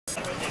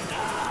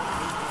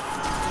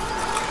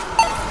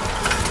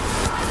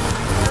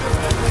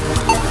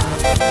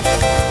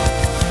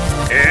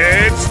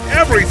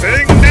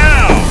Everything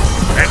Now,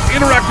 an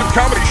interactive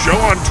comedy show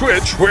on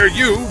Twitch where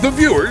you, the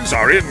viewers,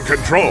 are in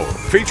control,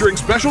 featuring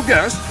special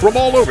guests from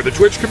all over the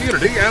Twitch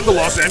community and the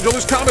Los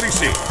Angeles comedy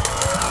scene.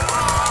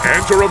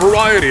 Enter a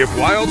variety of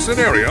wild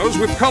scenarios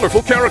with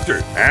colorful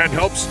characters and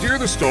help steer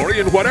the story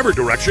in whatever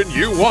direction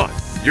you want.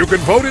 You can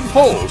vote in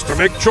polls to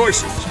make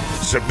choices,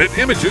 submit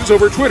images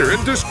over Twitter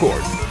and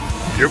Discord.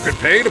 You can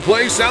pay to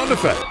play sound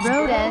effects.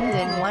 Road ends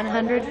in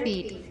 100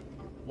 feet.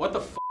 What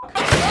the f***?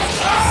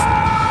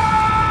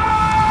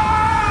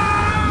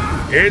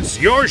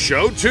 It's your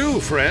show too,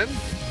 friend.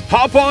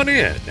 Hop on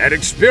in and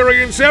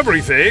experience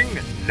everything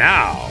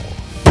now.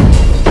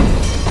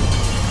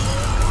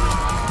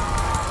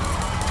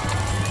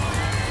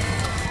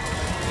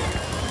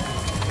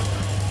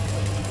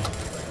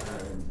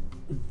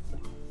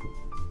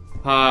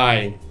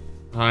 Hi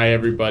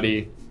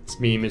everybody. It's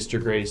me, Mr.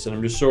 Grayson.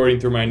 I'm just sorting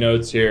through my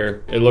notes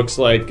here. It looks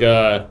like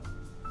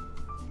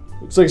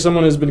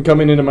someone has been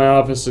coming into my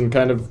office and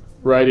kind of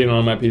writing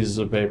on my pieces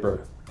of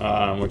paper,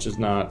 which is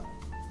not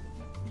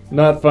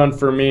fun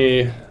for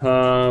me.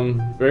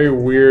 Very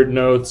weird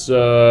notes.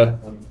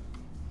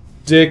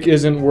 Dick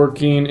isn't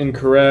working,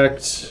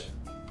 incorrect.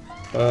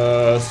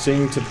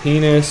 Sing to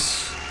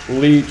penis.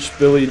 Leech,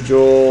 Billy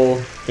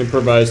Joel,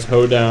 improvised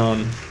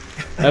hoedown.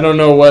 I don't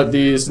know what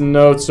these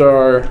notes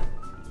are,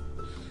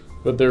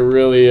 but they're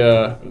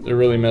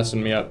really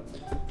messing me up.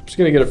 I'm just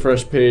gonna get a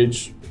fresh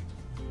page,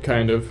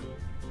 kind of.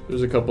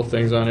 There's a couple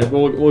things on it.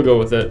 We'll go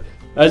with it.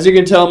 As you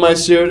can tell, my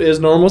suit is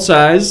normal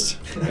sized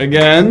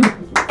again.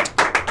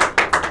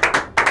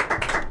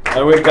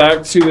 I went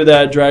back to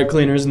that dry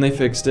cleaners and they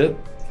fixed it.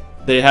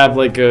 They have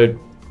like a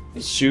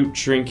suit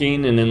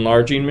shrinking and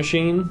enlarging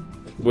machine,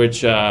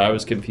 which I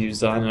was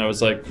confused on, and I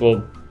was like,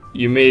 well,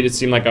 you made it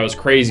seem like I was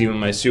crazy when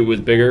my suit was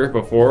bigger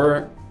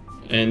before,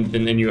 and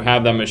then you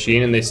have that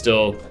machine, and they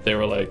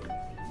were like,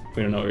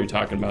 we don't know what you're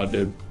talking about,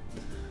 dude.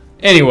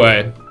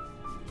 Anyway,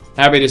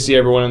 happy to see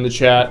everyone in the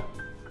chat.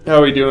 How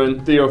are we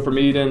doing? Theo from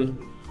Eden.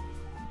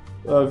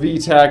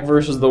 VTAC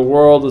versus the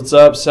world. What's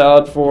up?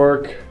 Salad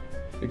Fork.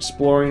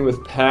 Exploring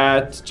with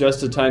Pat.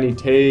 Just a Tiny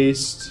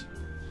Taste.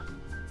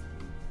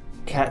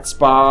 Cat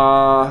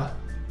Spa.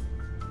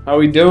 How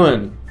we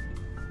doing?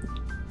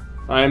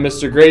 I am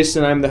Mr.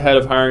 Grayson. I'm the head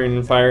of hiring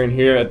and firing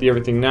here at the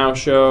Everything Now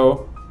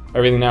Show,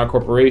 Everything Now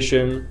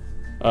Corporation.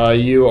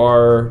 You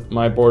are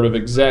my board of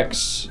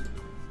execs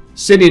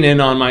sitting in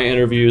on my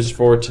interviews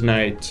for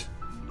tonight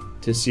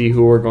to see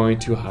who we're going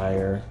to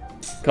hire.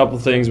 A couple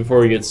things before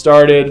we get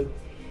started.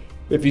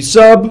 If you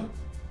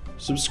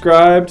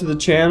subscribe to the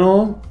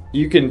channel,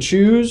 you can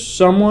choose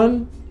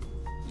someone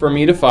for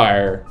me to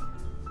fire.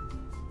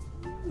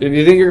 If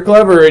you think you're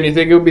clever and you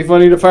think it would be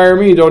funny to fire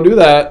me, don't do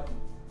that.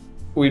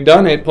 We've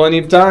done it plenty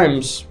of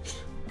times.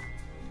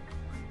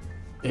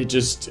 It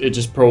just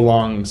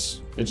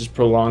prolongs. It just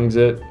prolongs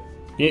it.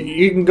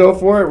 You can go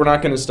for it. We're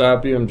not going to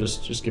stop you. I'm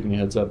just giving you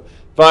a heads up.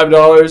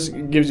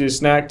 $5 gives you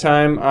snack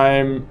time.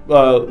 I'm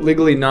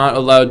legally not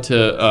allowed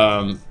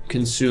to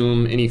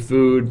consume any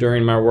food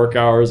during my work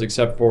hours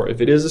except for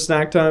if it is a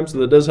snack time, so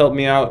that does help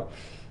me out.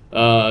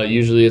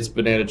 Usually it's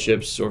banana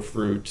chips or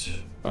fruit.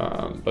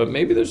 But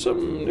maybe there's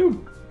something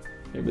new.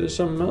 Maybe there's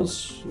something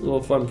else a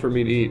little fun for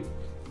me to eat.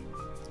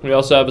 We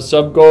also have a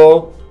sub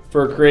goal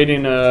for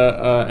creating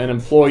an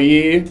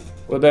employee.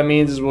 What that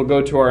means is we'll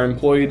go to our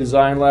employee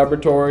design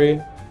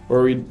laboratory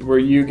where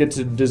you get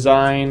to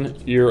design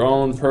your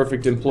own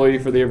perfect employee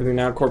for the Everything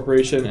Now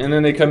Corporation, and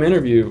then they come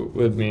interview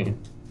with me.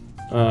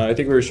 I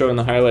think we were showing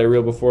the highlight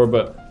reel before,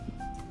 but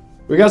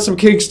we got some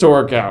kinks to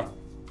work out.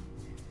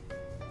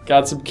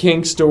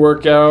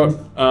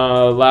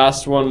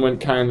 Last one went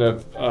kind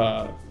of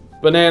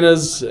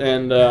bananas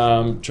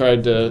and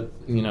tried to,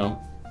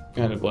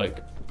 kind of like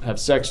have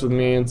sex with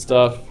me and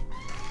stuff.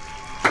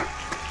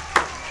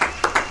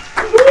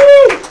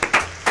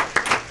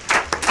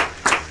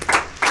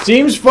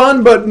 Seems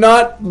fun, but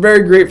not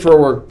very great for a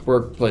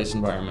workplace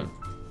environment.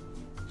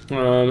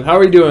 How are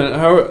we doing?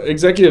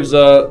 Executives,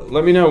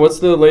 let me know, what's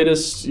the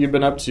latest you've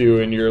been up to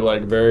in your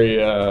like very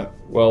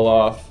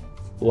well-off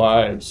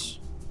lives?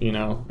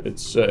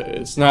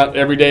 It's not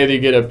every day that you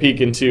get a peek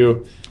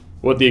into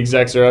what the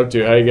execs are up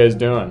to. How you guys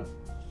doing?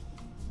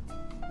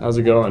 How's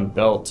it going?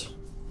 Belt.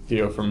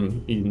 Theo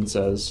from Eden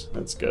says.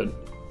 That's good.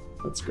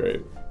 That's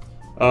great.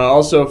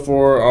 Also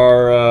for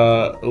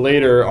our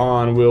later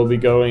on, we'll be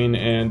going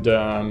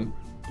and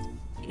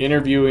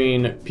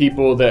interviewing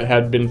people that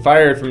had been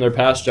fired from their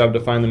past job to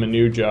find them a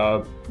new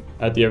job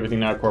at the Everything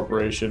Now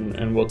Corporation,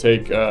 and we'll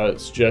take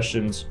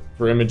suggestions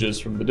for images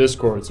from the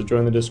Discord. So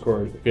join the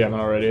Discord if you haven't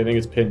already. I think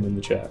it's pinned in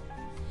the chat.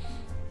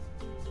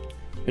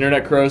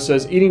 Internet Crow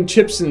says eating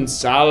chips and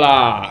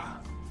salad.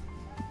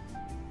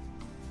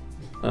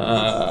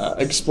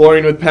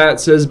 Exploring with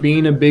Pat says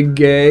being a big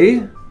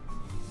gay.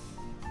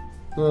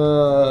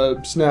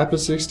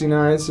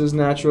 Snappa69 says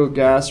natural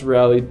gas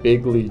rallied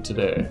bigly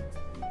today.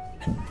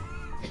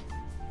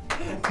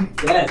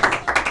 Yes.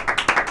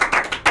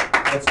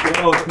 Let's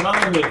go. Come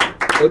on, baby.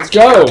 Let's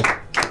go.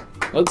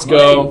 Let's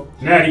go.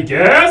 Natty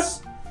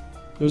gas?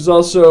 There's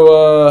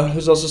also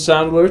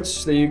sound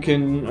alerts that you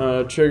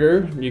can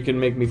trigger. You can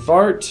make me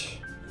fart.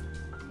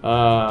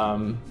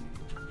 You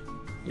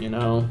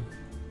know,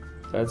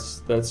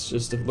 that's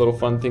just a little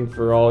fun thing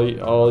for all you.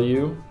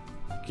 You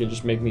can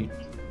just make me.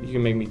 You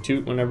can make me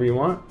toot whenever you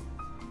want.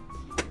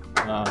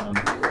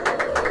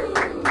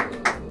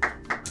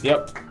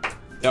 Yep.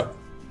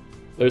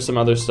 There's some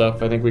other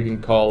stuff. I think we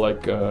can call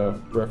like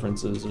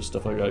references or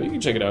stuff like that. You can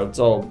check it out. It's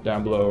all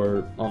down below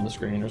or on the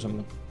screen or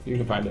something. You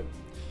can find it.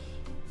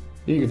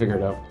 You can figure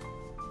it out.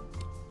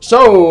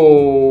 So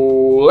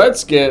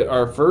let's get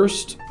our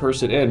first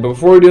person in. But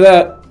before we do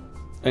that,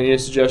 I need a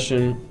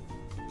suggestion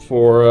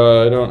for.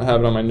 I don't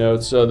have it on my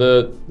notes. So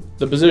the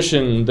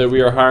position that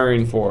we are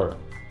hiring for.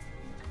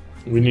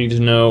 We need to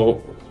know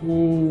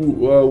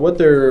what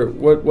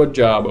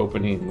job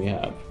opening we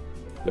have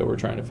that we're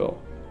trying to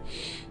fill.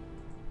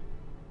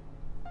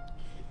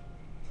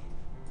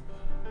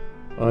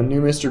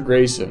 New Mr.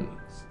 Grayson.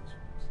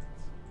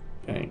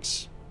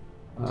 Thanks.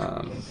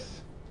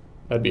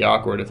 That'd be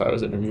awkward if I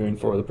was interviewing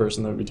for the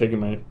person that would be taking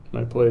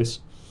my place.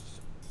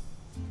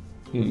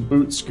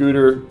 Boot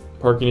scooter,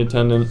 parking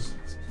attendant,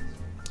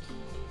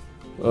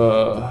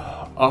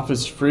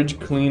 office fridge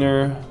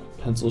cleaner,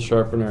 pencil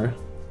sharpener,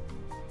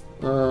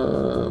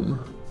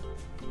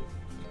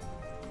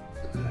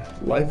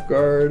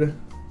 lifeguard.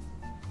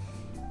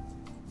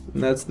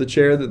 And that's the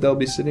chair that they'll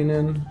be sitting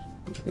in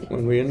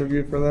when we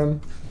interview for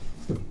them.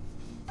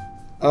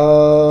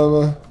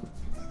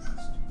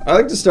 I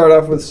like to start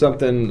off with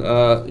something,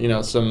 you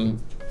know,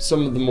 some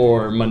of the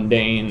more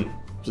mundane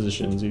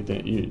positions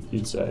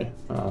you'd say,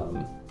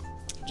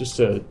 just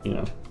to, you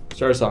know,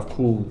 start us off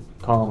cool,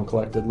 calm, and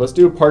collected. Let's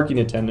do a parking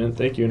attendant.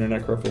 Thank you,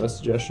 Internet Crow, for that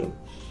suggestion.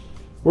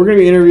 We're going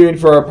to be interviewing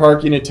for our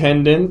parking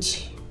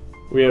attendant.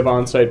 We have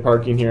on-site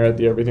parking here at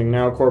the Everything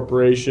Now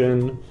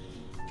Corporation.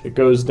 It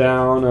goes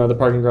down, the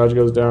parking garage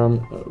goes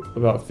down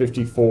about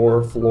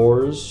 54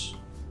 floors.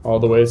 All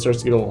the way, it starts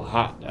to get a little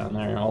hot down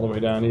there, all the way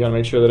down. You gotta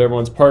make sure that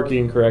everyone's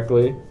parking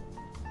correctly.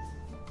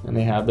 And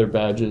they have their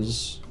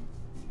badges.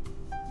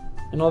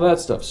 And all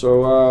that stuff.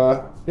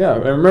 So, yeah,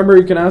 and remember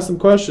you can ask them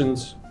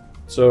questions.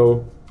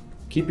 So,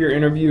 keep your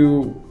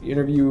interview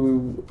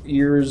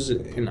ears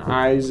and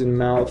eyes and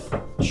mouth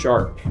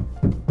sharp.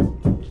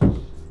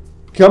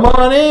 Come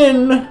on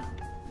in!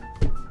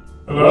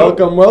 Hello.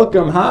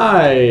 Welcome.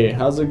 Hi.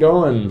 How's it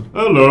going?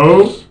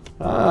 Hello.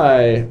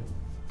 Hi.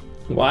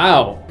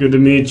 Wow. Good to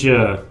meet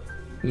you.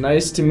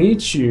 Nice to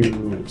meet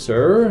you,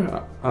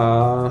 sir.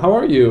 How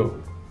are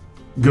you?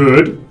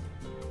 Good.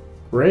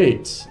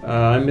 Great.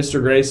 I'm Mr.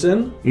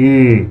 Grayson.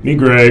 Me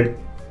Greg.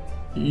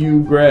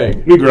 You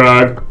Greg. Me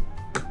Grog.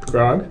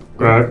 Grog?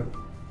 Grog.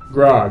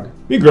 Grog.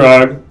 Me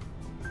Grog.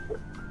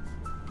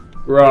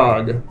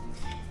 Grog.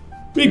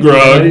 Me How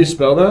Grog. do you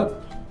spell that?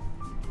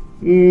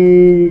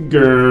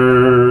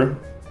 Grr.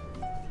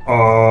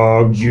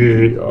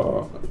 G.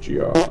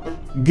 G-R.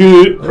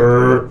 Good.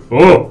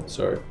 Oh.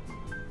 Sorry,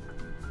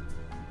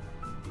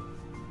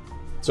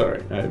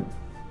 I'm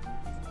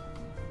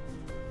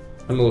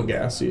a little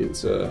gassy.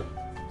 It's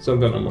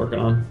something I'm working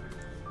on.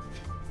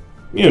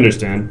 You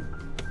understand.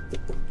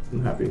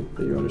 I'm happy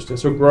that you understand.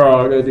 So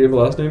Grog, do you have a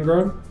last name,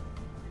 Grog?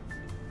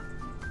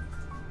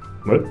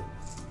 What?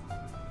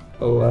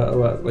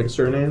 Like a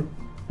surname?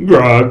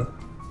 Grog.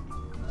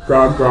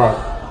 Grog.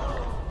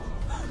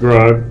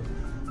 Grog.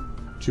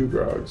 Two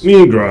Grogs.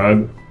 Me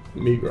Grog.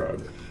 Me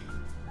Grog.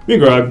 Me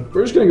Grog.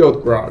 We're just gonna go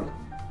with Grog.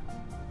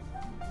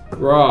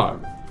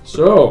 Grog.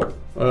 So,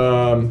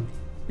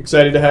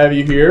 excited to have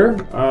you here.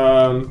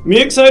 Me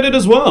excited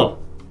as well.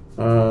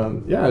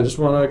 Yeah, I just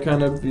want to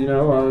kind of, you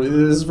know,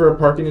 this is for a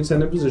parking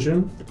attendant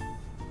position,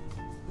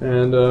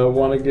 and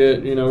want to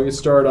get, you know, we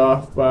start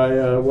off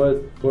by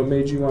what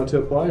made you want to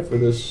apply for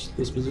this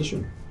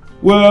position?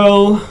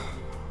 Well,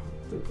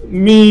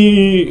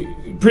 me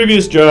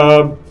previous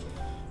job,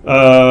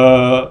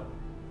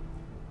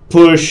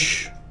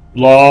 push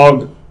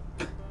log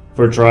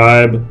for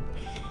tribe.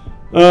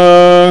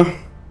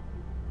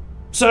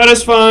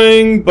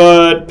 Satisfying,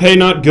 but pay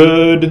not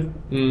good.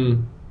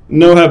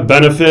 No have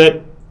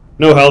benefit.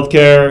 No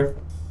healthcare.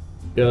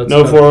 Yeah, that's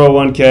no tough.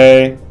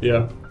 401k.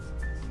 Yeah.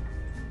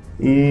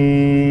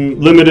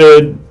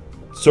 Limited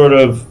sort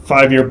of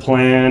 5-year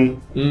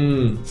plan.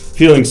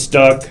 Feeling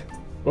stuck.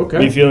 Okay.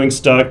 Me feeling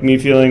stuck. Me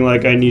feeling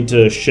like I need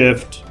to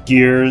shift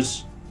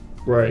gears.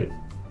 Right.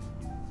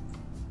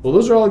 Well,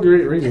 those are all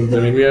great reasons. I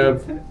mean, we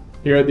have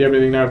here at the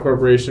Everything Now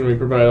Corporation, we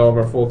provide all of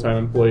our full-time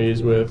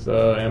employees with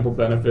ample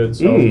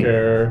benefits,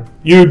 healthcare.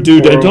 You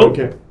do dental?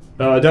 Okay.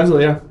 Dental,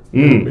 yeah.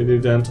 We do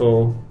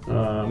dental.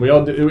 We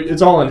all do.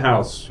 It's all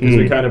in-house because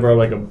we kind of are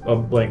like a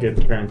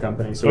blanket parent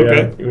company. So we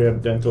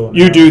have dental.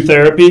 You do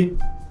therapy?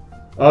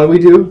 We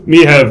do.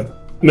 Me have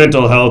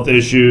mental health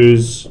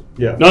issues.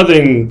 Yeah.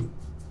 Nothing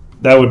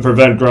that would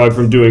prevent Grog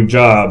from doing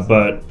job,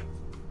 but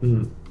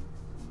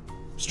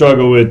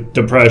struggle with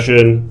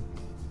depression.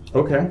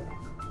 Okay.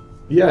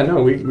 Yeah,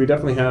 no, we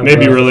definitely have.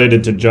 Maybe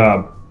related to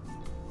job.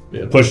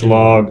 Yeah, push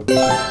log.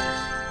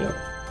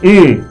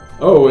 Yeah.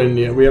 Oh, and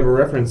yeah, we have a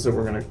reference that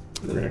we're gonna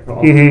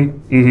call.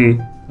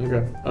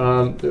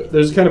 Okay.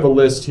 There's kind of a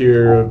list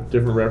here of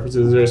different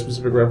references. Is there a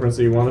specific reference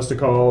that you want us to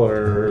call,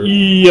 or?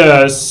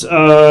 Yes.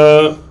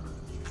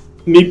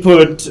 Me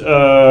put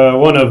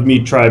one of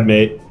me tribe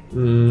mate.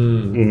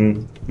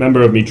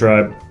 Member of me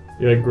tribe.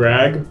 Yeah,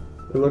 Greg.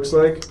 It looks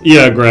like.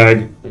 Yeah,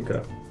 Greg.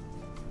 Okay.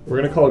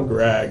 We're gonna call it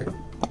Greg.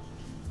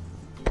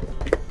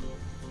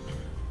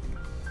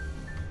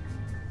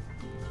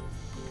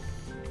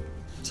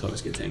 So I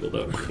always get tangled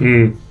up.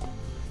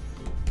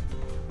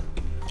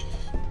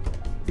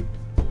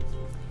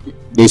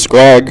 This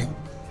Greg.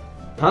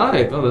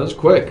 Hi. Oh, that's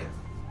quick.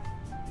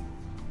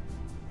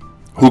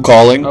 Who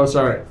calling? Oh,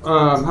 sorry.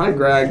 Hi,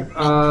 Greg.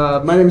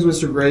 My name is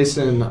Mr.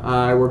 Grayson.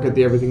 I work at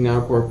the Everything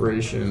Now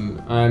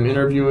Corporation. I'm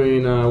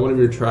interviewing one of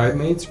your tribe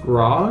mates,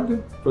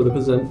 Grog, for the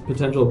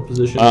potential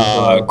position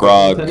of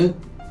Grog. lieutenant.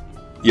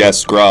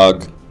 Yes,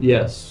 Grog.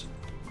 Yes.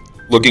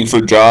 Looking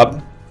for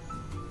job?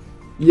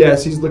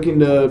 Yes, he's looking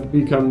to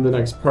become the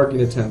next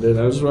parking attendant.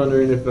 I was just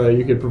wondering if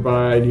you could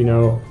provide,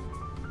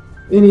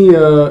 any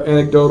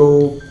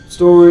anecdotal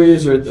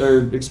stories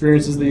or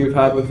experiences that you've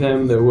had with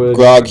him that would...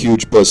 Grog,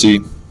 huge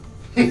pussy.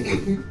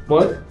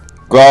 What?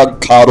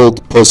 Grog,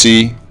 coddled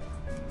pussy.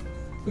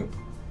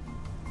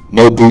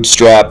 No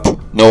bootstrap,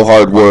 no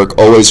hard work,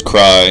 always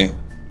cry.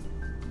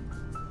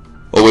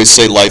 Always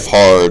say life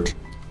hard.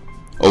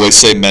 Always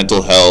say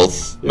mental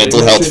health. Yeah,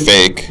 mental health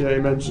fake. Yeah,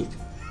 you mentioned...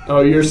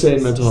 Oh, you're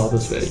saying mental health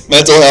is fake.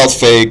 Mental health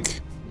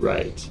fake.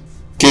 Right.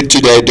 Kid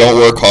today, don't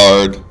work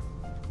hard.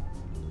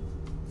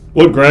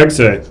 What'd Greg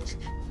say?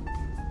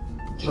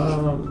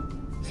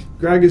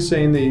 Greg is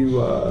saying that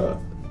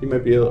you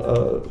might be a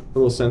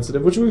little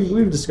sensitive, which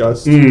we've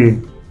discussed.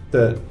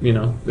 That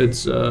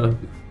it's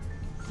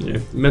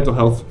mental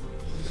health,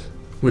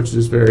 which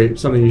is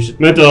something you should.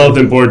 Mental health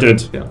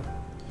important. Yeah.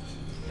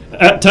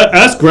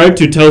 Ask Greg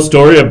to tell a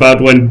story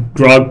about when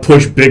Grog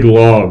pushed big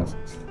log.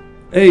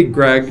 Hey,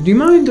 Greg, do you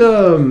mind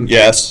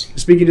Yes.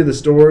 speaking to the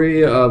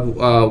story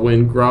of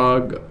when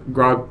Grog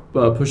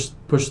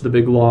pushed the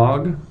big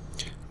log?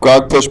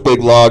 Grog push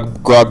big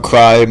log. Grog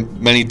cry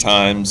many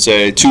times.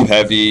 Say too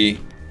heavy,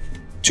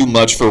 too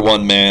much for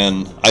one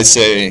man. I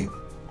say,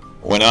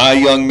 when I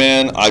young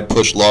man, I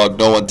push log.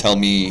 No one tell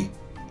me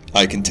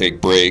I can take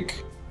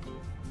break.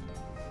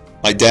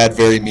 My dad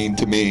very mean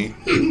to me.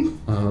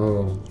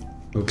 Oh.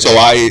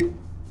 Okay.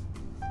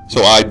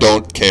 So I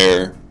don't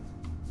care.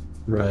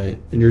 Right.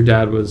 And your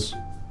dad was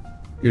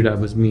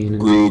mean.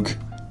 Groog.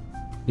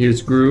 He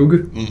was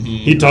Groog?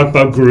 He talked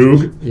about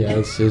Groog. Yeah,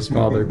 it's his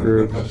father,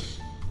 Groog.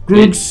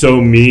 Groog's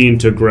so mean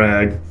to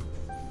Greg.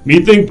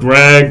 Me think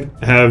Greg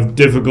have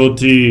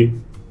difficulty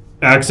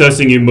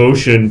accessing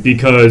emotion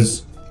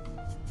because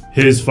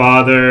his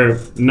father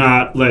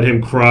not let him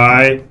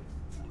cry.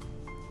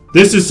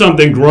 This is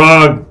something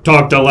Grog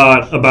talked a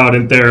lot about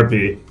in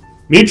therapy.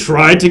 Me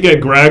tried to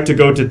get Greg to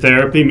go to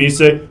therapy. Me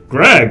say,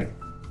 Greg,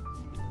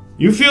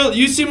 you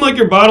seem like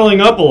you're bottling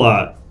up a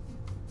lot.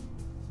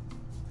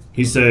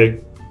 He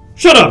say,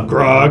 shut up,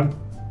 Grog.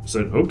 I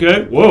said,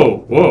 okay,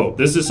 whoa.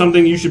 This is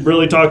something you should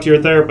really talk to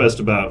your therapist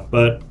about,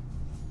 but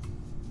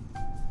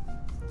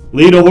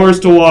lead a horse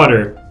to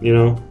water,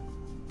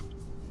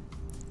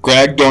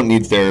 Greg don't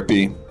need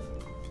therapy.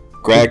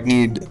 Greg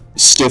need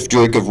stiff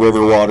drink of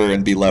river water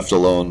and be left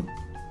alone.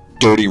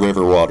 Dirty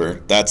river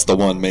water. That's the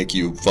one make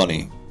you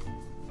funny.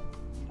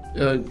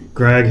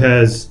 Greg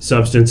has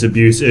substance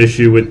abuse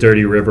issue with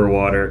dirty river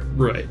water.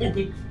 Right.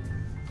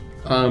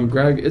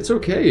 Greg, it's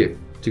okay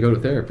to go to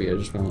therapy. I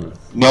just want to...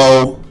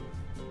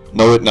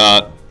 No, it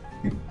not.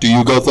 Do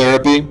you go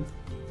therapy?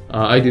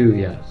 I do,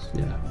 yes.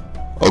 Yeah.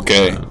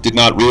 Okay. Did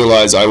not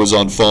realize I was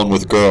on phone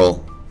with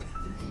girl.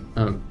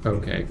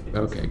 Okay,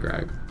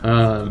 Greg.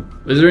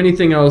 Is there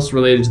anything else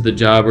related to the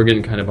job? We're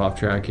getting kind of off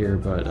track here,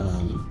 but...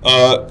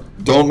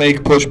 Don't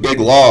make push big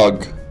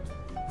log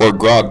or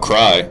Grog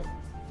cry.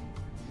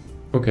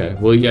 Okay,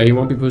 well, yeah, he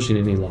won't be pushing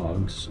any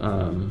logs.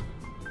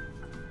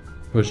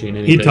 Pushing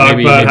anything. He talked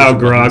about how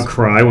Grog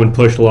cry when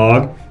push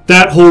log.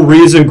 That whole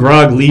reason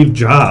Grog leave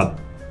job.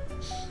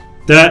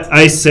 That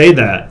I say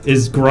that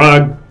is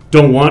Grog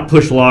don't want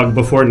push log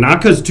before,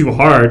 not because too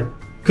hard,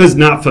 because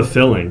not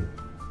fulfilling.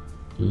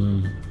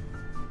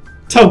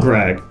 Tell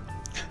Greg.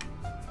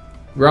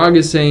 Grog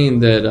is saying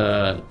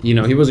that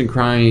he wasn't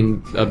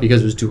crying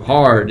because it was too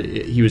hard.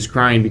 He was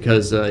crying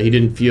because he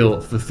didn't feel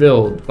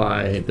fulfilled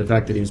by the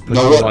fact that he was pushing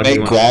Know the what log.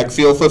 make Greg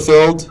feel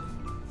fulfilled?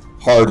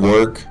 Hard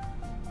work.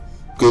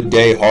 Good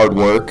day, hard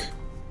work.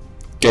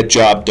 Get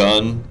job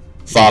done.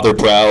 Father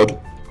proud.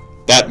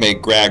 That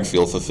make Greg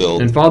feel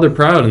fulfilled. And father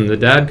proud, and the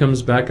dad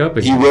comes back up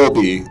He again. will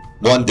be.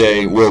 One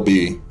day will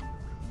be.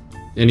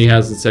 And he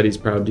hasn't said he's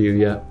proud to you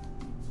yet.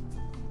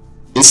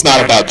 It's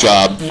not about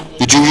job.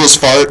 Did you just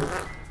fart?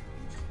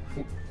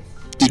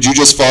 Did you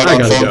just fart on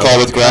phone call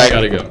with Greg? I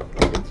gotta go.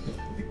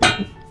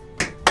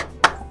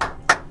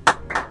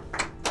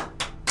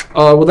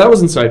 Well, that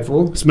was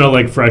insightful. Smell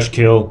like fresh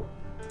kill.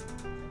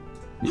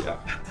 Yeah.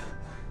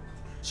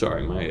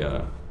 Sorry,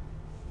 my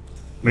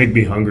Make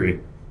me hungry.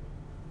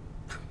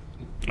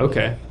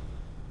 Okay.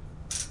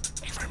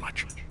 Thank you very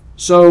much.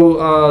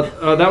 So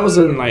that was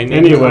enlightening.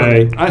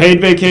 Anyway,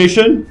 paid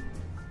vacation?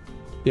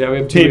 Yeah, we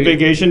have paid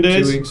vacation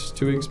days?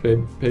 2 weeks paid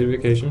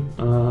vacation,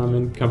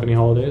 and company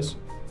holidays.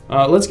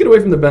 Let's get away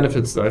from the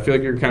benefits, though. I feel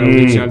like you're kind of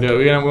leeching on to it.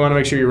 We want to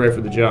make sure you're right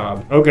for the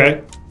job.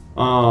 Okay.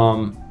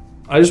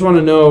 I just want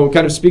to know,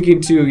 kind of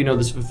speaking to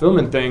this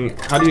fulfillment thing.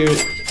 How do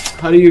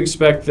you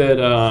expect that?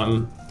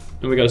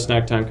 And we got a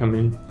snack time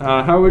coming.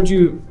 How would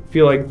you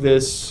feel like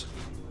this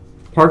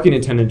parking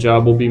attendant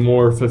job will be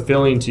more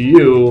fulfilling to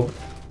you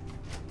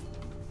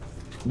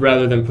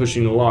rather than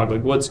pushing the log?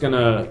 Like, what's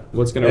gonna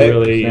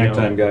really snack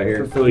time guy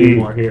here. fulfill you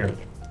more here?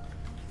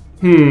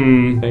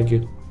 Thank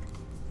you.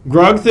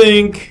 Grog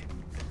think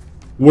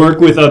work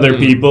with other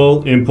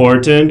people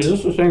important. Is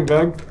this the same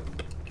bag?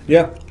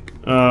 Yeah.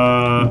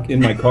 Uh, In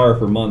my car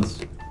for months.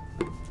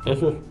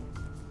 This is.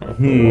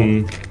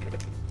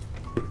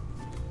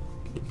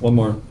 One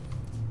more.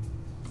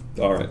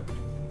 All right.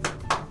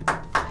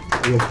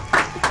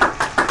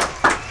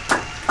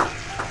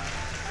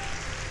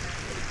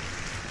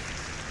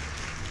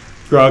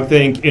 Grog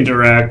think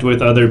interact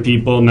with other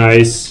people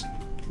nice.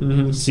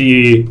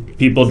 See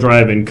people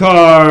drive in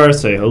car,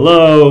 say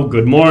hello,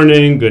 good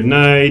morning, good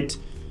night.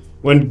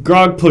 When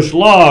Grog push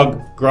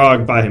log,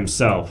 Grog by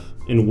himself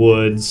in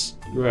woods.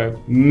 Right.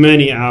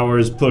 Many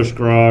hours push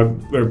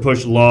Grog or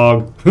push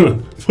log,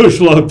 push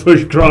log,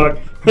 push Grog.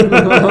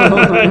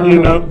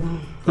 You know?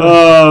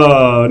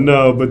 Oh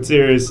no, but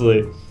seriously.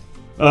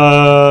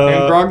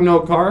 And Grog no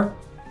car?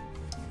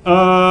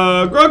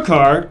 Grog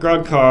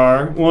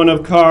car. One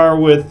of car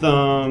with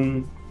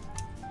no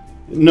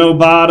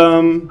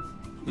bottom,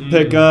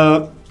 pick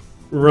up,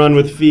 run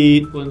with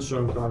feet.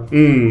 Flintstone car.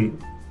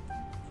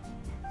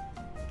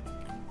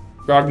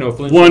 Grog no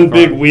Flintstone One car.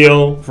 Big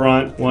wheel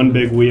front, one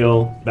big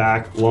wheel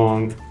back,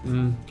 long.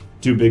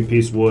 2 big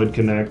piece wood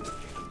connect.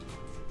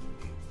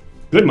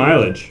 Good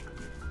mileage.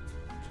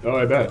 Oh,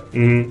 I bet.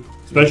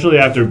 Especially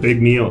after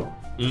big meal.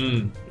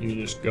 You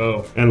just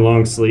go. And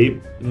long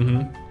sleep.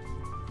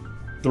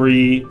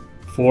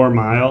 3-4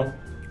 mile.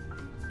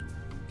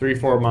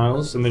 3-4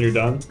 miles, and then you're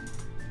done.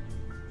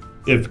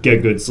 If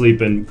get good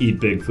sleep and eat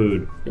big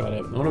food. Got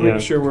it. I want to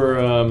make sure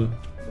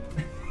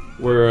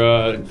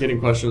we're getting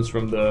questions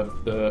from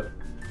the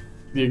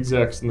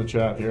execs in the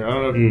chat here. I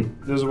don't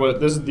know. If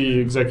this is the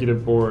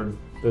executive board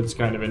that's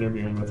kind of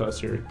interviewing with us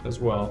here as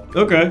well.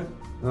 Okay.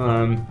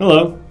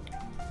 Hello.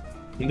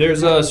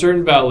 There's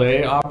certain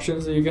valet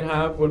options that you can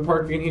have when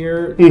parking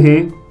here.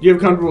 Do you have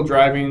comfortable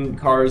driving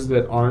cars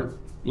that aren't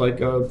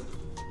like a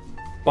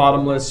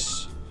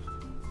bottomless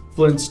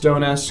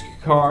Flintstone-esque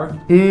car?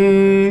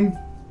 They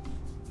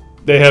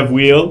have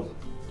wheel.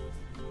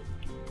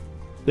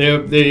 They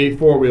have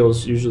 4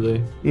 wheels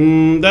usually.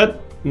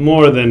 That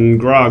more than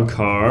Grog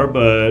car,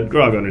 but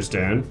Grog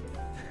understand.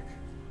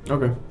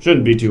 Okay.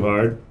 Shouldn't be too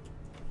hard.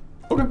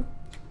 Okay.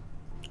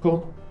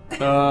 Cool.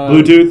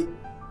 Bluetooth.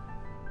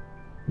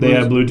 They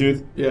have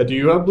Bluetooth. Yeah. Do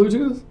you have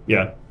Bluetooth?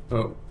 Yeah.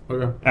 Oh.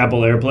 Okay.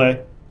 Apple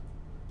AirPlay.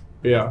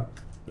 Yeah.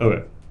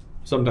 Okay.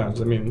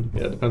 Sometimes. I mean,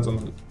 yeah, it depends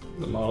on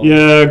the model.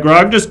 Yeah,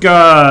 Grog just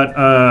got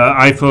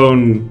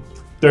iPhone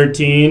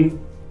 13.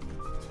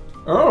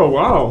 Oh,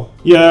 wow.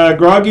 Yeah,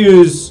 Grog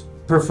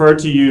prefer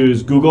to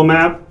use Google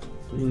Map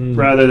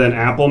rather than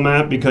Apple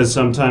Map because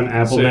sometimes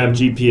Apple Map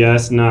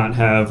GPS not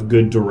have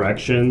good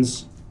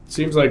directions.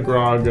 Seems like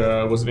Grog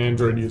was an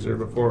Android user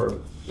before.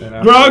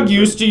 Grog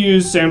used to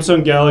use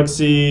Samsung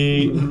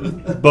Galaxy,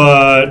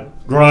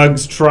 but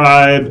Grog's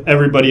tribe,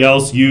 everybody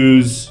else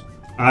use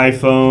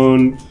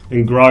iPhone,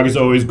 and Grog is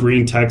always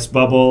green text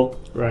bubble.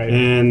 Right.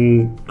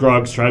 And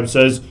Grog's tribe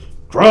says,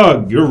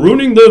 Grog, you're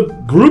ruining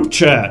the group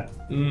chat.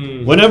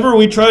 Whenever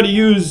we try to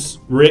use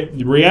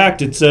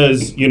React, it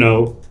says,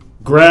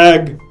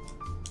 Greg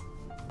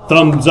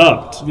thumbs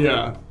up.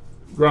 Yeah.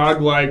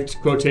 Grog liked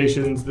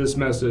quotations this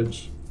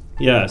message.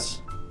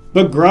 Yes.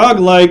 But Grog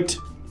liked,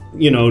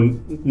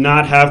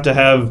 not have to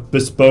have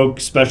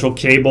bespoke special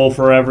cable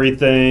for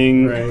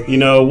everything. Right.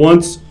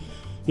 Once,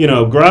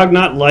 Grog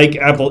not like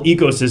Apple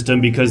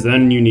ecosystem because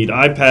then you need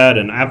iPad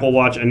and Apple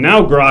Watch, and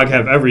now Grog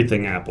have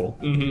everything Apple.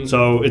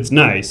 So it's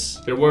nice.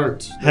 It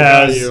worked.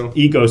 Has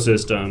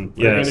ecosystem.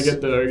 Yes.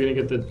 Are you gonna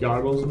get the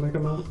goggles when they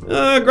come out?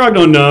 Grog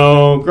don't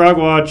know. Grog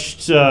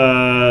watched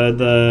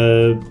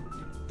the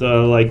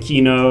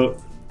keynote.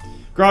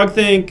 Grog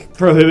think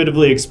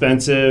prohibitively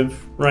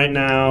expensive right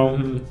now.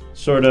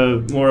 Sort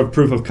of more of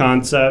proof of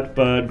concept,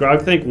 but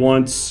Grog think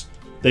once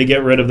they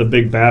get rid of the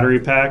big battery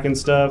pack and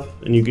stuff,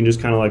 and you can just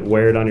kind of like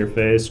wear it on your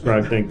face.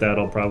 Grog think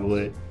that'll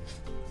probably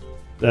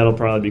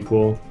be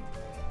cool.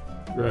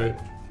 Right.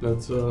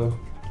 That's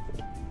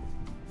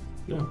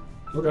yeah.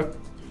 Okay.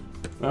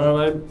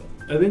 I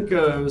think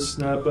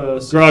Snap.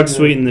 Grog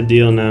sweetened the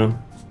deal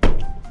now.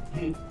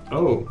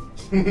 Oh.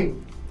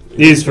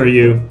 These for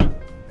you.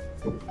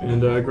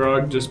 And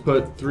Grog just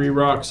put 3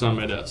 rocks on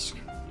my desk.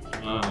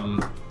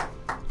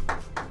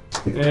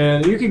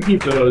 And you can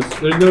keep those.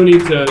 There's no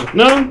need to.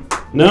 No.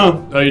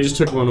 Oh, you just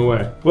took one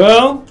away.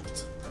 Well,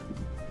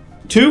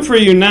 2 for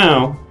you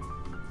now.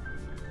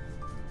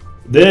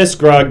 This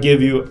Grog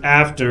give you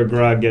after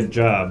Grog get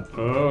job.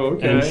 Oh,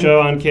 okay. And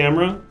show on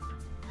camera.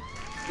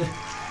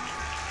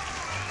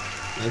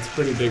 That's a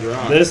pretty big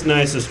rock. This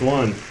nicest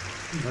one.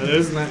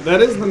 That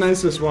is the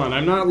nicest one.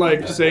 I'm not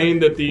like saying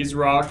that these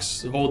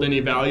rocks hold any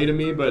value to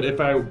me, but if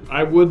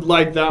I would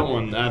like that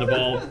one out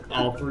of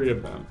all three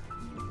of them.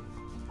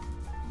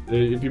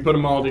 If you put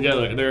them all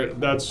together,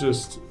 that's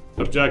just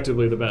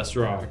objectively the best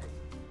rock.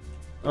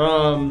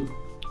 I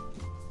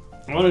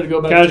wanted to go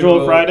back Casual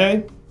to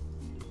Friday?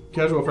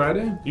 Casual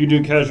Friday? You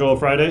do Casual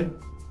Friday?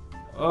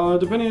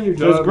 Depending on your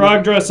job. Does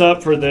Grog dress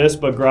up for this,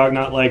 but Grog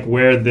not like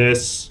wear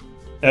this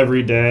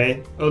every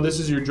day? Oh, this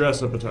is your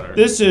dress-up attire.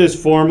 This is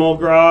formal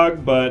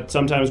Grog, but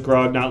sometimes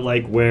Grog not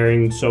like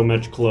wearing so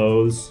much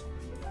clothes.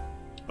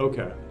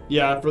 Okay.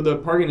 Yeah, for the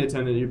parking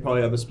attendant, you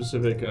probably have a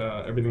specific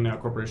Everything Now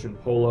Corporation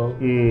polo.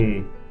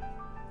 Hmm.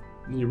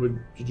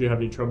 Did you have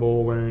any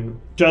trouble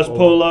wearing Just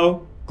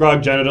polo?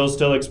 Grog genitals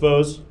still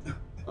exposed?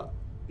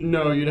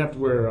 No, you'd have to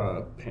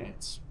wear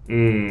pants.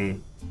 Hmm.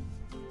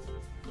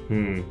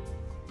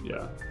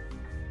 Yeah.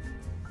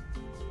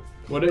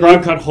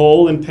 Grog cut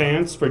hole in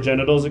pants for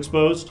genitals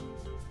exposed?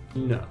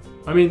 No.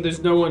 I mean,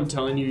 there's no one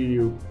telling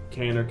you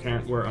can or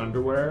can't wear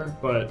underwear,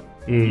 but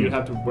you'd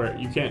have to wear.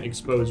 You can't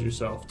expose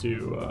yourself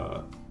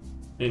to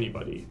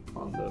anybody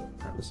on the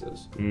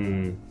premises.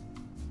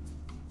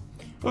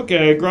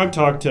 Okay, Grog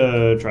talked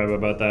to Tribe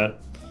about that.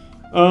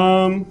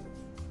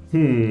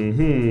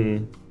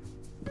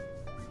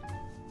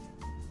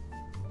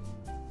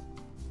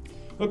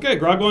 Okay,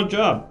 Grog wants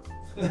job.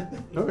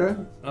 Okay.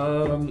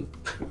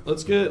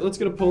 Let's get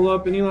a pull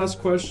up. Any last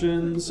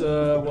questions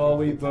while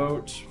we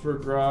vote for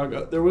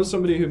Grog? There was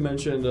somebody who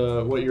mentioned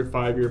what your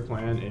 5-year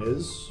plan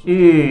is.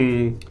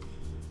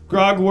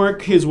 Grog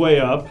work his way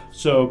up.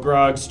 So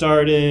Grog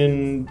start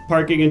in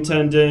parking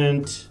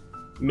attendant,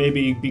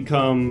 maybe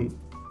become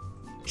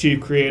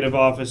chief creative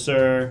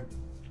officer,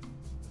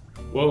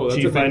 Whoa, that's a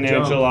chief big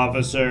financial jump.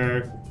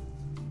 officer,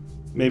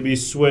 maybe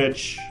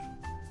switch,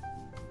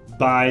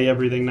 buy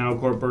Everything Now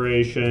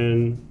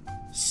Corporation,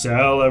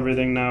 sell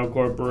Everything Now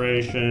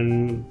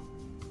Corporation,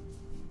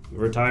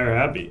 retire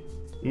happy.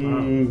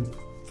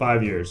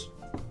 5 years.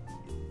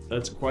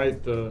 That's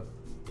quite the.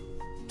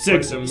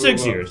 Six Quite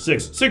the years. move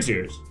up. Six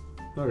years.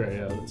 Okay,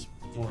 yeah, that's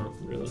more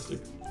realistic.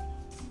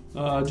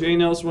 Jay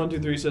Nelson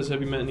 123 says,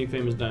 "Have you met any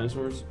famous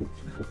dinosaurs?"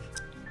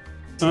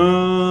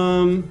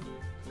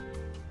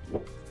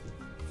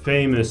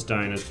 Famous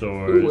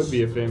dinosaurs. Who would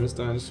be a famous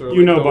dinosaur?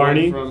 You know the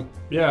one Barney?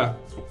 Yeah,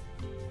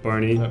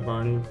 Barney. that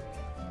Barney.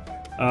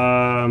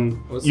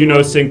 What's You the know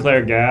one?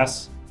 Sinclair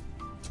Gas?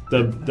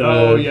 The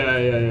Oh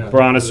yeah.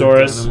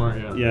 Brontosaurus. The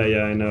Dynamort, yeah.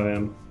 Yeah, I know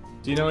him.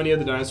 Do you know any of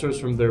the dinosaurs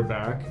from their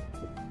back?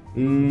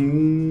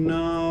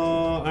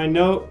 No, I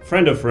know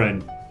friend of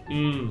friend.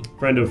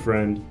 Friend of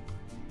friend.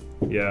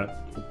 Yeah.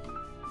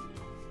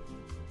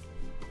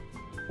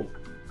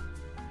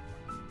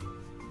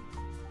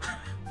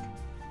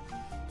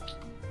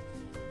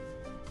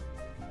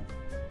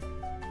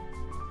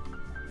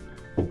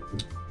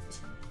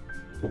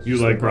 You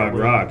like Grog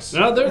rocks.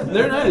 No, they're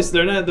nice.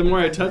 They're not. The more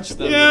I touch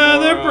them, Yeah, the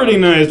more, they're pretty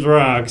nice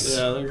rocks.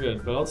 Yeah, they're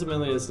good. But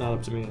ultimately, it's not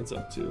up to me. It's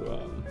up to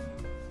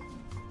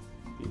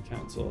the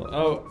council.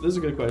 Oh, this is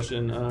a good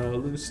question.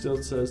 Lou still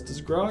says,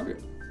 does Grog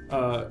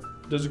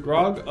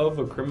of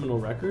a criminal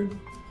record?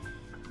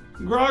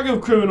 Grog of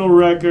criminal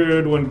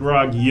record when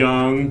Grog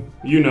young.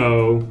 You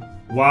know,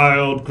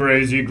 wild,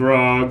 crazy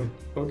Grog.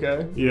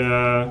 Okay.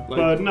 Yeah,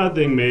 but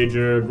nothing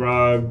major.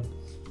 Grog,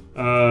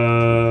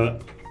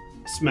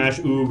 smash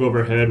Oog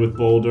overhead with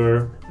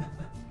boulder.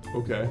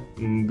 Okay.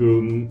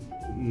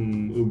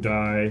 Oog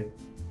die.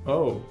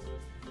 Oh.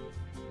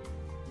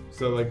 Is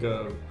that like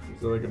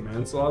a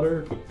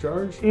manslaughter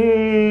charge?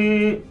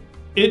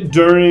 It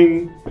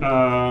during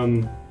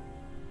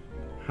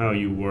how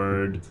you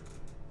word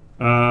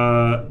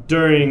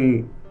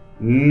during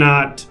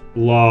not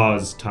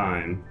law's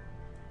time.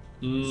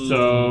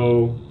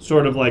 So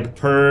sort of like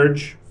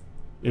purge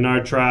in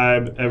our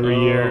tribe every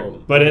year,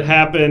 but it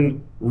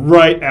happened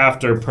right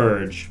after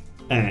purge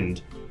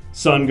end.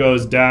 Sun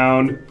goes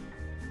down,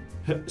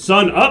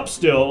 sun up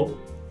still.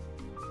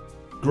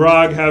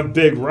 Grog have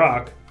big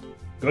rock.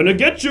 Gonna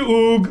get you,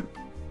 Oog.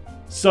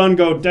 Sun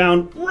go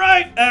down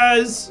right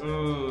as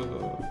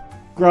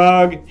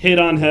Grog hit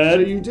on head. So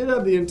you did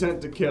have the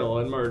intent to kill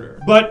and murder.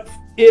 But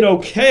it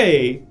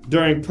okay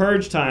during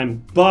purge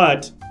time,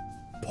 but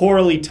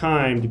poorly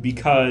timed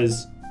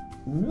because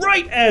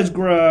right as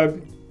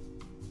Grog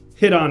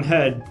hit on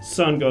head,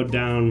 sun go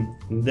down,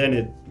 and then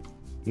it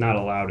not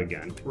allowed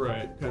again.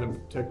 Right, kind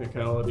of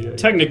technicality.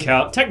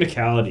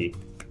 Technicality.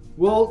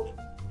 Well,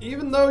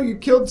 even though you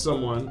killed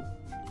someone,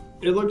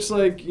 it looks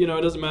like, it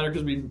doesn't matter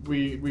because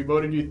we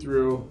voted you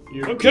through.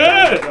 You did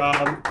Okay. your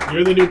job.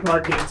 You're the new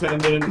parking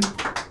attendant.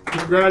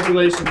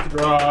 Congratulations,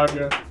 Grog.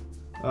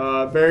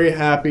 Very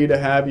happy to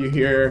have you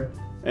here,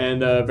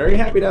 and very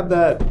happy to have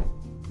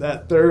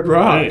that third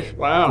rock. Hey,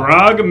 wow.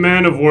 Grog, a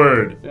man of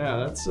word. Yeah,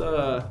 that's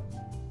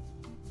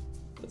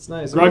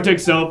nice. Grog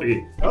takes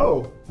selfie.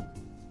 Oh.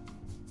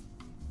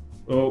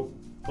 Oh,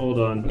 Hold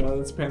on. No,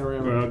 that's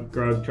panorama.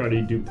 Grog tried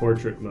to do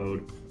portrait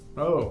mode.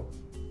 Oh.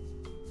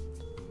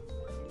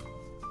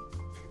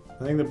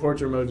 I think the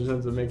portrait mode just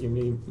ends up making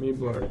me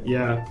blurry.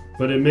 Yeah,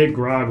 but it made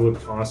Grog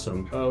look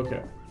awesome. Oh,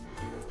 okay.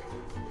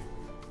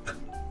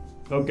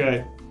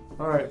 Okay.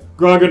 Alright.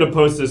 Grog gonna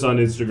post this on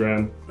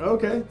Instagram.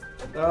 Okay.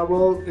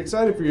 Well,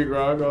 excited for you,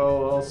 Grog.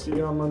 I'll see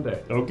you on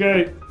Monday.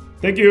 Okay.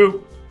 Thank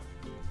you.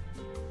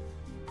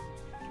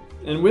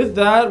 And with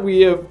that,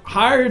 we have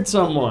hired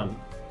someone.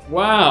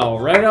 Wow,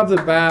 right off the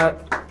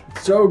bat,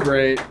 so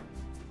great.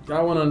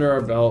 Got one under our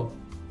belt.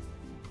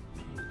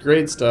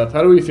 Great stuff.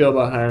 How do we feel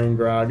about hiring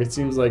Grog? It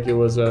seems like it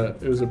was a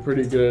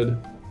pretty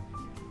good,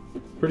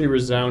 pretty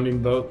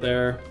resounding vote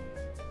there.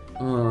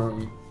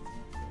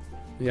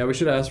 Yeah, we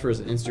should ask for his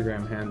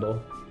Instagram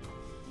handle.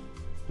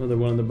 Another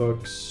one of the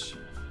books.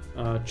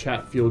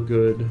 Chat Feel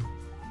Good.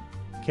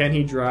 Can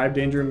he drive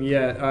Danger Room?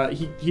 Yeah,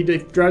 he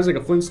drives like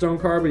a Flintstone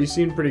car, but he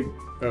seemed pretty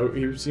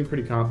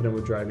confident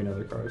with driving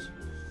other cars.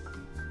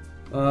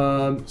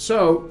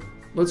 So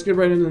let's get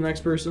right into the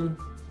next person.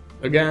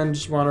 Again,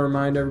 just want to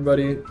remind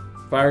everybody,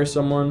 fire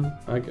someone.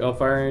 I'll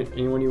fire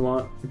anyone you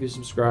want if you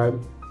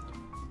subscribe.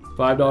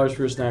 $5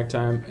 for a snack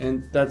time,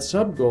 and that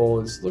sub goal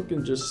is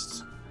looking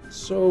just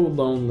so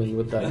lonely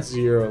with that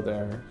 0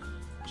 there.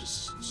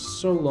 Just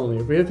so lonely.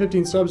 If we have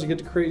 15 subs, you get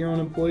to create your own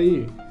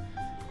employee.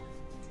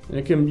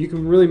 And you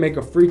can really make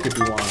a freak if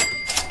you want.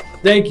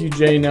 Thank you,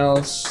 J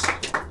Nels.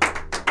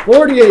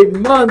 48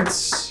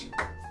 months.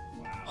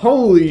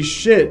 Holy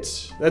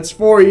shit. That's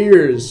 4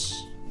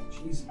 years.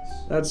 Jesus.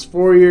 That's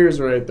 4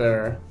 years right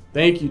there.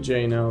 Thank you,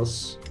 J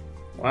Nels.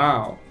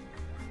 Wow.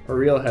 A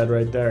real head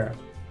right there.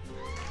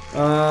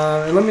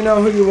 And let me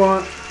know who you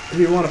want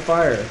to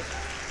fire.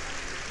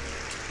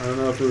 I don't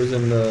know if it was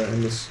in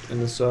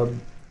the sub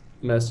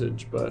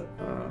message, but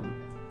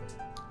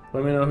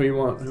let me know who you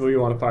want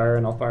to fire,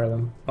 and I'll fire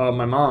them.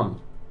 My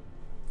mom.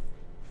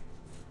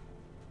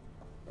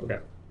 Okay.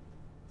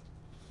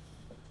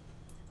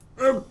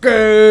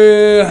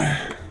 Okay.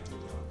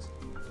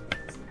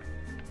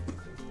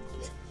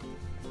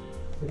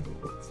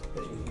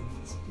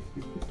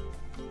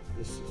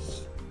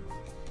 It's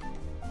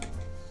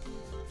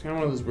kind of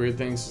one of those weird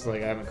things. It's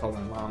like I haven't called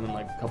my mom in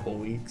like a couple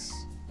weeks,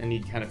 and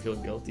you kind of feel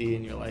guilty,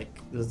 and you're like,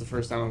 "This is the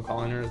first time I'm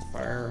calling her to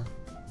fire her."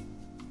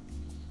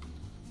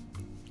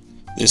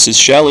 This is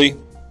Shelly.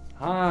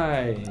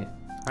 Hi,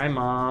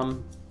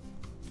 Mom.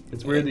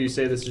 It's weird that you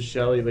say this is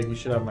Shelly. Like you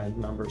should have my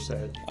number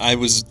saved.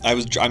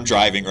 I'm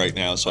driving right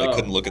now, so Oh. I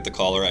couldn't look at the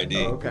caller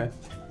ID. Oh, okay.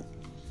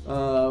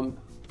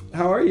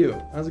 How are you?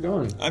 How's it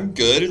going? I'm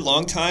good.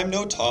 Long time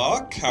no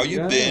talk. How you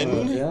Yeah,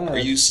 been? yeah. Are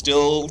you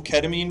still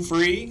ketamine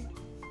free?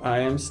 I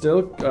am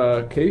still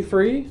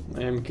K-free.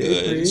 I am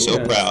K-free. Good. So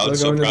yeah, proud. still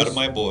So going to proud this- of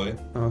my boy.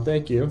 Oh,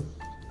 thank you.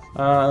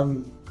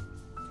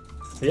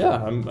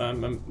 Yeah, I'm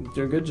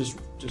doing good.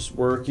 Just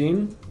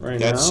working right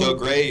now. That's so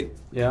great.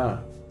 Yeah.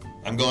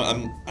 I'm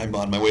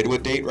on my way to a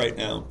date right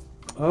now.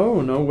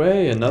 Oh, no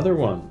way. Another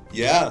one.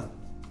 Yeah.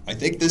 I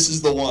think this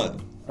is the one.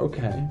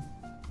 Okay.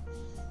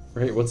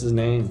 Great. What's his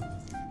name?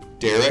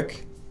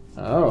 Derek.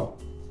 Oh.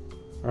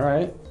 All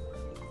right.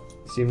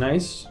 Seem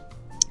nice?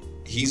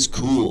 He's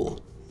cool.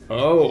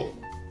 Oh.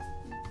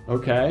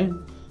 Okay.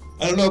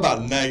 I don't know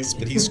about nice,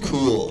 but he's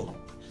cool.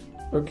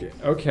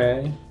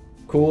 Okay.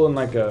 Cool and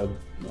like a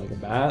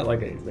bat?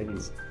 Like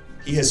he's...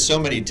 He has so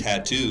many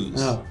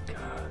tattoos. Oh,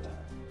 God.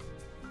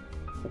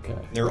 Okay.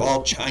 They're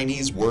all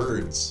Chinese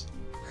words.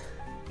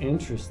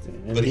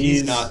 Interesting. And But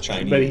he's not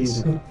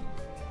Chinese. But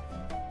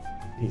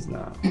he's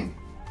not.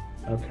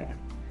 Okay.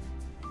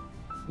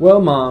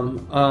 Well,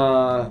 Mom,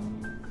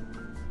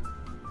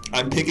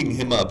 I'm picking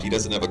him up. He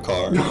doesn't have a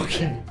car.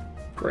 Okay.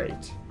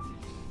 Great.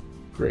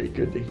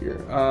 Good to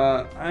hear.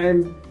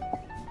 I'm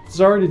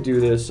sorry to do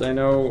this. I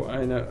know.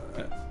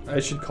 I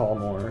should call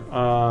more.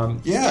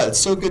 Yeah, it's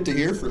so good to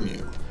hear from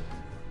you.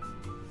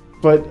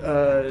 But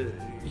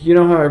you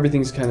know how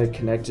everything's kind of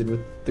connected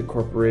with the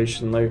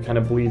corporation, like it kind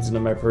of bleeds into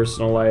my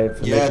personal life.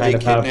 And Yeah, they kind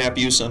of kidnap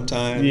you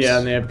sometimes. Yeah,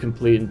 and they have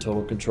complete and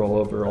total control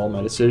over all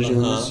my decisions.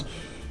 Uh-huh.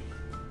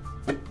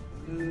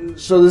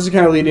 So this is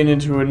kind of leading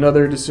into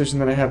another decision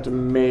that I have to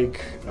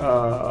make,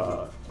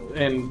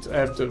 and I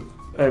have to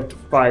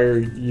fire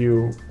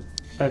you.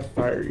 I have to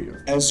fire you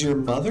As your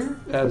mother?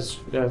 as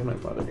my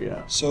mother.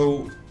 Yeah.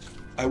 So,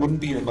 I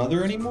wouldn't be your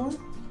mother anymore?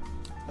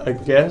 I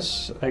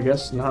guess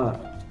not.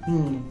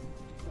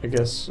 I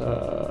guess.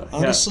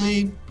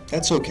 Honestly,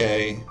 that's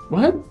okay. Yeah.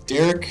 What?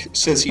 Derek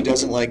says he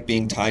doesn't like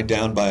being tied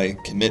down by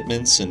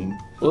commitments and...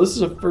 Well, this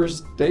is a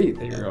first date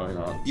that you're going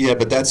on. Yeah,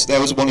 but that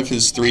was one of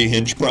his 3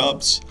 hinge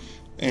prompts.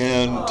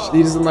 And...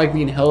 He doesn't like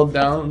being held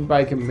down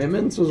by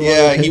commitments? Was one of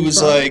Yeah, his he was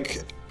problems?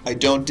 like, I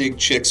don't dig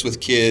chicks with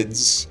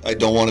kids. I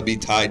don't want to be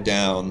tied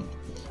down.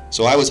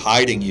 So I was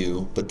hiding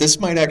you, but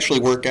this might actually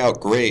work out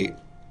great.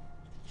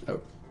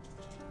 Oh.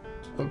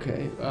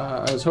 Okay.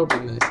 I was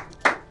hoping that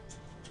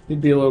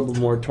he'd be a little bit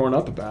more torn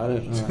up about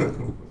it.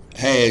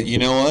 Hey, you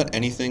know what?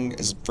 Anything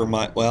is for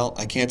my... Well,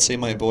 I can't say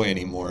my boy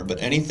anymore,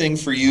 but anything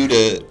for you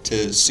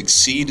to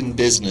succeed in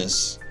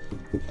business.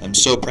 I'm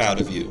so proud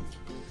of you.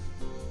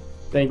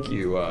 Thank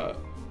you.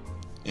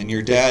 And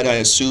your dad, I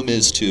assume,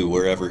 is too,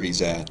 wherever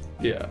he's at.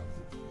 Yeah.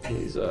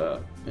 He's in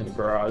a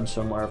garage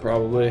somewhere,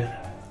 probably.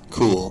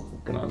 Cool.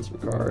 Working on some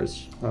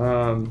cars.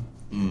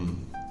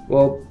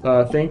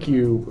 Well, thank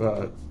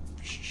you,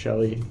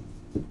 Shelly.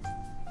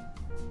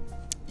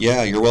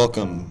 Yeah, you're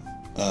welcome,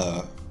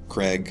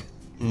 Craig.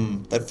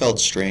 That felt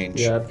strange.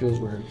 Yeah, it feels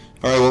weird.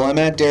 All right, well, I'm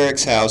at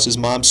Derek's house. His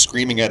mom's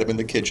screaming at him in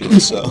the kitchen,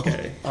 so...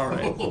 Okay, all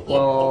right.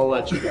 Well, I'll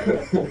let you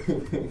go.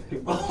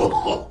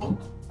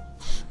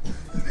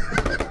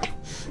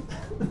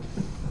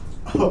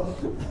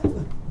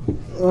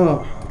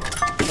 Oh,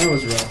 that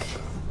was rough.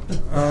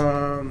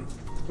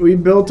 We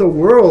built a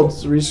world.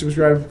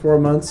 Resubscribe for 4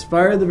 months.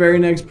 Fire the very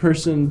next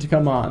person to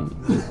come on.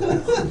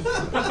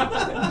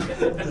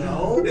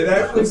 No. It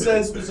actually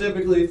says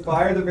specifically,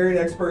 fire the very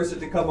next person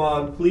to come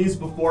on, please,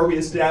 before we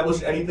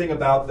establish anything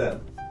about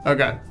them.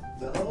 Okay.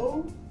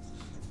 No.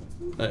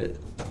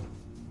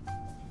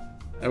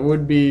 I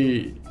would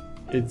be.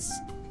 It's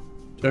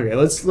okay.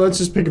 Let's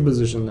just pick a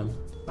position then.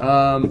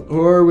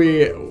 Who are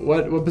we?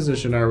 What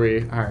position are we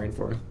hiring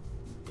for?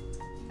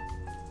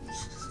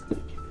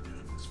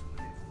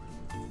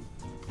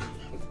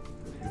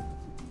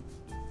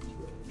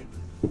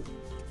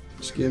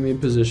 Just give me a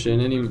position,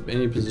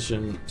 any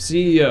position.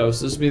 CEO.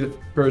 So this will be the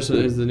person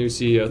who's the new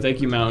CEO. Thank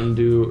you, Mountain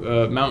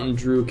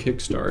Drew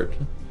Kickstart.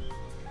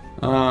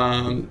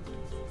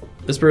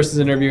 This person's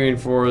interviewing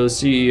for the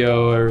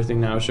CEO of Everything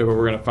Now Show, but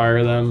we're gonna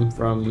fire them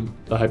from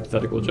the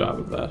hypothetical job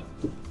of that.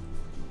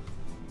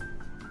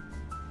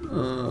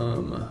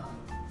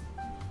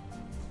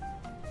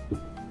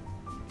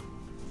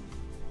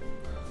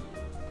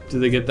 Did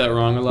they get that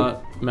wrong a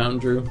lot, Mountain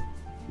Drew?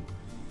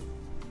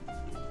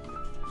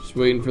 Just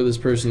waiting for this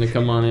person to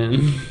come on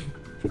in.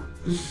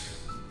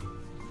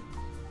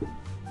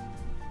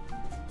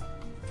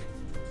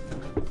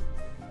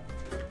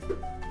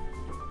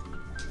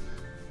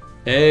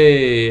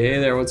 Hey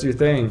there, what's your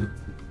thing?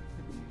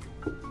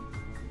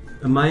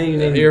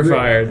 You're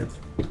fired.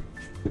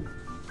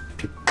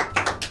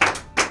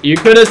 You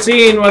could have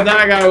seen what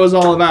that guy was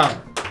all about.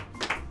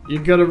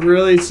 You could have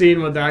really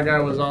seen what that guy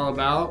was all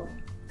about.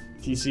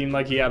 He seemed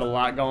like he had a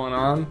lot going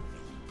on.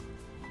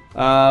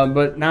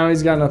 But now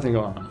he's got nothing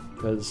going on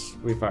because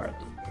we fired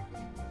him.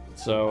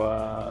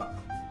 So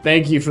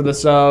thank you for the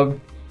sub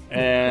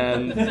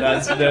and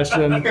that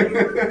suggestion.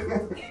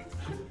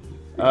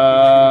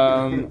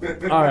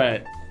 All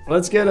right,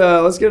 let's get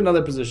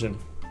another position.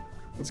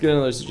 Let's get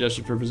another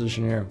suggestion for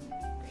position here.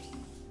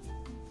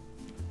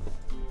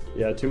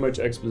 Yeah, too much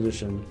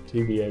exposition.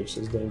 TBH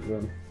says Dane for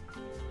him.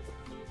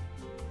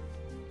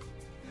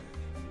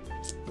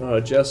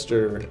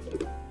 Jester.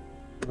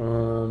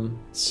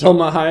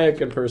 Selma Hayek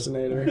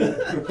impersonator.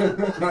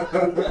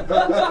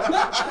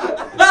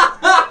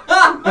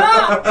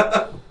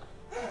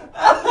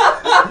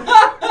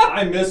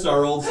 I miss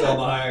our old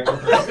Selma Hayek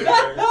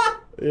impersonator.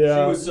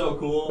 Yeah. She was so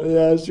cool.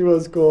 Yeah, she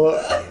was cool.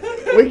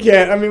 We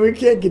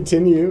can't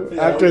continue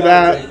Yeah, after we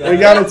that. gotta We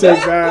gotta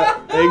take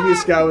that. Thank you,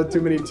 Scott, with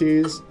too many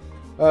T's.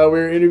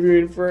 We're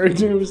interviewing for a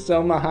new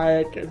Selma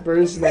Hayek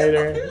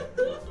impersonator.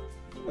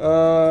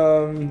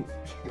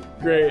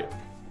 Great.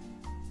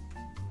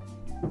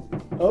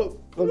 Oh,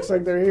 looks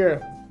like they're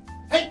here.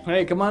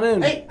 Hey, come on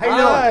in. Hey, how you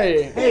Hi.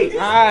 doing? Hey.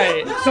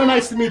 Hi. So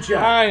nice to meet you.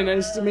 Hi,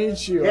 nice to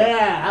meet you.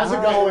 Yeah, how's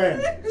it going?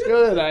 It's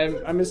good.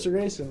 I'm Mr.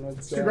 Grayson.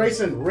 Mr.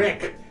 Grayson,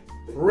 Rick.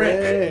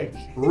 Rick.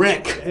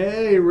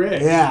 Hey,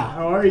 Rick. Yeah.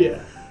 How are you?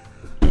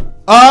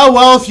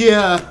 Well,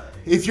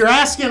 if you're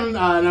asking,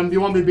 and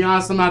you want me to be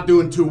honest, I'm not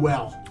doing too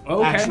well,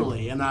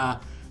 actually. And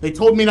they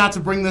told me not to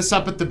bring this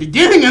up at the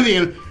beginning of the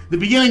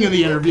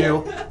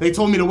interview. They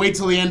told me to wait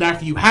till the end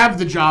after you have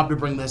the job to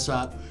bring this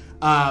up.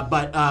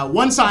 But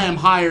once I am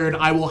hired,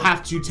 I will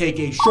have to take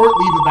a short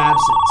leave of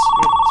absence.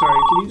 Sorry,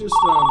 can you just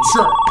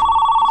Sure.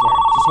 Sorry,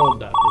 just hold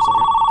that for a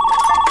second.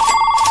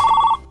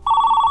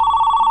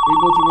 We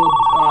built a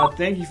world.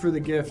 Thank you for the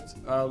gift.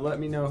 Let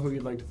me know who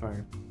you'd like to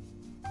fire.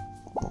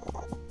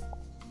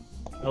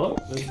 Hello,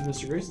 this is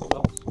Mr. Grayson.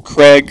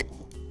 Craig,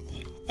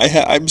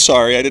 I'm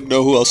sorry. I didn't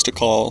know who else to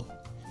call.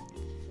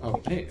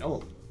 Oh, hey,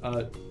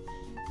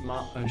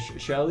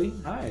 Shelly,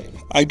 hi.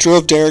 I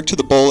drove Derek to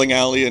the bowling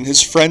alley, and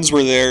his friends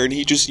were there, and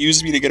he just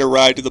used me to get a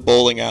ride to the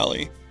bowling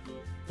alley.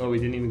 Oh, we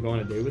didn't even go on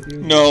a date with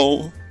you?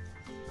 No.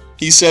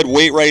 He said,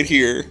 wait right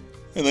here.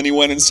 And then he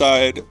went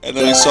inside, and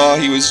then I saw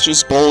he was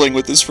just bowling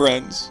with his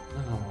friends.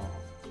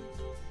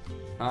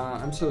 Oh.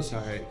 I'm so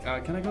sorry.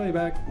 Can I call you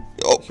back?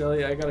 Oh.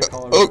 Shelly, I gotta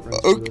call a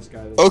reference for this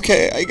guy.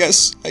 Okay, I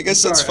guess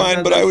that's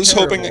fine, but I was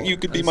hoping that you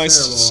could be my That's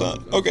son.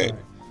 terrible. I'm Okay.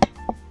 sorry.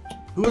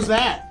 Who was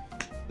that?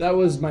 That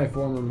was my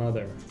former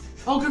mother.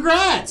 Oh,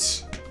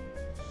 congrats!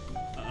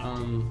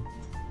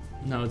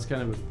 No, it's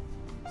kind of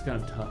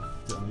tough.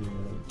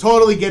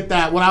 Totally get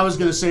that. What I was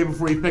gonna say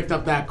before you picked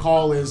up that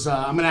call is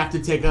I'm gonna have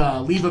to take a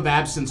leave of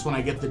absence when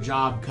I get the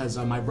job because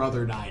my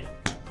brother died.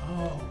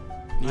 Oh,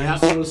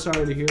 Yep. I'm so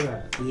sorry to hear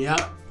that. Yep.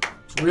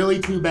 It's really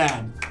too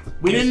bad.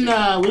 We didn't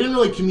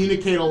really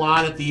communicate a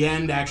lot at the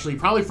end. Actually,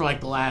 probably for like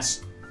the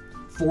last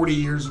 40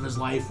 years of his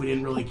life, we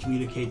didn't really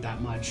communicate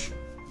that much.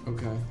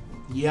 Okay.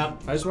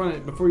 Yep. I just want to,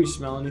 before you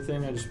smell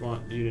anything, I just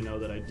want you to know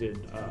that I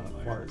did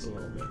fart a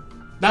little bit.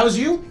 That was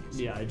you?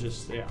 Yeah,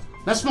 yeah.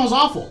 That smells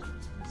awful.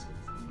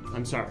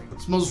 I'm sorry.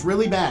 It smells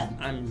really bad.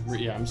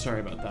 I'm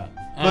sorry about that.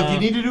 But if you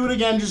need to do it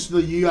again, just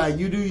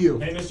you do you.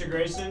 Hey, Mr.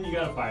 Grayson, you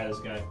gotta fire this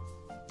guy.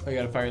 I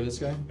gotta fire this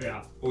guy?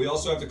 Yeah. But we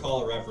also have to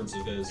call a reference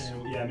of his.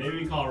 Yeah, maybe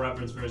we call a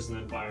reference first and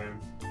then fire him.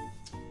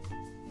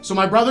 So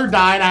my brother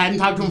died. I hadn't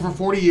talked to him for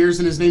 40 years,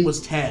 and his name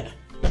was Ted.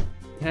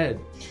 Ted.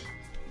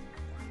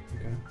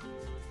 Okay.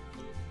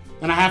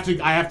 And I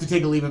have to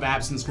take a leave of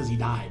absence because he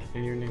died.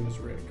 And your name is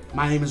Rick.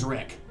 My name is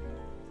Rick.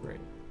 Great.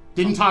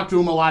 Didn't talk to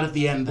him a lot at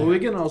the end there. Well, we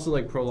can also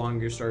like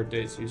prolong your start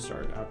date so you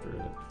start after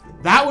it.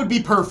 That would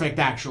be perfect,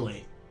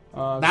 actually.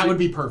 That would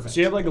be perfect.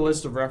 So you have like a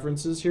list of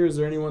references here. Is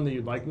there anyone that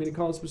you'd like me to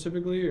call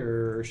specifically,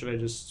 or should I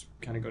just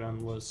kind of go down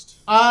the list?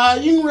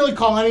 You can really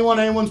call anyone.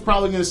 Anyone's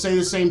probably going to say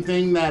the same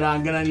thing, that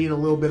I'm going to need a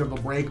little bit of a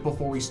break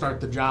before we start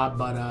the job.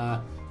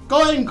 But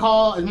go ahead and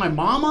call. Is my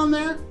mom on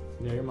there?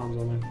 Yeah, your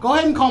mom's on there. Go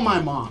ahead and call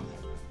my mom.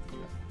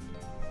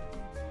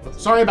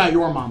 Sorry about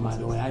your mom, by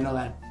the way. I know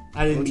that.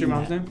 I didn't. What's your mean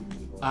mom's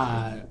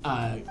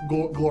that.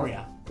 name?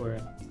 Gloria.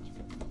 Gloria.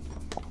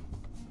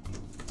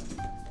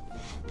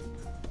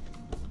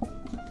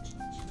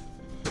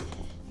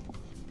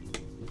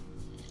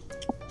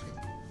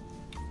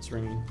 It's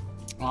ringing.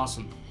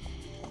 Awesome.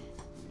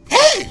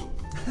 Hey!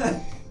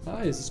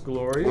 Hi, is this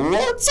Gloria?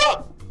 What's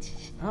up?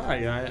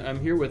 Hi, I'm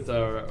here with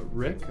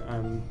Rick.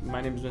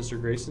 My name is Mr.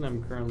 Grayson.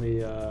 I'm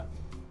currently.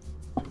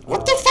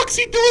 What the fuck's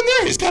he doing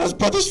there? He's got his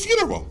brother's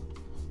funeral.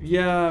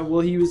 Yeah,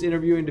 well, he was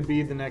interviewing to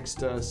be the next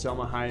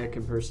Selma Hayek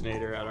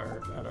impersonator at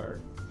our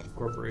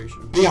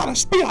corporation. Be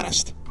honest. Be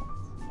honest.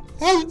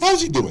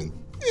 How's he doing?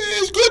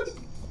 He's good.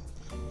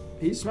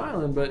 He's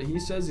smiling, but he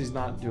says he's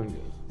not doing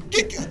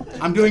good.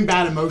 I'm doing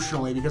bad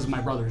emotionally because of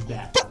my brother's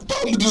death.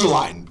 Tell him to do the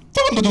line.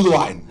 Tell him to do the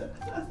line.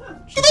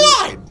 Do the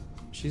line.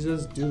 She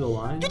says, "Do the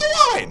line." Do the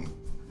line.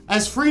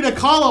 As Frida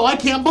Kahlo, I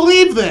can't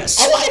believe this.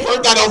 Oh, I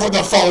heard that over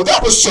the phone.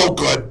 That was so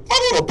good.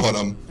 My little put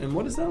him. And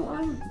what is that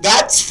line?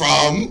 That's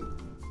from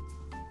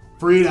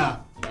Frida.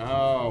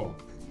 Oh.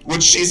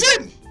 when she's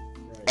in. Right.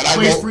 And I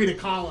Plays wrote, Frida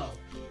Kahlo.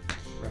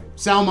 Right.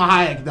 Salma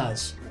Hayek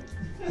does.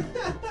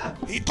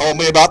 he told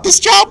me about this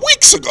job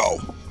weeks ago.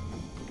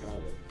 Got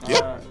it.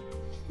 Yep.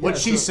 What's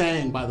she so-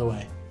 saying, by the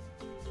way?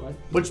 What?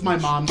 What's my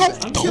mom Don't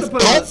saying?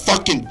 don't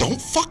fucking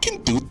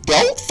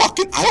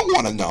I don't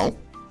want to know.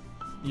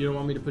 You don't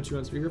want me to put you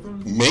on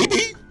speakerphone?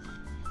 Maybe.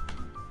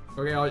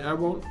 Okay, I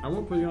won't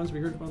put you on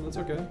speakerphone. That's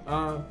okay.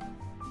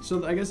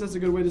 So I guess that's a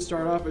good way to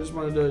start off. I just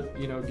wanted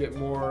to, get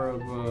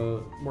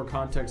more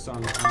context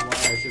on why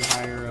I should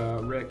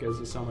hire Rick as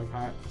a Selma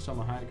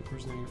Hayek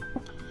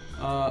impersonator.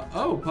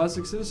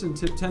 Plastic Citizen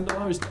tip $10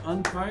 to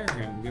unfire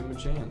him. Give him a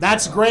chance.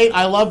 That's great.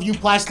 I love you,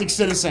 Plastic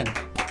Citizen.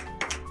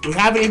 We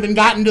haven't even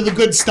gotten to the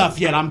good stuff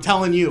yet, I'm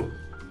telling you.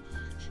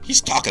 He's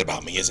talking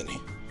about me, isn't he?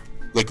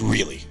 Like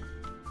really?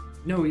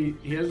 No, he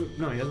hasn't.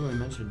 No, he hasn't really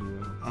mentioned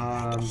you.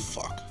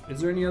 Fuck. Is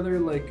there any other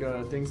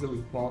things that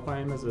would qualify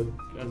him as a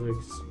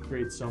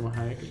great Selma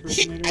Hayek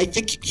impersonator? I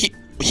think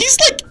he's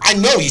like, I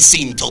know he's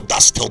seen Till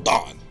Dusk Till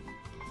Dawn.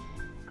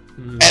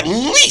 At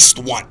least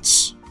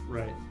once.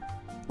 Right.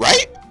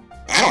 Right?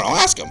 I don't know.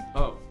 Ask him.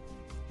 Oh,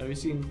 have you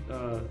seen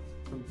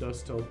From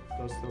Dusk Till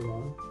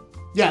Dawn?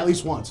 Yeah, at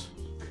least once.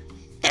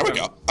 There we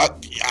go.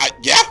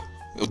 Yeah.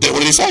 What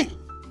did he say?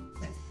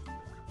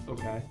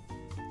 Okay.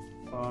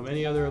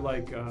 Any other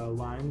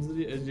lines?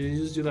 Did you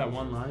just do that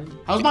one line?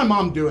 How's my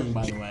mom doing,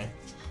 by the way?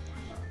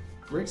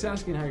 Rick's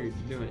asking how you're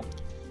doing.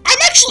 I'm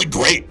actually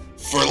great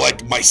for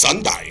my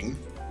son dying.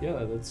 Yeah,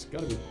 it's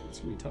gonna be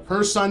tough.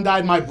 Her son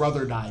died, my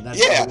brother died. That's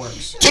Yeah. how it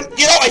works.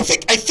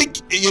 I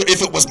think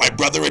if it was my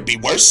brother, it'd be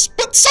worse.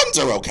 But sons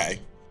are okay.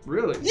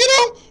 Really?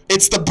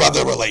 It's the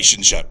brother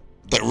relationship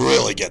that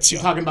really gets you.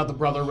 You're talking about the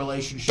brother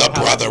relationship. The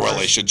brother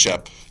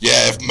relationship.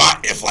 Yeah, if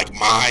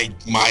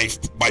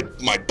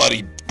my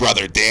buddy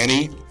brother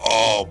Danny,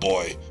 oh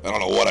boy, I don't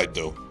know what I'd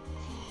do.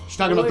 She's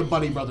talking about the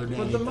buddy brother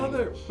Danny.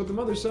 But the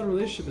mother-son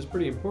relationship is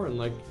pretty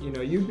important.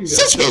 You'd be.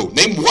 Says who?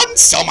 Name one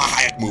Selma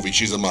Hayek movie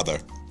she's a mother.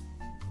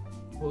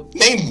 Well,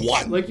 Name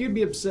one. You'd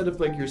be upset if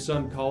your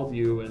son called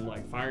you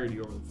and fired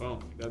you over the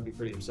phone. That'd be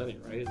pretty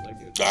upsetting, right?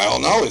 I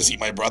don't know. Is he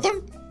my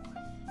brother?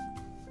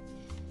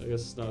 I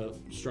guess it's not a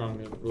strong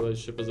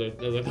relationship as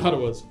I thought it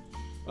was.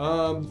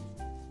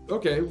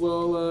 Okay.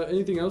 Well,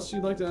 anything else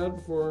you'd like to add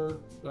before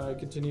I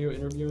continue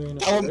interviewing?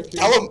 Tell him.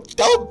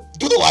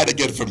 Do the line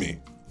again for me.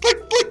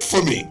 Like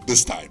for me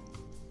this time.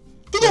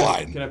 Do the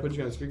line. Can I put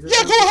you on speaker?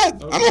 Yeah, go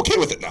ahead. Okay. I'm okay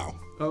with it now.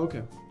 Oh,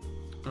 okay.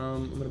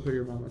 I'm gonna put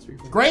your mom on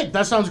speaker. Great,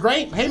 that sounds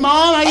great. Hey,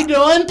 Mom, how you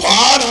doing?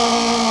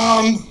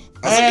 Bottom.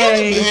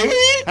 Hey, baby.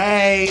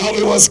 hey. Tell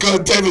me what's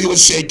good. Tell me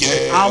what's shaking.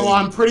 Oh, well,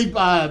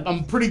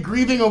 I'm pretty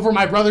grieving over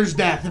my brother's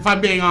death, if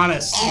I'm being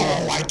honest.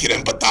 Oh, I can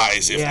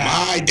empathize. If Yeah.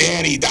 my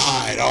Danny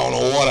died, I don't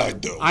know what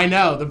I'd do. I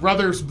know the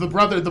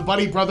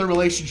buddy-brother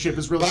relationship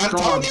is really But I'm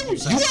strong.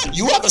 telling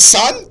you have a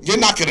son, you're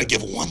not gonna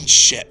give one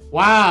shit.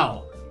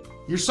 Wow,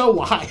 you're so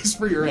wise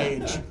for your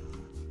age.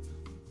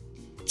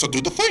 So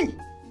do the thing.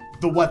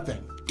 The what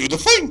thing? Do the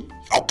thing.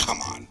 Oh, come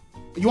on.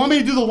 You want me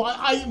to do the?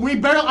 I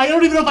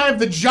don't even know if I have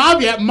the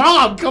job yet,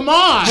 Mom. Come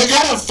on. You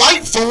gotta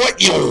fight for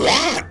what you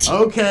want.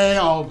 Okay,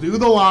 I'll do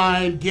the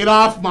line. Get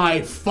off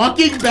my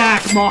fucking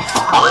back, Mom.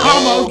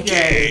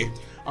 Okay.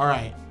 All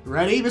right.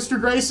 Ready, Mr.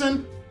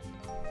 Grayson?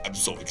 I'm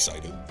so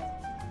excited.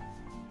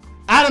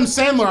 Adam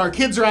Sandler, our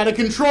kids are out of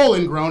control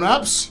in Grown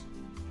Ups.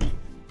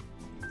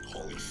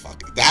 Holy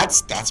fuck.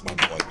 That's my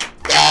boy.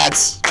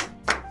 That's...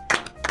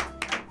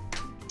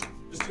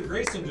 Mr.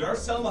 Grayson, did our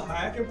Selma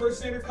Hayek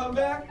impersonator come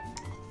back?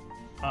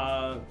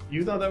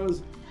 You thought that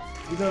was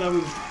good? That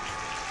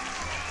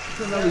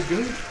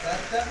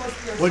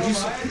must be our What'd you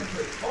Selma say? Hayek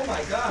impersonator. Oh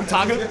my god, that's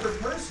talking- a different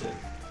person.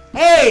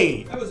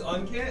 Hey! That was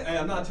uncanny. Hey,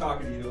 I'm not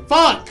talking to you.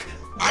 Fuck!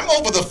 I'm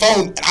over the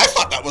phone, and I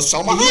thought that was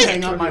Selma Can you Hayek.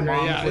 hang up my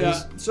mom, please?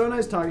 Yeah. So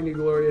nice talking to you,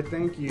 Gloria.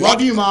 Thank you.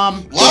 Love you,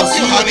 Mom. Love I'll you, see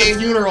honey. at the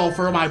funeral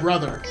for my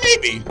brother.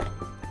 Maybe.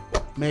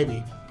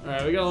 Maybe. All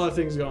right, we got a lot of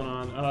things going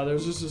on.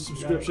 There's just a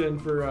subscription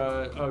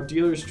for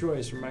Dealer's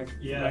Choice from Mike.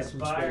 Mike from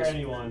fire Space.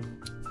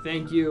 anyone.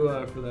 Thank you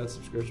for that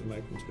subscription,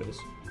 Mike from Space.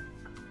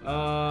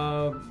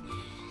 Fire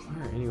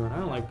anyone. I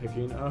don't like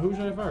picking. Who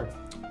should I fire?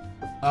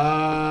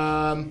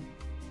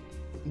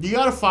 You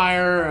gotta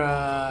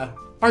fire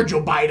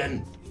Joe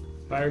Biden.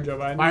 Fire Joe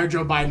Biden? Fire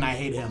Joe Biden. I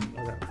hate him.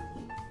 Okay.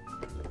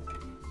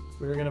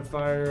 We're gonna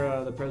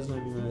fire the President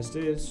of the United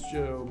States,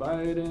 Joe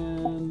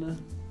Biden.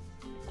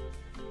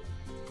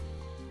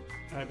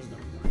 I have his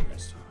number.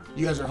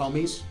 You guys are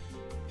homies?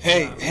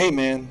 Hey,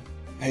 man.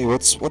 Hey,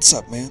 what's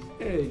up, man?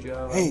 Hey,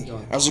 Joe. Hey,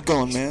 how's it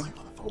going, man?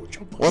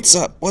 What's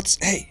up?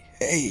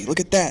 Hey, look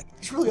at that.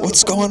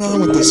 What's going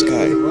on with this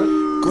guy?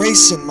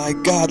 Grayson, my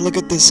God, look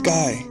at this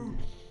guy.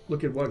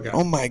 Look at what guy?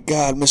 Oh my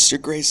God,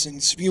 Mr. Grayson,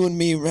 it's you and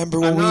me.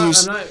 Remember when I'm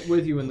used? not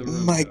with you in the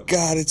room. My Joe.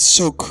 God, it's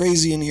so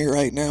crazy in here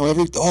right now. All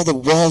the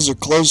walls are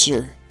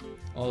closer.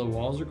 All the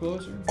walls are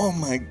closer? Oh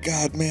my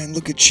God, man,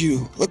 look at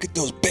you. Look at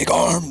those big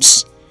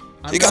arms.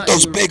 I'm You got not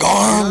those in the- big I'm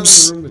not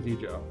arms. in the room with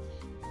you, Joe.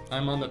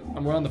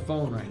 We're on the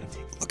phone right now.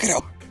 Look at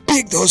how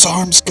big those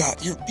arms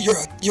got. You're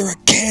a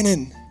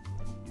cannon.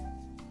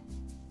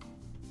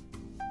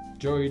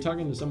 Joe, are you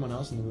talking to someone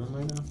else in the room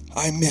right now?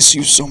 I miss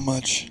you so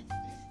much.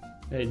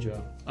 Hey,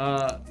 Joe.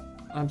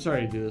 I'm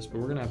sorry to do this, but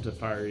we're gonna have to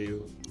fire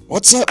you.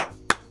 What's up?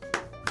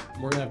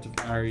 We're gonna have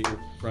to fire you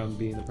from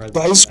being the president.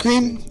 The ice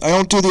cream? I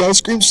don't do the ice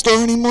cream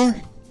store anymore?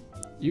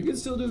 You can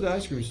still do the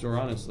ice cream store,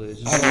 honestly. It's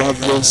just I love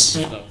this.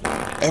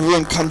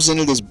 Everyone comes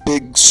into this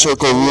big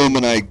circle room,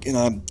 and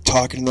I'm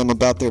talking to them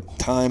about their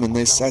time, and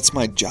that's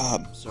my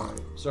job.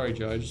 Sorry,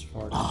 Joe. I just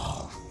farted.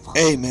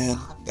 Hey, man,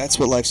 that's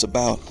what life's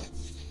about.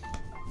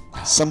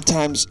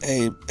 Sometimes,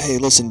 hey,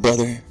 listen,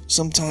 brother.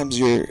 Sometimes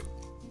you're,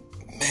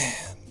 man.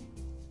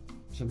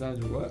 Sometimes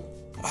you're what?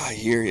 I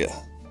hear ya.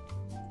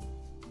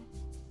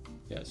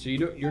 Yeah. So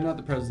you're not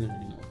the president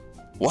anymore.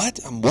 What?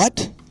 I'm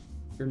what?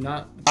 You're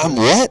not. I'm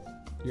what?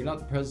 You're not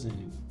the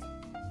president anymore.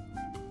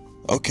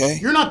 Okay.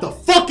 You're not the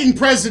fucking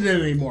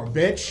president anymore,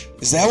 bitch.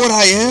 Is that what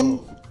I am?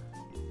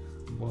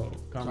 Whoa.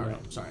 Calm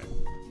down. Sorry.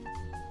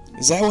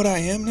 Is that what I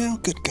am now?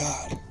 Good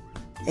God.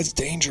 That's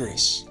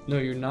dangerous. No,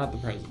 you're not the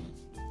president.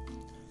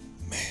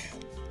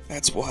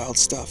 That's wild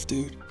stuff,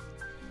 dude.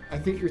 I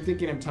think you're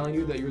thinking I'm telling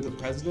you that you're the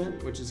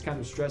president, which is kind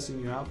of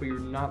stressing you out, but you're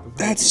not the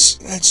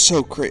president. That's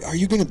so crazy. Are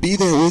you gonna be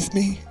there with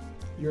me?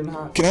 You're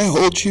not. Can I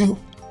hold you?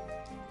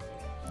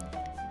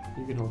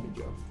 You can hold me,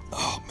 Joe.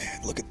 Oh man,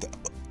 look at that.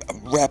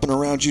 I'm wrapping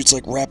around you. It's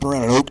like wrapping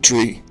around an oak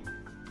tree.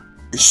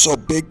 You're so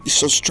big. You're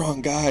so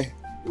strong, guy.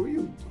 Who are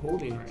you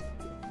holding right now?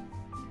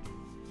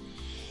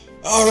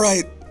 All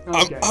right.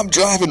 Okay. I'm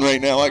driving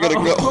right now. I gotta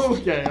go.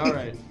 Okay. All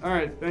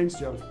right. Thanks,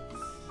 Joe.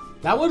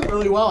 That went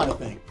really well, I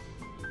think.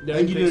 Yeah, I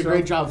think you did a so?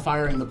 great job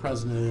firing the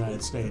president of the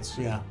United States.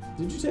 Yeah.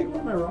 Did you take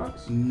one of my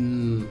rocks?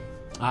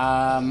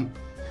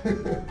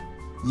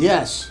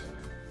 Yes.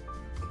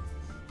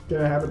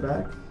 Can I have it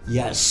back?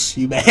 Yes,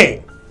 you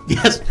may.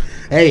 Yes.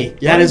 Hey,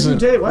 Why did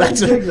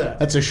you take that?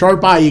 That's a short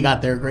buy you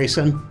got there,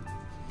 Grayson.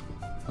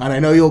 And I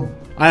know you'll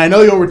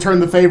return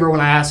the favor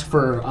when I ask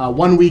for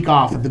 1 week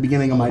off at the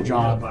beginning of my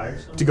job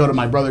to go to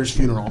my brother's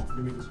funeral.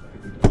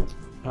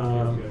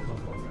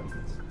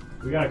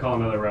 We gotta call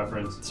another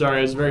reference. Sorry,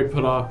 I was very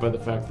put off by the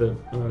fact that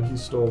he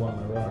stole one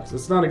of my rocks.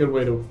 It's not a good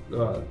way to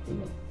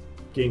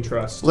gain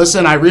trust.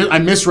 Listen, I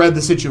misread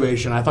the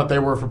situation. I thought they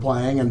were for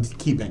playing and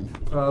keeping.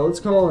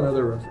 Let's call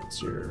another reference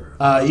here.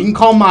 You can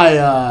call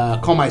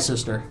my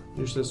sister.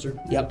 Your sister?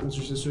 Yep. What's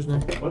your sister's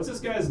name? What's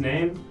this guy's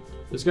name?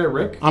 This guy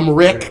Rick? I'm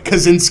Rick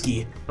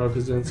Kaczynski. Oh,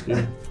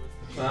 Kaczynski.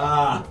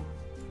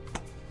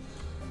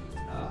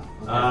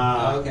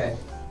 Okay.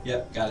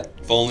 Yep, got it.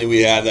 If only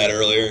we had that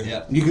earlier.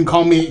 Yep. You can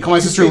call my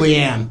sister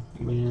Leanne.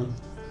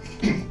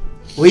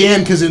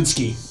 Leanne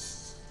Kaczynski.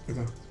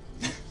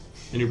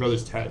 And your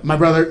brother's Ted. My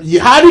brother.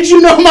 How did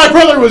you know my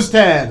brother was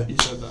Ted? You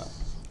said that.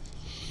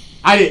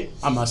 I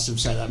must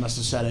have said that. I must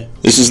have said it.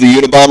 This is the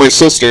Unabomber's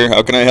sister.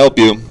 How can I help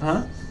you?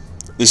 Huh?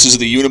 This is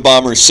the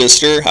Unabomber's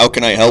sister. How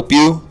can I help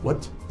you?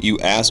 What? You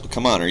asked.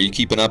 Come on, are you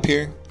keeping up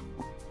here?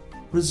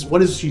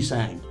 What is she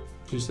saying?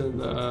 She said,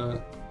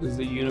 is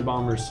the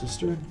Unabomber's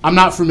sister? I'm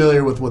not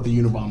familiar with what the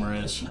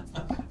Unabomber is.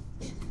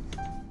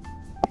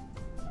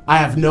 I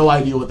have no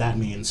idea what that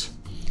means.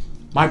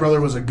 My brother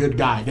was a good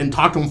guy. Didn't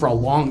talk to him for a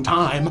long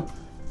time.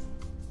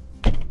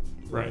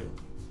 Right.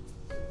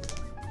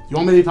 You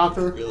want me to talk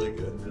to her? Really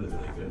good, really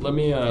good. Let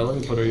me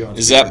put her on.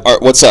 Is that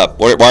what's up?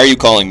 Why are you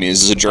calling me?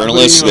 Is this a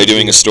journalist? Are they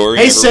doing a story?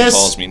 Hey, Everyone sis.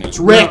 calls me now. It's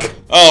Rick.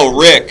 Oh,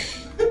 Rick.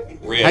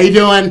 Rick. How you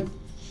doing?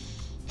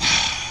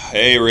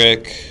 Hey,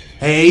 Rick.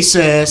 Hey,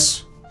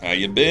 sis. How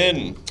you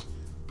been?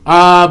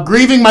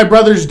 Grieving my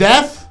brother's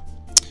death.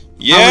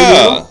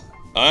 Yeah,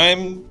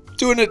 I'm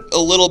doing it a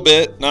little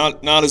bit.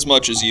 Not as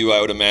much as you, I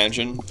would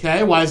imagine.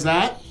 Okay, why is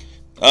that?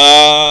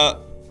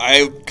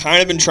 I've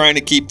kind of been trying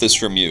to keep this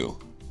from you.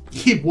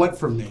 Keep what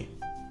from me?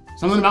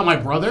 Something about my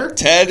brother?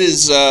 Ted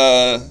was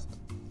a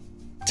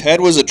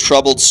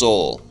troubled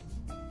soul.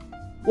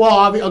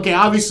 Well, okay,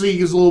 obviously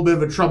he's a little bit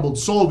of a troubled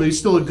soul, but he's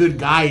still a good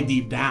guy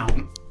deep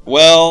down.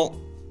 Well,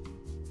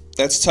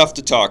 that's tough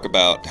to talk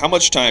about. How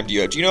much time do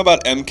you have? Do you know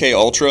about MK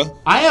Ultra?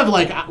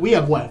 We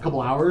have what, a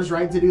couple hours,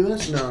 right, to do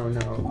this? No.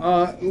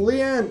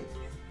 Leanne,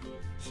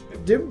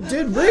 did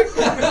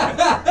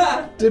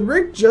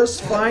Rick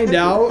just find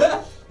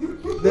out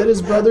that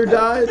his brother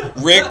died?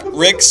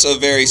 Rick's a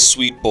very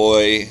sweet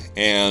boy,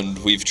 and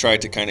we've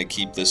tried to kind of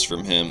keep this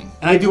from him.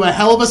 And I do a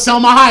hell of a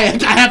Selma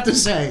Hayek, I have to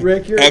say.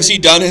 Rick, has he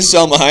done his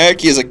Selma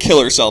Hayek? He is a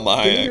killer Selma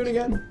Hayek. Can you do it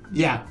again?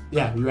 Yeah.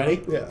 You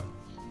ready? Yeah.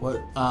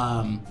 What?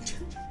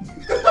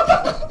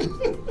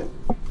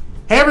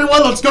 Hey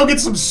everyone, let's go get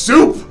some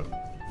soup.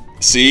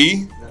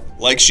 See?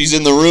 Like she's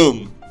in the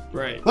room.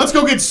 Right. Let's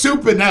go get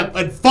soup and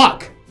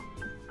fuck.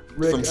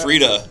 Rick, From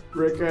Frida.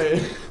 Rick,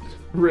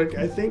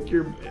 I think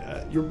your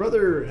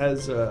brother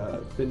has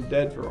been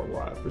dead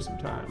for some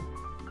time.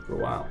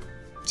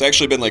 It's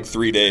actually been like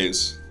 3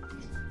 days.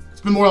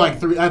 It's been more like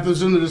 3. I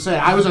was under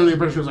the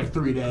impression it was like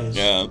 3 days.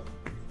 Yeah.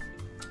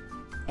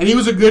 And he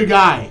was a good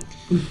guy.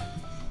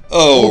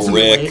 Oh,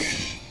 Ultimately. Rick.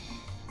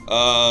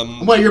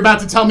 What, you're about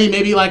to tell me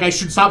maybe like I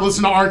should stop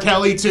listening to R.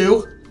 Kelly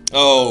too?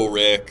 Oh,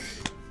 Rick.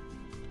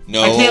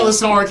 No. I can't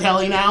listen to R.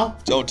 Kelly now?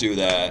 Don't do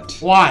that.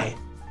 Why?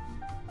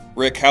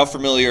 Rick, how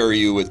familiar are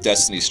you with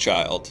Destiny's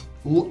Child?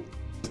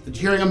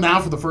 Hearing him now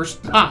for the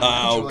first time.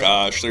 Oh,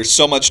 gosh. There's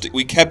so much...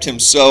 we kept him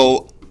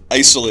so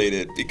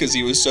isolated because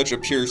he was such a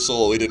pure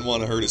soul. We didn't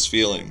want to hurt his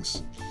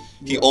feelings.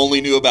 He only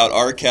knew about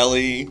R.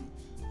 Kelly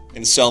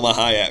and Selma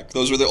Hayek.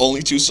 Those were the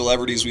only 2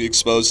 celebrities we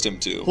exposed him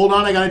to. Hold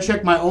on, I gotta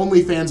check my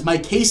OnlyFans. My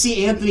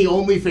Casey Anthony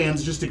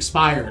OnlyFans just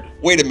expired.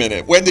 Wait a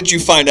minute. When did you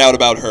find out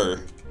about her?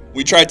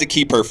 We tried to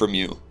keep her from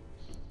you.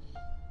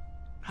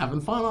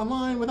 Having fun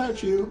online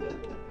without you.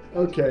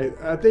 Okay,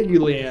 thank you,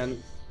 Leanne.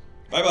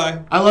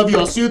 Bye-bye. I love you.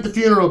 I'll see you at the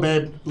funeral,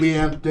 babe.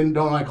 Leanne.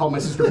 Don't I call my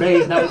sister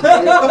babe. That was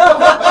weird.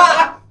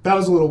 That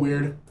was a little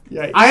weird.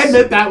 Yikes. I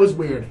admit that was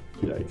weird.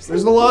 Yikes.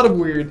 There's a lot of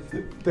weird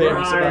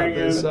things about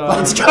this.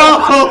 Let's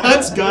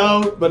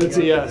go. But it's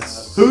a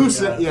yes. Who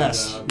said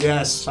yes?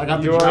 Yes, I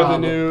got the You job. are the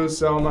new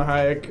Selma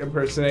Hayek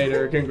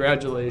impersonator.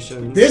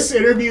 Congratulations. This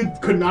interview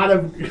could not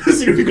have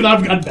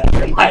gone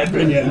better, in my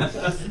opinion.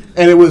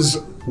 And it was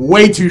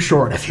way too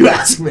short, if you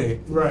ask me.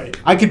 Right.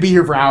 I could be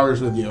here for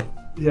hours with you.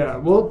 Yeah,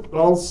 well,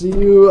 I'll see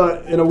you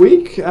in a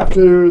week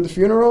after the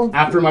funeral.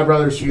 After my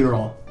brother's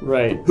funeral.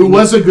 Right. Who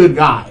was a good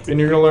guy. And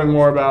you're going to learn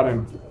more about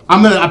him.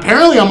 I'm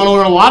gonna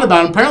learn a lot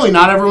about him. Apparently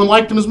not everyone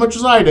liked him as much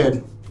as I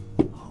did.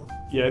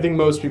 Yeah, I think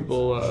most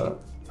people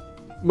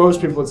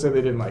would say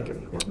they didn't like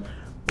him.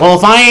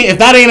 Well, if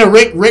that ain't a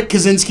Rick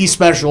Kaczynski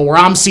special where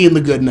I'm seeing the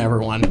good in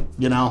everyone,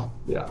 you know?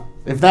 Yeah.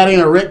 If that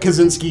ain't a Rick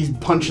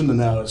Kaczynski punch in the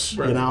nose,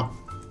 Right. you know?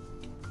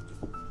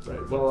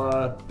 Right.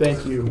 Well,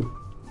 thank you.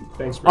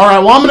 Thanks, Rick. All right,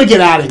 well, I'm going to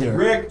get out of here.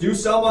 Rick, do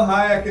Selma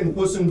Hayek and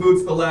Puss in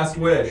Boots The Last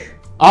Wish.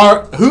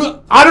 I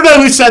don't know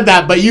who said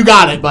that, but you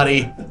got it,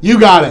 buddy. You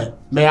got it.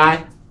 May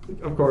I?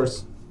 Of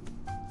course.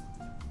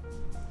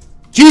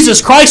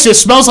 Jesus Christ, it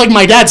smells like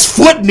my dad's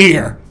foot in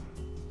here.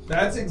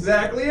 That's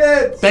exactly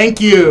it.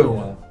 Thank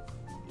you.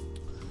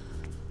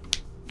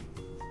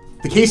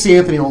 The Casey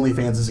Anthony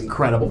OnlyFans is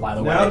incredible, by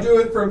the way. Now do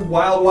it from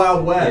Wild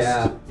Wild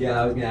West.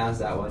 Yeah, I was gonna ask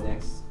that one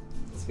next.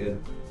 That's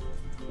good.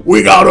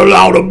 We got a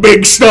lot of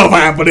big stuff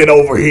happening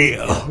over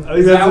here.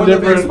 Is that when the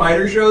big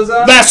spider shows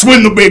up? That's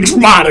when the big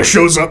spider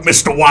shows up,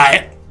 Mr.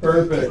 Wyatt.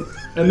 Perfect.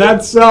 And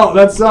that's Selma.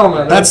 That's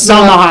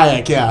Selma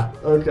Hayek, yeah.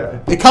 Okay.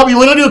 You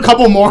want to do a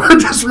couple more,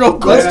 just real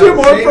quick? Let's do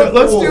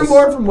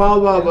more from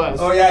Wild Wild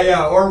West. Oh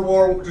yeah.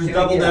 Or just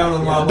double down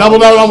on Wild Wild Double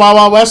down on Wild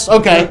Wild West?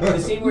 Okay. The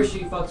scene where she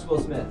fucks Will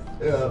Smith.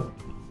 Yeah.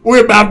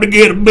 We're about to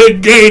get a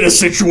big gator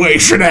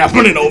situation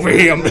happening over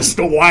here,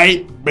 Mr.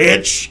 White,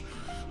 bitch.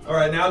 All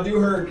right, now do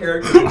her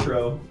character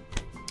intro.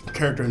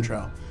 Character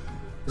intro.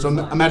 So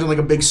imagine like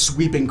a big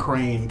sweeping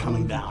crane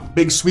coming down.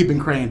 Big sweeping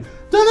crane.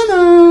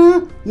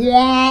 Da-da-da.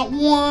 Wah,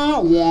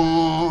 wah,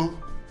 wah.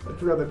 I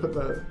forgot they put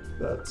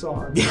that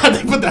song. Yeah,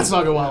 they put that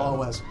song in Wild Wild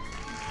West.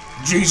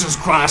 Jesus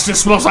Christ, it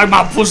smells like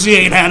my pussy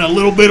ain't had a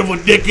little bit of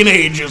a dick in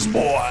ages,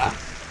 boy.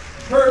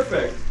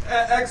 Perfect.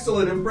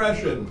 Excellent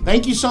impression.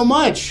 Thank you so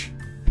much.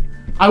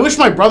 I wish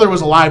my brother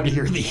was alive to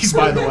hear these,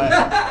 by the way.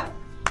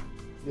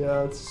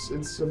 Yeah,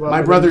 it's about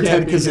My brother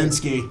Ted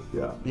Kaczynski.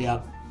 Yeah.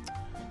 Yep.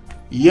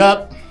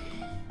 Yep.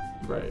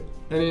 Right.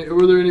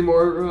 Were there any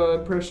more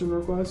impression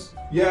requests?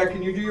 Yeah,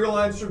 can you do your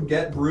lines from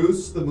Get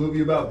Bruce, the movie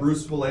about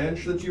Bruce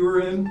Valanche that you were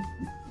in?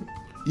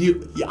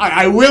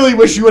 I really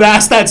wish you would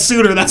ask that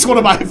sooner. That's one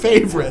of my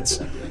favorites.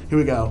 Here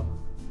we go.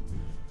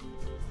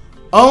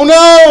 Oh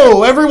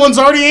no! Everyone's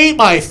already ate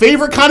my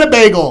favorite kind of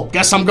bagel.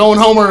 Guess I'm going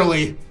home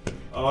early.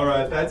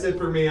 Alright, that's it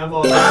for me. I'm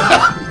all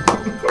done.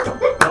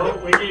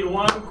 Oh, we need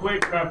one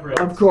quick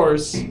reference. Of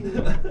course.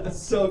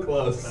 So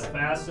close. The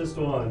fastest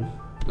one.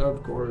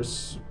 Of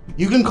course.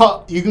 You can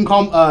call.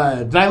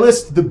 Did I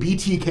list the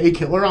BTK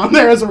killer on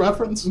there as a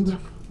reference? The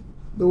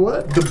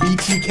what? The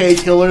BTK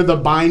killer, the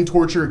bind,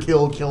 torture,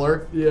 kill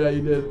killer. Yeah,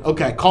 you did.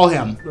 Okay, call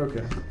him.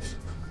 Okay.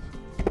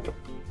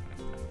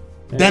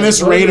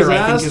 Dennis Rader,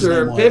 I think his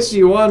name was.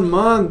 51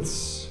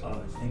 months. Oh,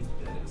 I think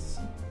Dennis.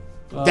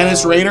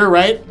 Dennis Rader,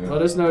 right?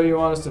 Let us know who you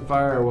want us to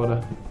fire or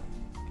what.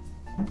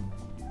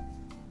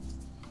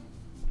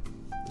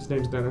 His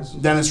name's Dennis.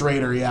 Dennis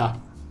Rader, yeah.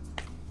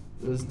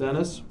 This is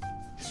Dennis.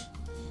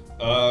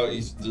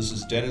 This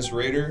is Dennis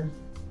Rader.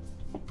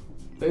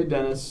 Hey,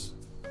 Dennis.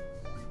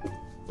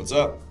 What's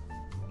up?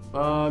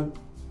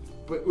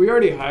 We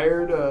already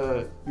hired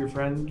your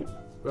friend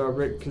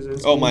Rick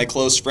Kaczynski. Oh, my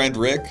close friend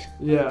Rick?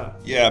 Yeah.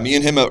 Yeah, me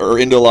and him are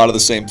into a lot of the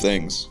same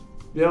things.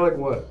 Yeah, like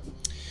what?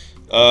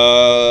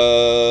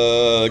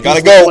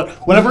 Gotta go.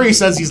 Whenever he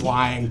says he's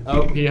lying.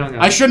 Oh, he hung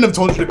up. I shouldn't have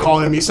told you to call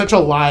him. He's such a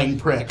lying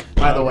prick,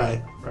 by the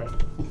way. Right.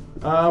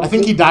 I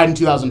think he died in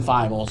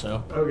 2005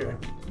 also. Okay.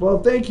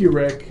 Well, thank you,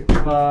 Rick.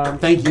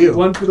 Thank you.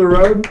 One for the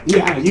road?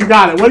 Yeah, you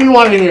got it. What do you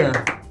want to hear?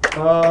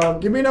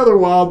 Give me another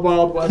Wild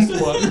Wild West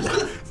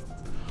one.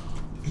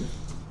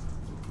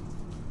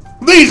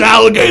 These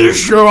alligators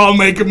sure are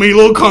making me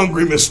look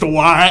hungry, Mr.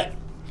 Wyatt.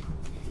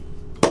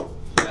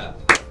 Yeah.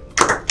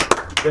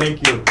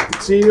 Thank you.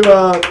 See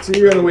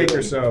you in a week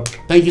or so.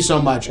 Thank you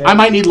so much. I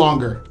might need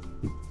longer.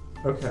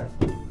 Okay.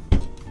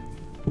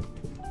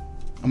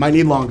 I might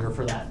need longer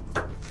for that.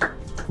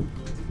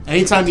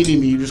 Anytime you need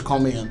me, you just call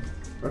me in.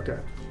 Okay.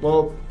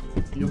 Well,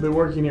 you'll be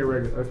working here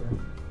regularly. Okay.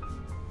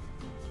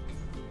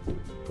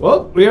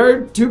 Well, we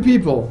are 2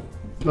 people.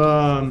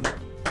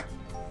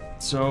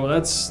 So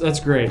that's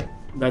great.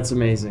 That's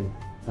amazing.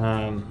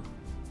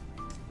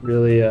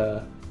 Really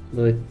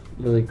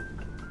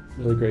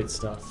great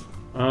stuff.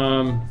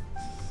 And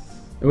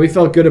we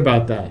felt good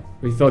about that.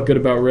 We felt good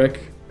about Rick.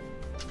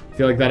 I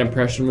feel like that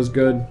impression was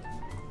good. I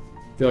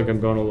feel like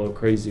I'm going a little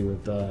crazy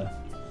with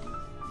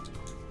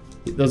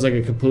That's like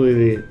a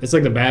completely. It's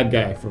like the bad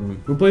guy from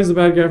who plays the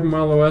bad guy from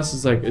Wild West.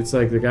 It's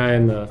like the guy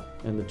in the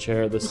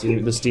chair, the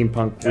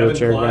steampunk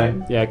wheelchair guy.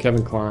 Yeah,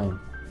 Kevin Kline.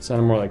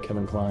 Sounded more like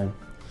Kevin Kline.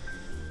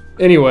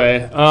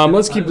 Anyway,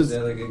 let's keep this.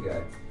 The other good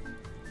guy.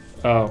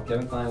 Oh.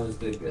 Kevin Kline was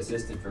the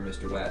assistant for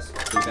Mr. West.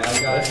 The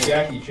bad guy. That's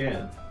Jackie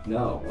Chan.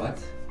 No, what?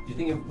 You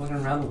think of fucking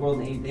around the world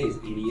in 8 days,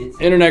 idiots?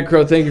 Internet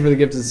Crow, thank you for the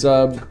gifted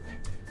sub.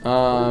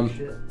 What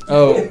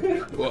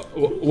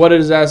a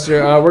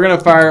disaster. We're gonna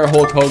fire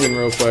Hulk Hogan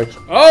real quick.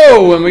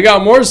 Oh, and we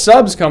got more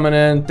subs coming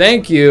in.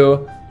 Thank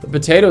you. The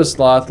Potato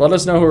Sloth. Let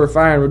us know who we're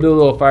firing. We'll do a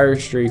little fire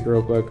streak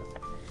real quick.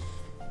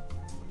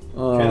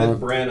 Kenneth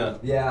Branagh.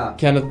 Yeah.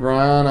 Kenneth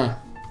Branagh.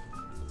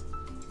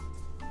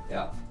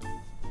 Yeah.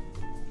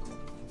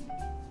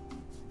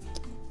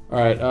 All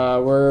right,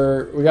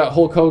 we got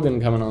Hulk Hogan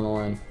coming on the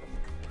line.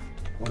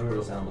 Wonder what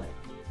it'll sound like.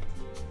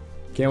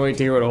 Can't wait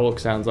to hear what Hulk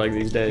sounds like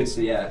these days.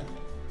 Yeah.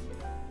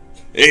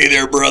 Hey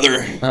there,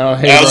 brother. Oh,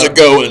 hey, how's it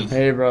going?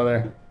 Hey,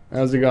 brother.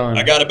 How's it going?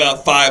 I got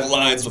about 5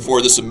 lines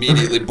before this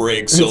immediately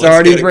breaks, so it's let's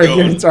already get it breaking.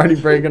 going. It's already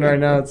breaking right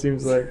now. It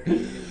seems like.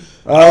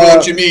 I know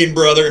what you mean,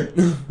 brother.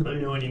 Let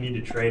me know when you need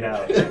to trade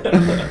out.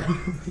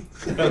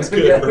 That's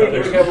good,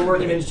 brother. We're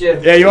working in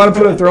shift. Yeah, you want to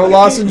put a throat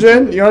lozenge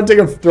in? You want to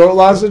take a throat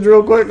lozenge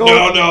real quick? Hulk?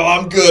 No,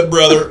 I'm good,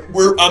 brother.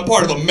 I'm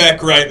part of a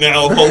mech right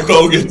now of Hulk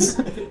Hogan's.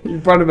 You're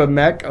part of a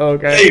mech? Oh,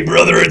 okay. Hey,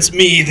 brother, it's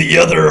me, the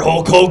other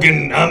Hulk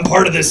Hogan. I'm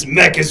part of this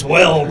mech as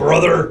well,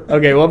 brother.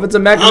 Okay, well, if it's a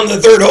mech... I'm the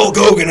 3rd Hulk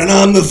Hogan, and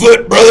I'm the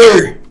foot,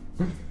 brother.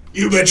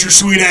 You bet your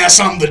sweet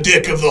ass I'm the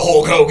dick of the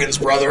Hulk Hogan's,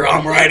 brother.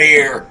 I'm right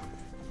here.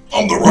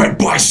 I'm the right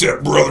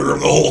bicep, brother, of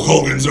the Hulk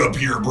Hogan's up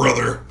here,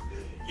 brother.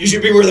 You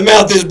should be where the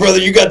mouth is, brother.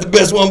 You got the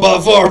best one by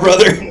far,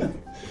 brother.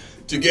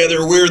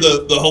 Together, we're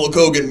the Hulk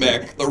Hogan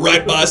mech. The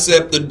right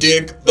bicep, the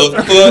dick, the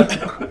foot,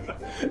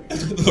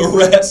 the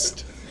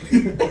rest.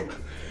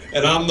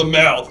 And I'm the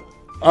mouth.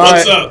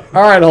 What's up?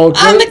 All right, Hulk.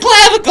 I'm the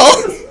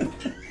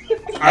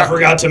clavicle. I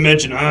forgot to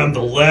mention, I'm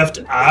the left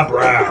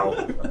eyebrow.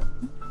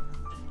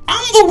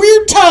 I'm the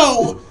weird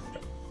toe.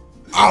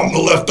 I'm the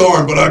left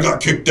arm, but I got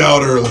kicked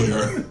out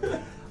earlier.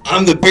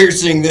 I'm the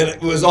piercing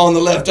that was on the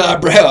left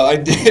eyebrow.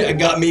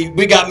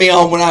 We got me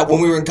on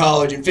when we were in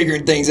college and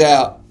figuring things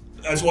out.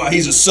 That's why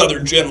he's a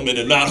Southern gentleman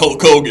and not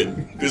Hulk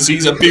Hogan, because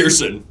he's a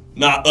piercing,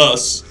 not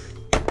us.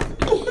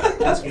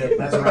 That's good.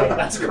 That's right.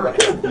 That's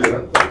correct.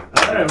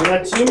 Alright, we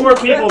got 2 more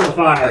people to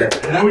fire.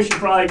 And then we should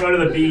probably go to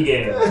the B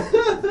game.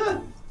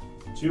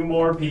 2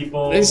 more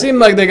people. They seem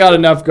like they got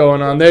enough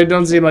going on. They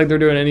don't seem like they're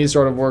doing any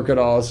sort of work at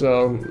all,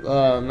 so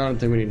I don't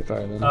think we need to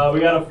fire them. We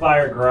gotta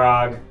fire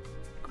Grog.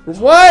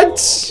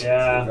 What?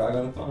 Yeah.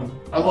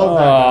 I love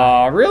that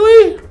guy.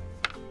 Really?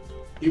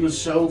 He was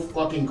so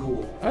fucking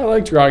cool. I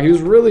liked Grog. He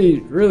was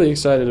really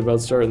excited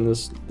about turning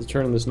this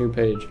new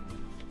page.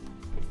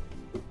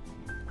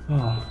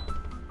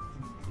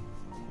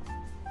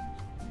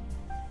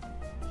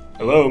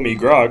 Hello, me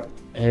Grog.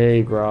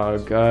 Hey,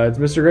 Grog. It's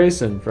Mr.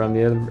 Grayson from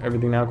the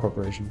Everything Now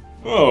Corporation.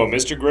 Oh,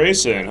 Mr.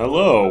 Grayson.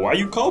 Hello. Why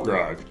you call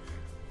Grog?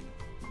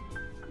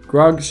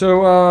 Grog,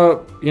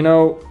 so, you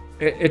know,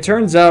 it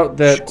turns out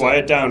that... Shh,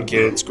 quiet down,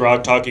 kids.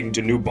 Grog talking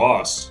to new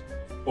boss.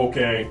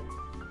 Okay.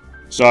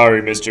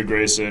 Sorry, Mr.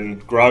 Grayson.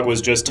 Grog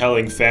was just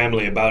telling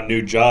family about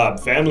new job.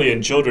 Family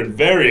and children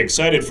very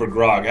excited for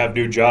Grog have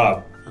new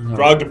job. Oh.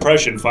 Grog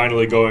depression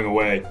finally going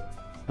away.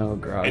 Oh,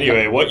 Grog.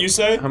 Anyway, what you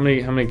say? How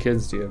many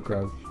kids do you have,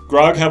 Grog?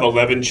 Grog have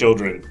 11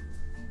 children.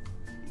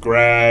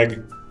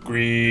 Greg,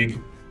 Grieg,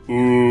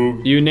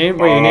 Oog. You named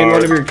one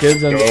of your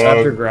kids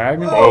after Greg?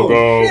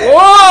 Pogo.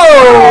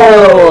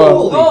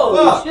 Whoa!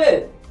 Holy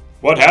shit!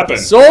 What happened?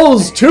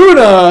 Souls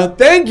Tuna,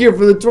 thank you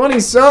for the 20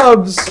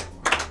 subs.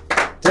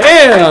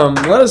 Damn!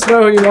 Let us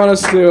know who you want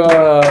us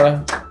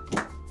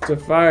to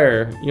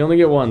fire. You only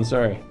get one.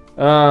 Sorry.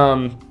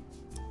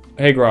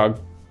 Hey, Grog.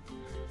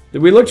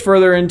 We looked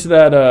further into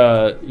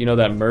that, you know,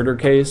 that murder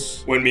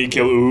case. When me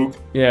kill Oog?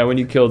 Yeah, when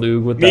you killed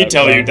Oog with Me that.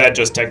 tell you that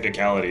just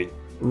technicality.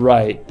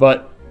 Right,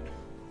 but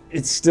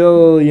it's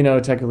still, you know,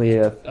 technically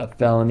a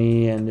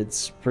felony, and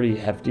it's a pretty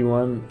hefty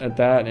one at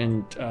that,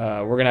 and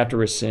we're gonna have to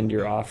rescind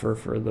your offer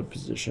for the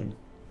position.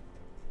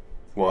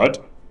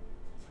 What?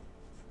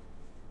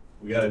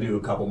 We gotta do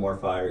a couple more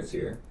fires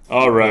here.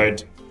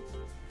 Alright.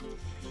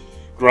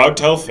 Grog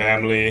tell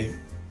family.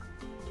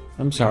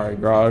 I'm sorry,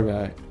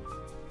 Grog.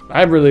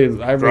 I really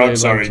Grog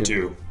sorry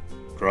too.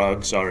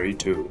 Grog sorry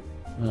too.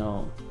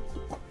 No.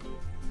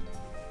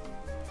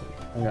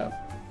 Now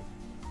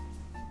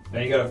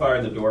you gotta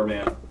fire the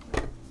doorman.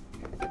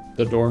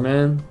 The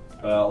doorman?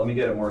 Let me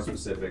get it more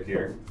specific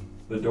here.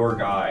 The door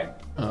guy.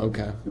 Oh,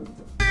 okay.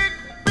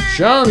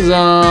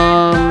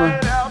 Shanzam!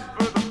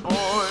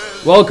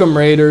 Welcome,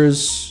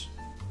 Raiders.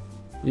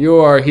 You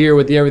are here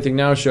with the Everything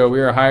Now Show. We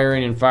are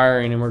hiring and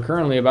firing, and we're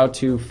currently about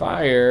to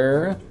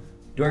fire...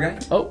 Door guy?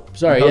 Oh,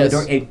 sorry, Oh, yes.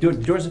 The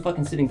door's a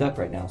fucking sitting duck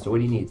right now, so what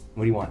do you need?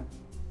 What do you want?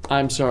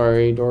 I'm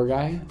sorry, door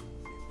guy.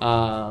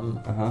 But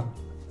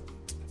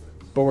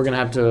we're gonna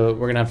have to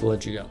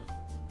let you go.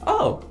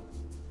 Oh.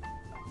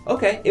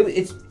 Okay.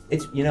 It's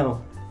you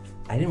know,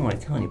 I didn't want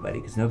to tell anybody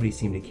because nobody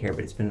seemed to care,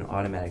 but it's been an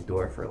automatic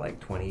door for like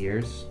 20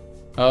 years.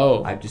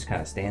 Oh. I've just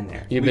kind of stand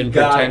there. You've been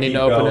pretending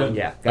to open it?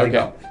 Yeah. Okay.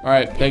 Go. All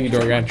right. Thank you,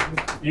 door guy.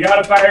 You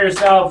gotta fire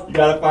yourself. You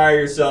gotta fire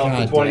yourself.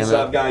 God The 20 damn it.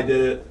 sub guy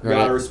did it. You Right.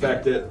 gotta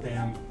respect it.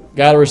 Damn.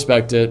 Gotta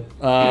respect it.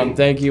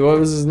 Thank you. What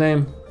was his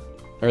name?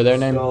 Or their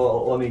name?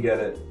 So, let me get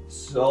it.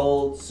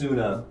 Sol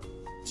Tuna.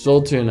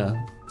 Soul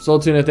Tuna. Soul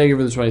Tuna, thank you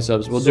for the 20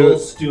 subs. We'll do it.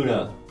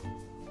 Stuna.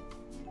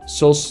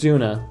 Soul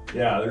Stuna.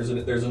 Yeah,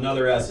 there's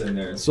another S in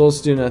there. Soul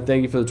Stuna,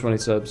 thank you for the 20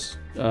 subs.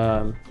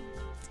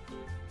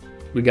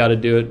 We gotta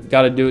do it.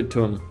 Gotta do it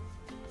to him.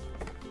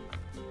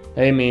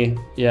 Hey, me.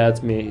 Yeah,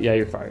 it's me. Yeah,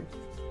 you're fired.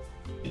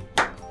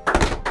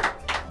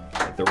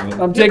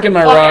 I'm taking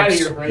my rocks.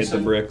 Hit the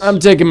bricks. I'm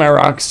taking my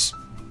rocks.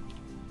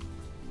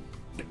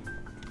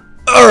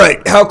 All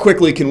right, how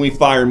quickly can we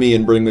fire me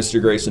and bring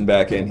Mr. Grayson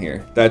back in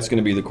here? That's going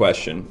to be the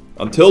question.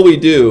 Until we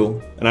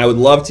do, and I would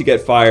love to get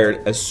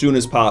fired as soon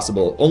as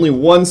possible, only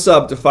one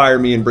sub to fire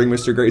me and bring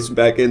Mr. Grayson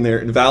back in there,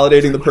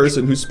 invalidating the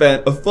person who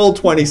spent a full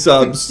 20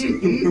 subs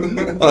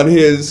on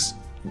his...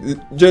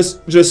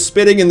 Just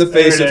spitting in the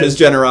face of his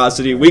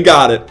generosity. We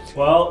got it.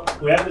 Well,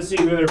 we have to see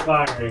who they're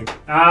firing.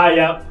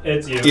 Yep,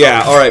 it's you.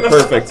 Yeah, all right,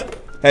 perfect.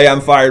 Hey, I'm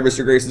fired.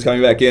 Mr. Grayson's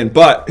coming back in,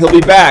 but he'll be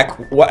back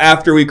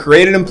after we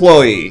create an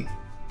employee.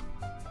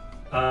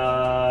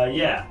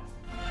 Yeah.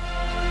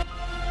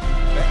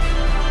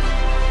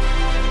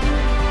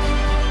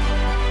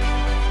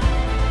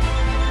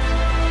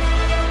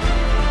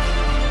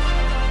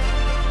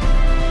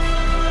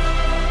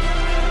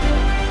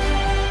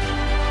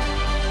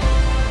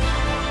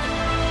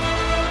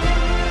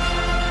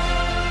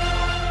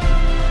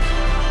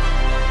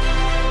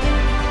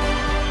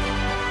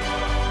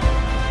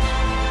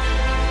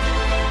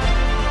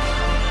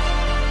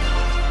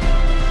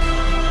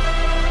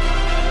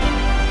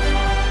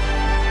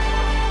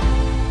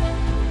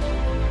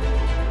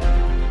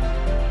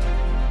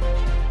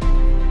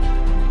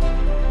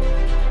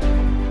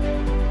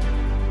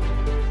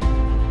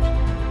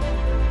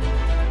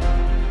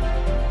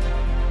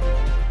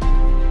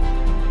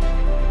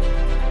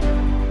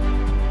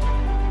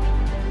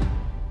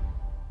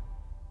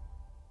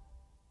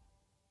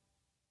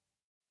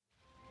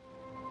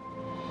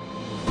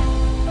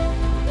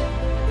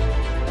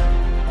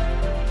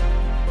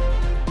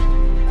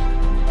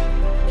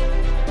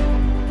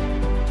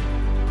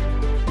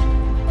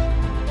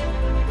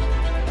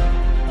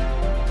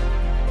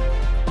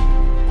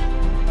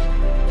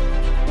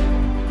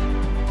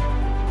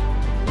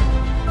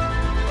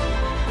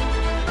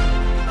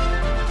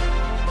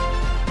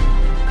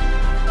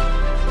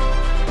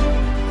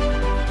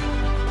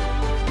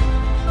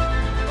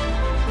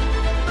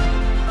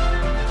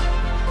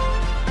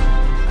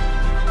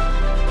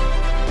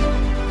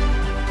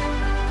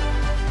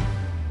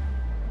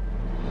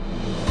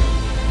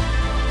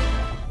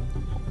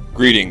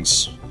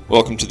 Greetings.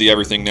 Welcome to the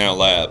Everything Now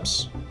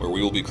Labs, where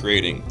we will be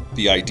creating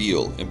the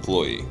ideal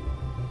employee.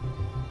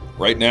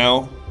 Right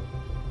now,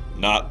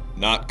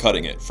 not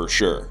cutting it for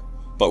sure,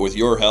 but with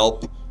your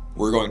help,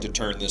 we're going to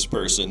turn this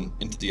person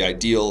into the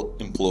ideal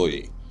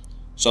employee,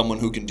 someone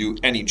who can do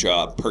any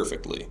job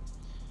perfectly.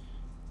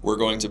 We're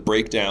going to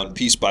break down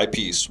piece by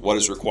piece what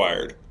is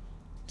required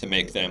to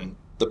make them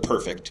the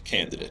perfect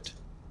candidate.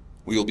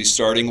 We will be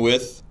starting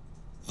with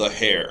the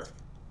hair.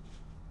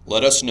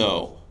 Let us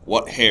know,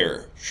 what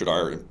hair should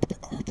our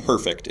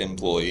perfect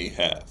employee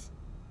have?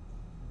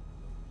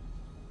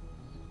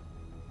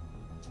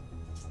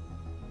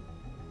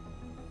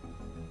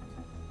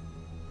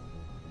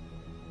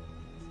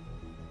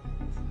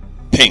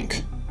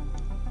 Pink,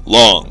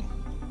 long,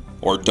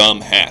 or dumb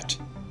hat.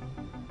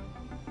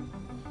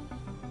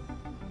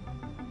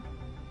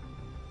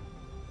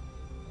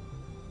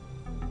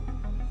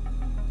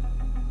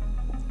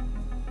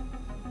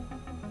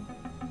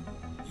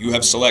 You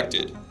have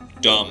selected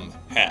dumb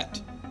hat.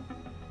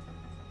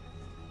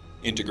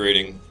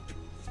 Integrating.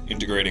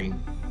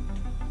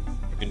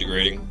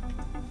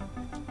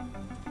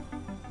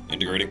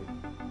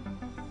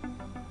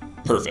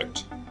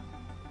 Perfect.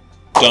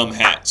 Dumb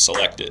hat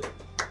selected.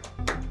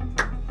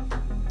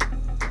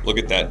 Look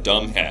at that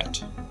dumb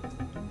hat.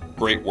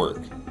 Great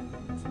work.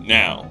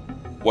 Now,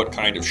 what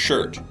kind of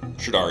shirt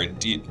should our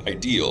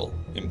ideal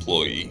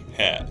employee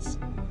have?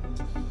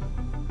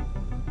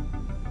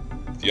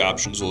 The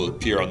options will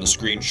appear on the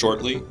screen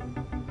shortly,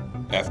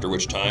 after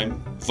which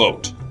time,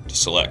 vote to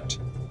select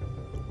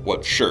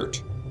what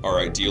shirt our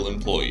ideal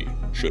employee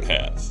should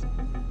have.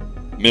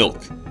 Milk,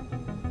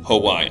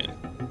 Hawaiian,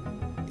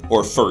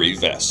 or furry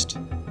vest.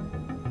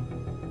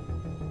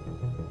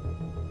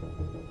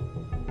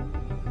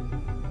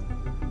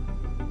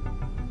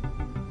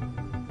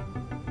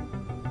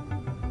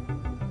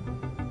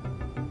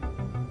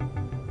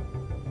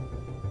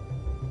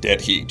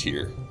 Dead heat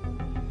here.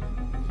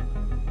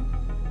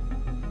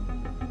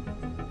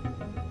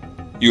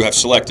 You have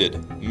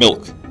selected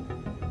milk.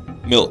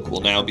 Milk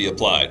will now be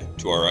applied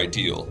to our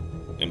ideal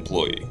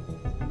employee.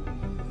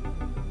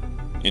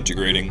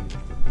 Integrating.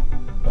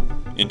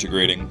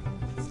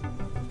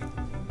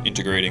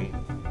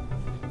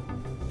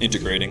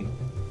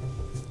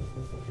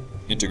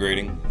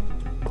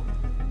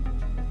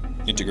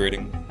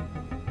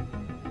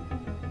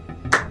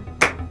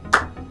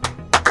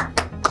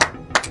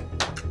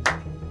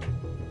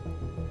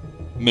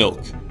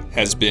 Milk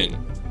has been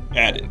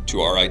added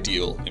to our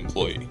ideal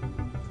employee.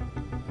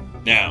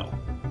 Now,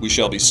 we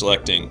shall be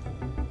selecting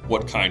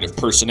what kind of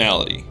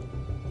personality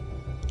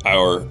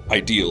our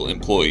ideal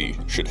employee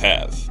should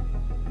have.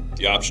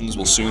 The options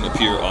will soon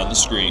appear on the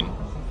screen,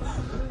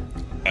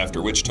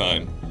 after which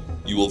time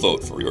you will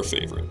vote for your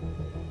favorite.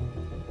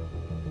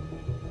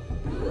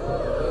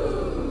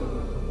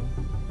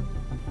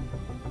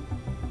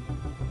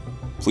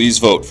 Please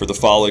vote for the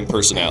following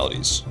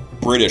personalities: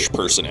 British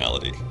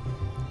personality,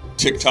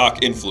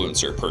 TikTok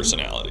influencer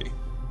personality,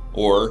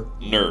 or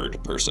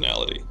nerd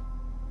personality.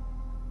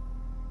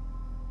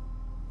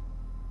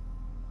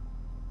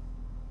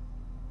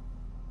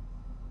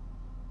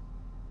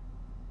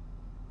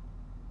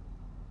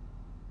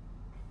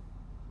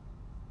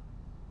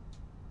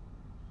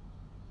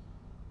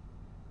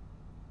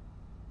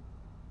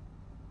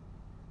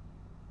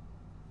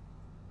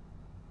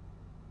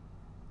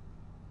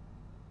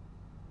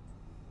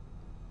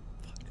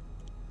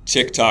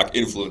 TikTok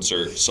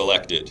influencer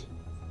selected.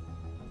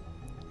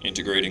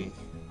 Integrating.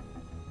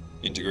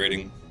 I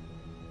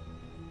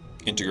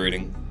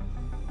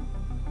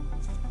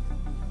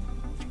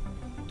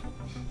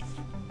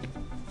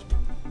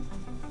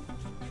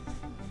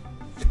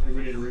think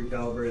we need to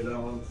recalibrate that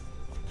one.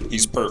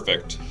 He's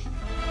perfect.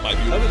 My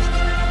view.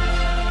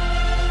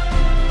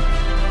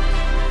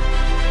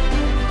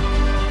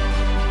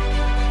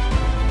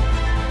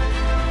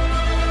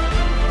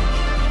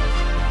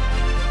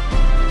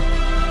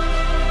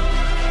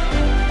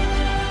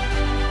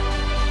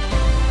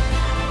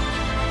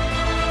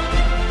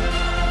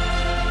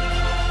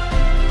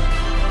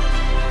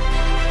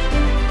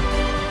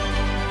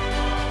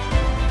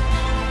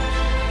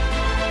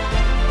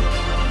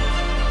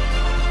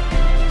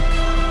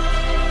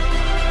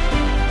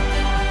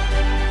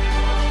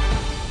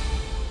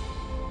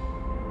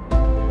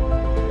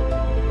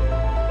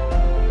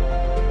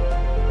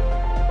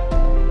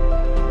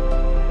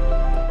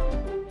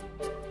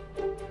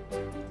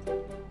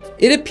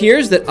 It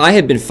appears that I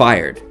have been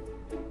fired.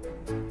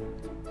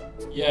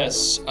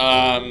 Yes.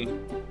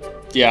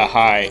 Yeah.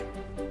 Hi.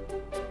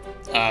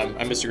 I'm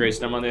Mr.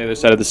 Grayson. I'm on the other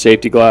side of the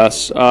safety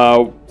glass.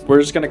 We're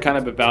just gonna kind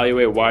of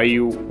evaluate why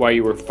you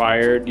were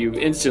fired. You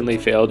instantly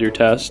failed your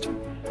test.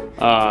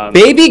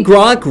 Baby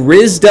Gronk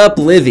rizzed up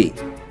Livy.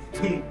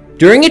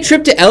 During a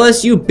trip to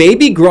LSU,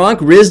 Baby Gronk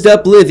rizzed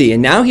up Livy,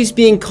 and now he's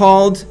being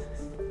called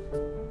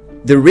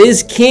the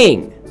Riz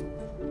King.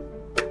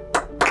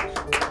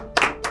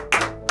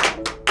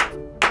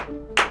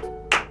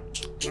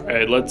 All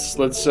right, let's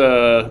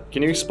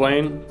can you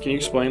explain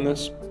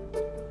this?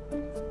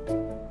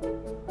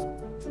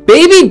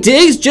 Baby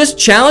Diggs just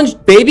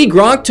challenged Baby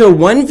Gronk to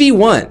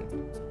 1v1.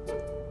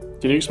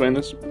 Can you explain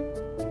this?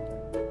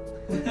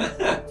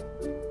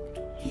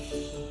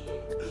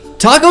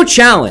 Taco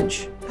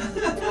challenge.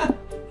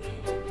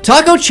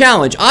 Taco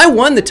challenge. I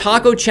won the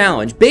taco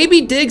challenge.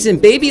 Baby Diggs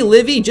and Baby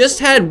Livy just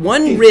had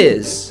one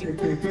Riz.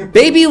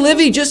 Baby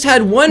Livy just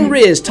had one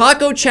Riz.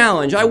 Taco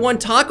challenge. I won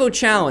taco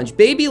challenge.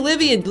 Baby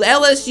Livy and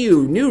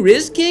LSU. New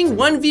Riz King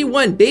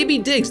 1v1. Baby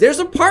Diggs. There's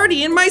a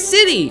party in my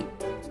city.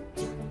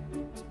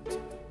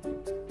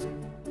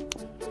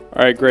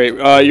 All right, great.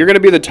 You're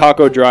gonna be the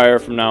taco dryer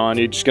from now on.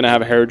 You're just gonna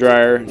have a hair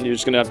dryer, and you're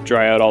just gonna have to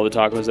dry out all the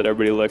tacos that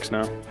everybody licks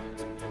now.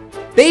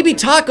 Baby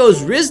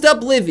Tacos rizzed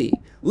up Livy.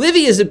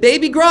 Livy is a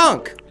Baby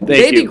Gronk.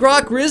 Baby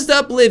Gronk rizzed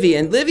up Livy,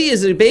 and Livy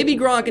is a Baby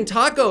Gronk and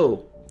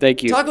Taco.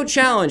 Thank you. Taco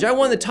challenge. I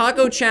won the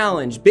taco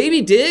challenge.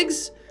 Baby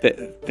Diggs.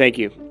 Thank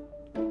you.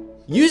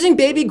 Using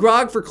Baby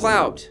Grog for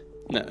clout.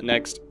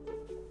 Next.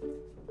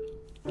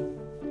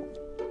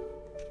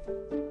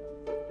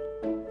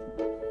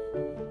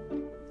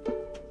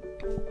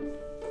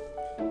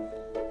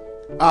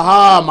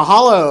 Aha,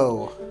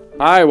 mahalo.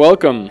 Hi,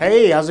 welcome.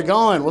 Hey, how's it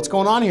going? What's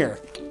going on here?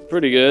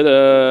 Pretty good.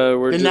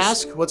 Didn't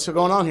ask. What's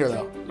going on here,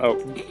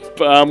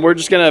 though? We're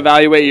just gonna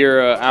evaluate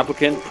your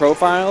applicant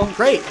profile.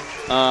 Great.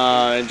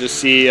 And just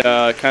see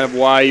kind of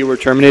why you were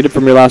terminated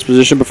from your last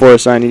position before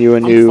assigning you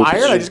a new. Fired?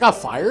 position. I just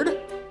got fired?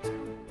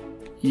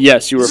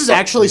 Yes, you were. This is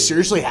actually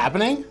seriously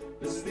happening?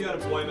 This is the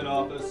unemployment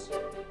office.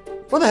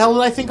 Where the hell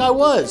did I think I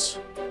was?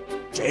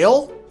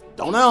 Jail?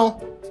 Don't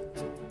know.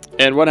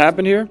 And what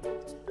happened here?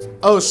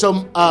 Oh, so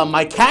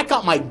my cat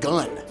got my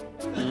gun.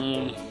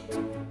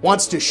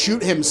 Wants to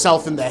shoot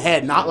himself in the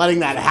head, not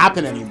letting that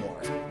happen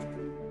anymore.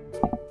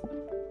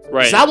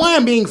 Right. Is that why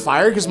I'm being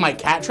fired? Because my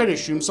cat tried to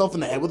shoot himself in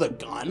the head with a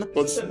gun?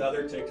 What's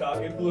another TikTok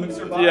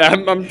influencer? Bob? Yeah,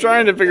 I'm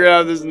trying to figure out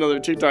if there's another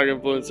TikTok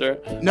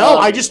influencer. No,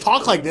 I just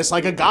talk like this,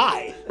 like a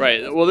guy.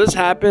 Right. Well, this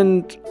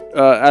happened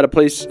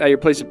at your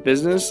place of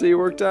business that you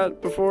worked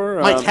at before.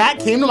 My cat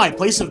came to my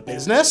place of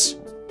business?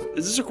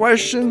 Is this a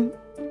question?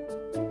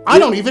 I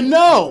don't even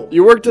know.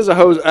 You worked as a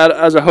host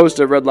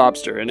at Red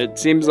Lobster, and it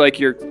seems like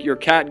your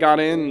cat got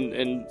in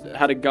and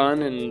had a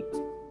gun and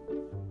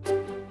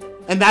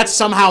that's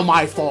somehow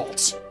my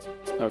fault.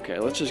 Okay,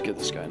 let's just get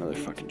this guy another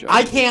fucking job.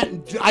 I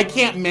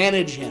can't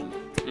manage him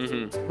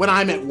when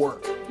I'm at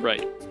work.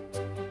 Right.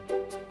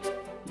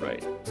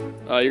 Right.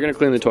 You're gonna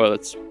clean the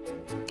toilets.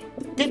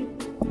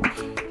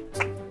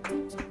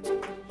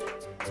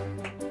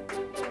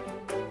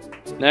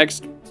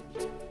 Next.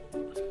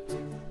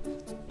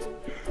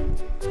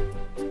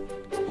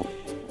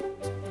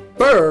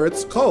 Burr,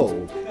 it's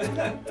cold.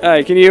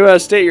 Hi, can you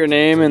state your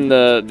name and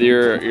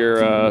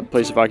your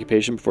place of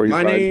occupation before you?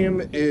 My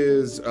name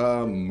is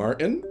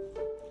Martin,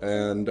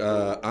 and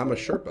I'm a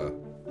Sherpa.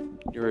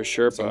 You're a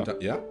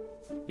Sherpa. Yeah.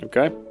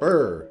 Okay.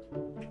 Burr.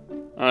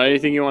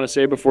 Anything you want to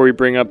say before we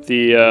bring up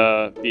the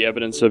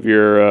evidence of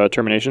your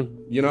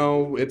termination? You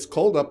know, it's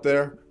cold up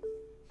there.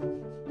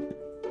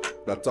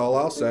 That's all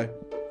I'll say.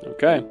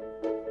 Okay.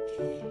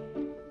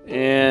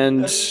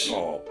 And.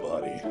 Oh,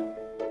 buddy.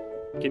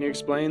 Can you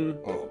explain?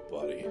 Oh,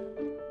 buddy.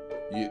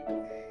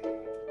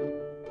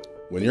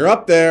 When you're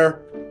up there,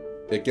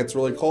 it gets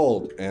really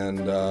cold,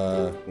 and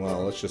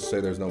well, let's just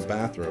say there's no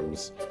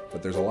bathrooms,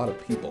 but there's a lot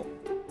of people.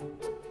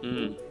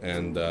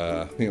 And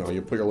you know,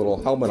 you put your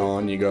little helmet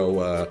on, you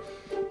go,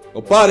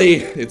 "Oh, buddy,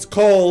 it's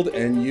cold,"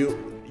 and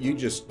you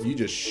just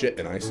shit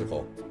an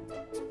icicle.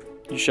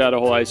 You shot a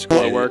whole icicle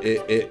at work.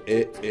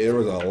 It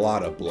was a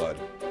lot of blood.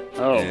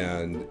 Oh.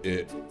 And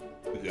it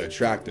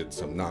attracted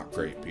some not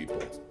great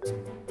people.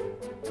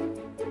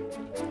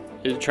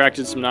 It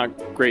attracted some not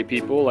great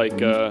people, like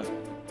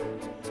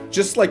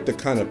just like the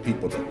kind of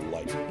people that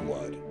like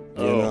blood,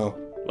 you know,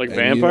 like and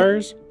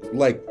vampires,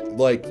 like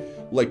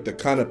the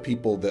kind of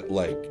people that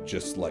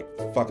just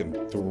fucking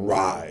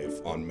thrive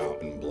on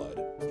mountain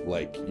blood,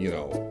 like, you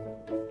know,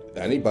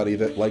 anybody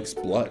that likes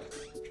blood.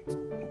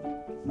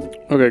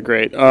 Okay,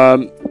 great.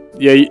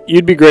 Yeah,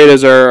 you'd be great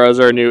as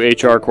our new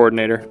HR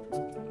coordinator.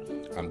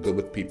 I'm good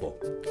with people.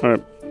 All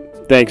right,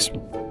 thanks.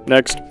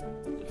 Next.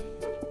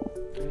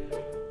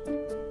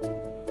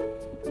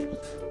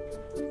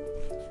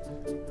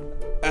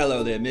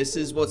 Hello there,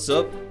 missus. What's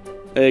up?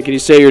 Hey, can you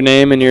say your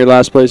name and your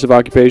last place of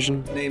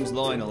occupation? Name's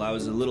Lionel. I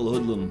was a little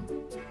hoodlum.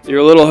 You're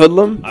a little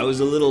hoodlum? I was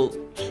a little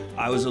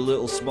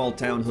small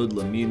town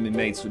hoodlum. Me and my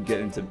mates would get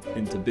into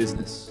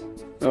business.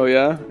 Oh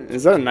yeah?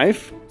 Is that a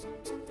knife?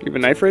 You have a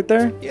knife right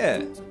there?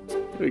 Yeah.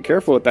 Be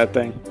careful with that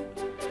thing.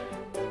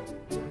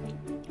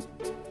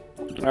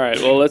 Alright,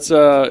 well let's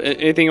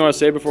anything you want to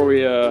say before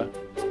we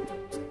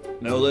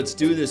No, let's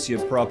do this, you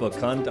proper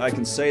cunt. I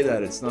can say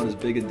that. It's not as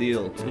big a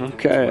deal.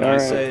 Okay, when all I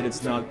right. say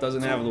it,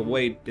 doesn't have the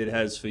weight it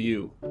has for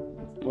you.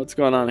 What's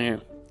going on here?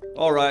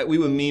 Alright, we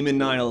were memeing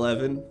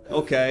 9/11.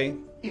 Okay.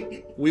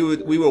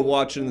 We were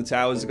watching the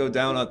towers go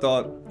down. I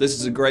thought, this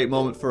is a great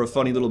moment for a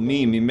funny little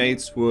meme. My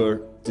mates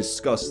were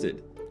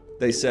disgusted.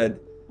 They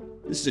said,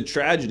 this is a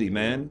tragedy,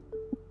 man.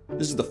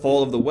 This is the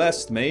fall of the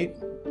West, mate.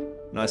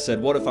 And I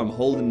said, what if I'm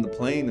holding the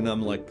plane and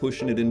I'm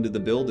pushing it into the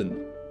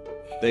building?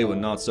 they were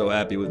not so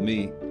happy with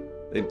me.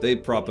 They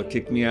proper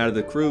kicked me out of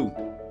the crew.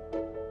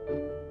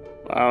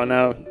 Wow,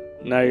 now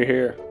you're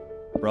here.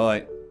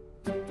 Right.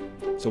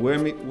 So where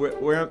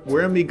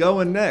am I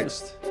going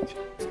next?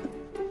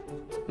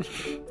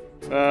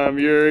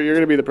 You're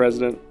gonna be the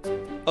president.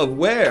 Of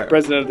where?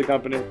 President of the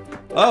company.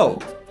 Oh,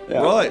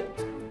 yeah. Right.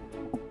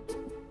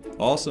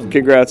 Awesome.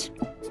 Congrats.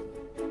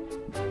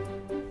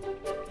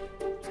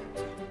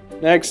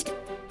 Next.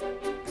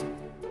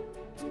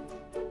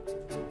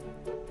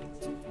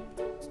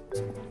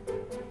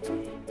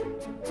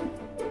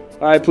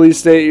 All right, please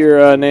state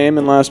your name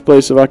and last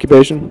place of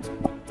occupation.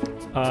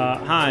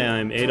 Hi,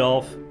 I'm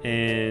Adolf,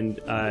 and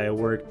I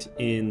worked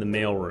in the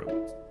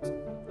mailroom.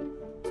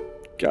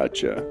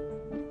 Gotcha.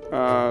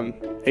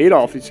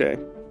 Adolf, you say?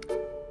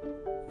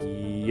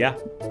 Yeah.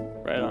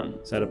 Right on.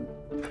 Is that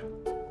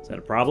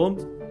a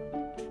problem?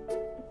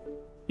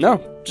 No,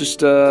 just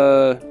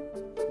don't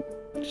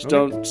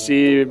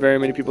see very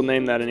many people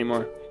name that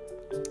anymore.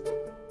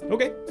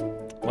 Okay.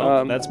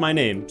 Well, that's my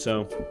name,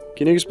 so.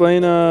 Can you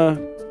explain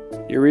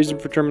your reason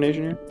for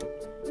termination here?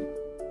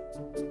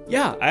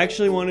 Yeah, I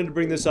actually wanted to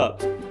bring this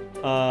up.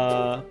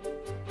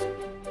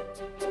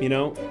 You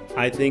know,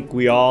 I think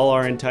we all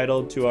are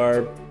entitled to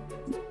our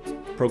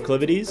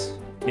proclivities,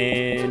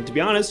 and to be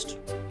honest,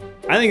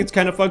 I think it's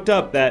kind of fucked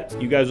up that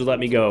you guys would let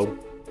me go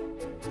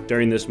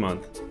during this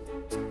month.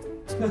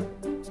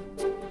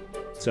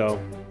 So,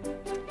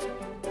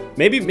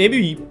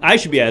 maybe I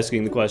should be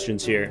asking the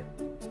questions here.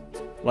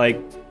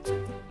 Like,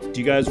 do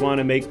you guys want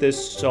to make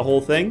this a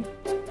whole thing?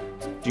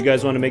 Do you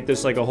guys want to make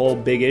this like a whole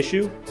big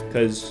issue?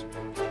 Because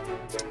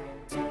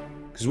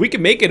we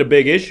can make it a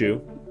big issue,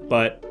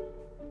 but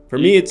for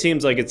me it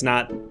seems like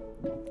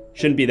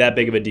shouldn't be that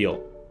big of a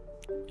deal.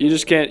 You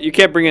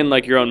can't bring in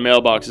like your own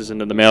mailboxes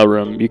into the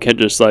mailroom. You can't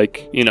just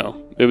like,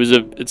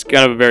 it's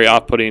kind of a very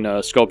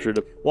off-putting sculpture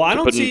to. Well, I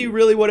don't see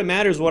really what it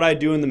matters what I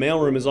do in the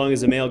mailroom as long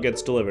as the mail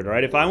gets delivered,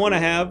 right? If I want to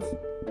have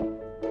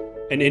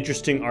an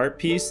interesting art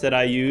piece that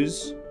I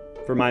use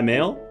for my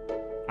mail,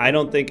 I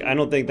don't think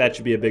that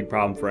should be a big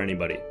problem for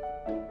anybody,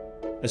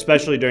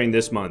 especially during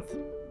this month.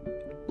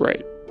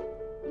 Right.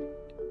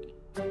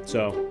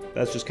 So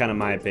that's just kind of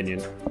my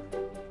opinion.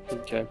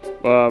 Okay.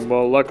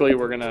 Well, luckily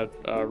we're gonna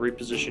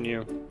reposition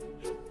you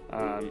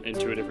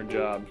into a different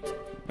job.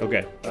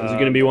 Okay. Is it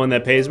gonna be one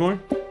that pays more?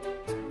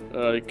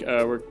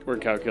 We're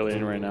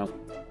calculating right now.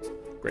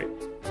 Great.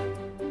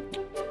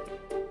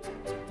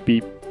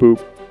 Beep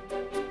boop.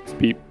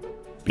 Beep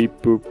beep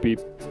boop beep.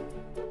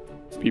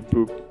 Beep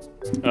boop.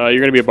 You're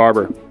gonna be a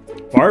barber.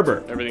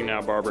 Barber. Everything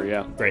now, barber.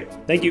 Yeah. Great.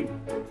 Thank you.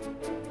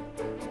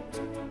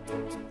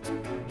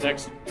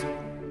 Next.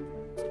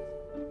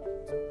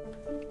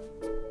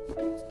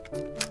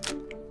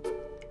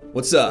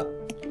 What's up?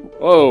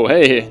 Oh,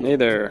 hey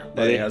there,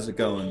 buddy. Hey, how's it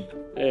going?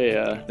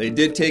 Hey, They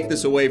did take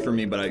this away from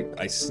me, but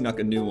I snuck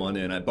a new one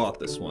in. I bought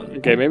this one.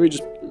 Okay, maybe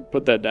just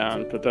put that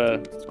down.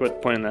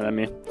 Quit pointing that at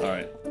me.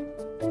 Alright.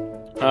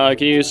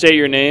 Can you state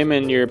your name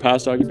and your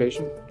past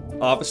occupation?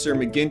 Officer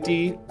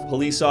McGinty,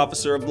 police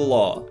officer of the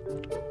law.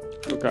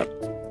 Okay.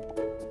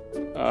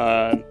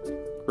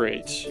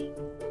 Great.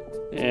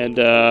 And,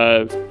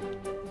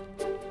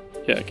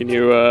 yeah, can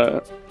you,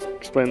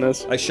 explain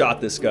this? I shot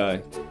this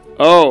guy.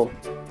 Oh!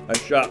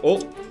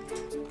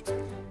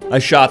 I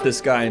shot this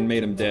guy and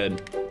made him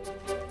dead.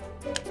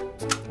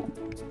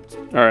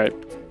 Alright.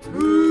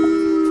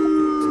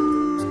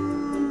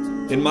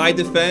 In my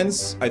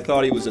defense, I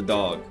thought he was a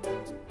dog.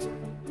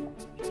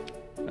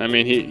 I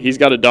mean, he's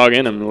got a dog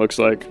in him, it looks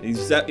like.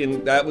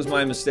 That was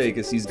my mistake,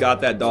 is he's got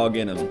that dog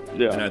in him.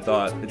 Yeah. And I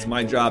thought, it's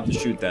my job to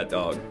shoot that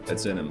dog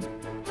that's in him.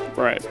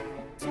 Right.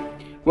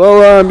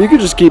 Well, you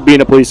could just keep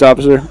being a police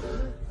officer.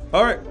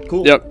 Alright,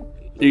 cool. Yep.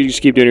 You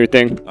just keep doing your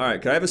thing.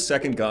 Alright, can I have a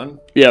second gun?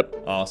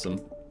 Yep. Awesome.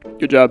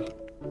 Good job.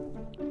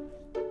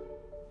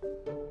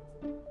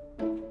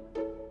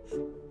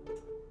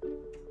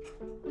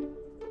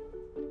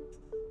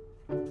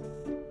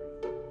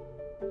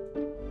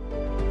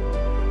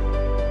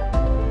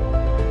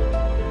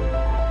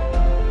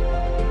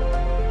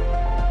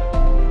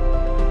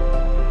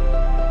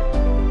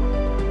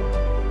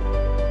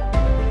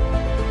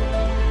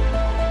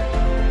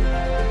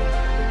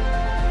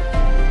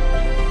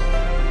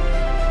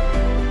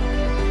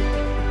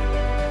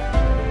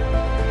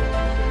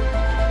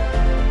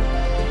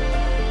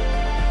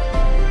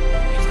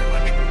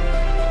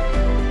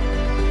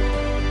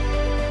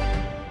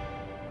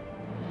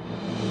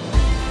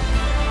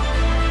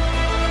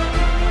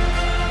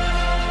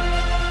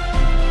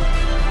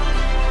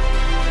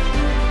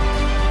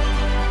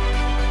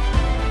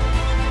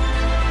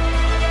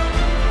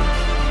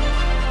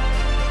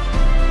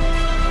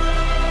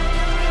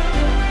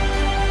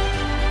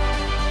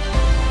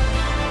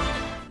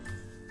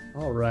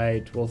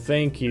 Well,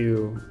 thank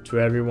you to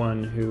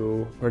everyone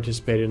who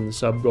participated in the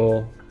sub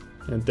goal,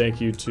 and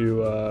thank you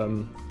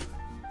to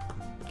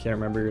can't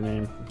remember your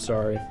name. I'm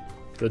sorry.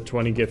 The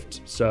 20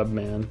 gift sub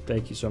man.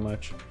 Thank you so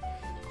much.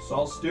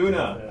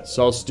 Salstuna.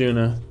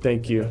 Salstuna.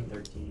 Thank you.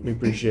 We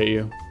appreciate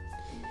you.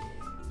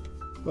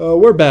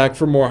 We're back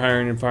for more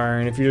Hiring and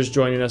Firing. If you're just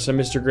joining us, I'm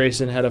Mr.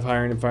 Grayson, head of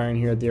Hiring and Firing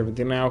here at the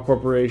Everything Now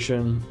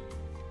Corporation.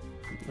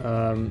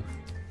 I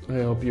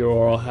hope you're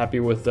all happy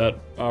with that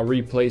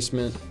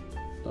replacement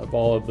of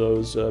all of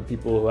those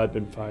people who had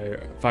been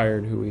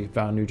fired who we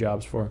found new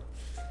jobs for.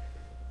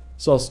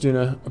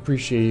 Salstuna,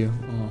 appreciate you.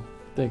 Oh,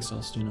 thanks,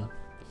 Salstuna.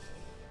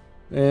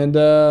 And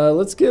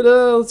let's get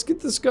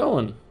this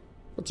going.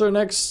 What's our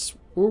next?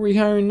 Who are we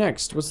hiring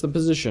next? What's the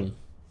position?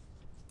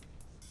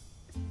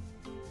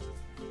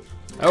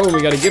 Oh,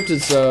 we got a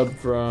gifted sub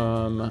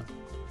from.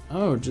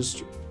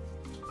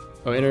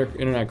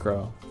 Internet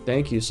Crow.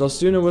 Thank you.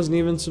 Salstuna wasn't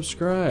even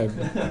subscribed.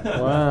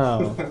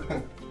 Wow.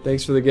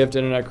 Thanks for the gift,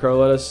 Internet Crow.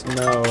 Let us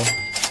know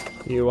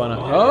you wanna.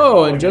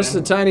 Oh, and just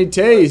a tiny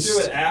taste.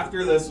 Let's do it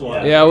after this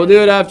one. Yeah, we'll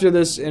do it after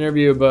this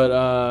interview, but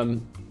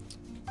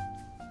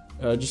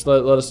just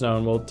let us know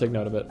and we'll take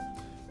note of it.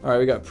 All right,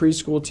 we got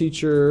preschool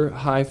teacher,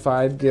 high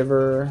five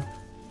giver,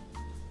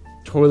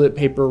 toilet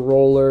paper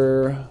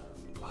roller,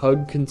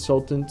 hug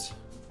consultant.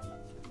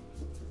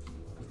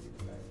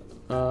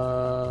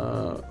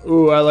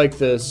 Ooh, I like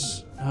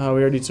this. Oh, we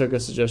already took a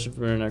suggestion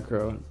from Internet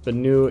Crow. The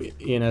new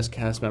ENS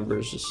cast member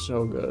is just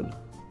so good.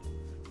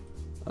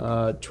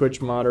 Twitch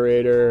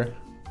moderator.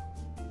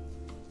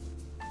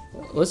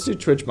 Let's do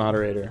Twitch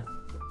moderator.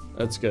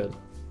 That's good.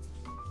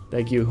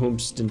 Thank you,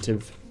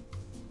 Hoomstintive,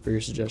 for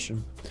your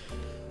suggestion.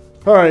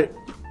 All right.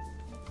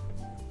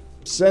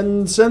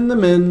 Send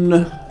them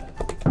in.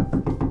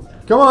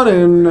 Come on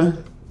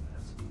in.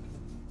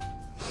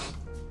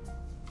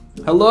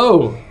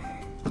 Hello.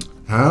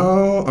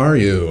 How are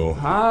you?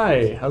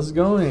 Hi. How's it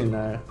going?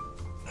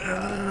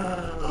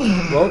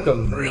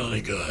 Welcome.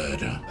 Really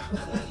good.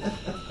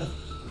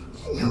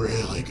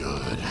 Really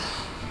good.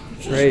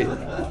 Great.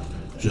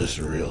 Just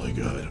really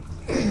good.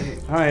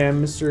 Hi,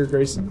 I'm Mr.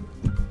 Grayson.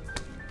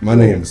 My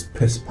name's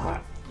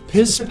Pisspot.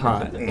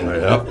 Pisspot.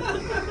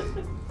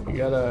 Yep.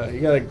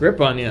 You got a grip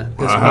on you.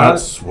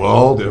 Pisspot.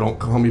 Well, they don't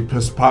call me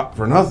Pisspot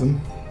for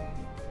nothing.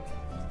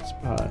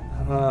 Pisspot.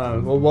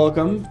 Well,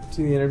 welcome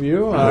to the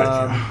interview.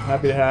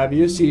 Happy to have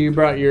you. See, you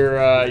brought your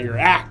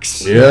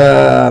axe.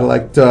 Yeah, I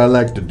like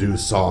to do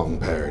song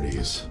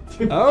parodies.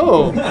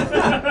 Oh.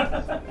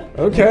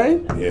 Okay.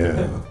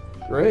 Yeah.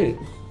 Great.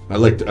 I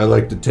like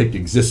to take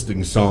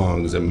existing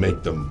songs and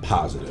make them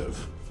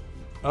positive.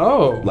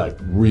 Oh. Like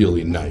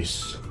really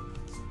nice.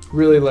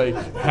 Really like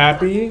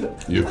happy.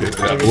 You could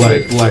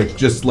like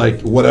just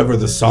like whatever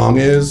the song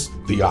is,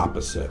 the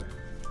opposite.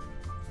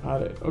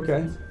 Got it.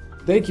 Okay.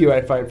 Thank you, I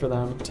fight for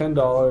them.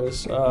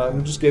 $10.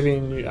 I'm just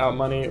giving you out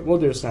money. We'll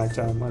do a snack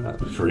time. Why not?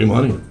 Free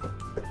money.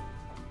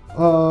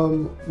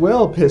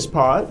 Well,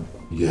 Pisspot.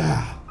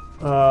 Yeah.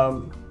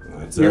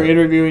 You're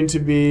interviewing to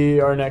be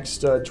our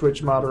next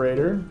Twitch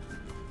moderator.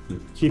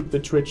 Keep the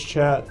Twitch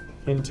chat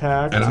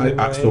intact. And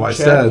I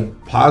said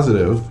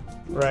positive.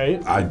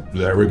 Right.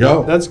 There we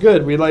go. That's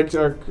good. We like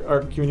our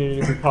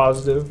community to be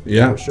positive.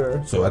 Yeah. For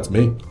sure. So that's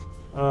me.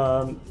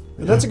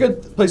 That's a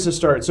good place to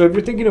start. So if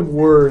you're thinking of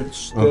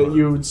words that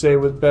you would say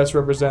would best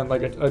represent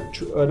like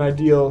an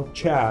ideal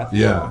chat.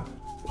 Yeah.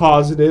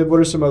 Positive. What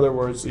are some other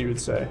words that you would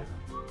say?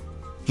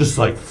 Just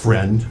like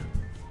friend,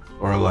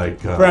 or like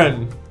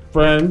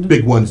friend.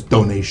 Big one's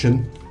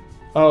donation.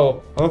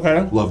 Oh,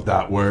 okay. Love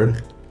that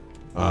word.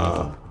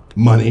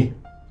 Money.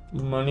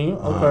 Money.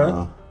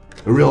 Okay.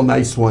 A real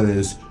nice one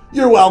is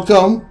you're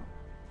welcome.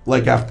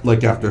 Like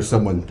after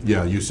someone,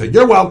 you say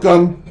you're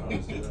welcome.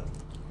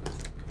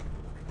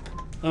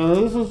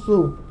 This is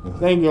true.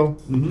 Thank you.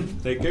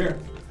 Take care.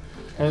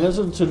 And this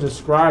is to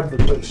describe the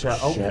Twitch chat.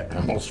 Oh. Shit, I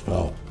almost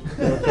fell.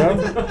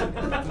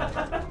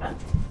 Okay.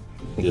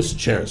 This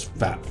chair is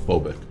fat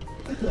phobic.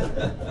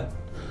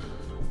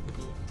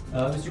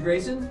 Mr.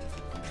 Grayson,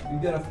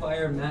 we've got to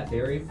fire Matt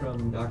Berry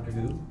from Doctor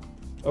Who.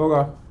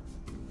 Okay.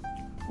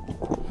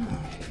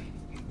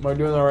 Am I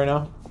doing that right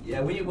now?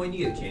 Yeah, when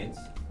you get a chance.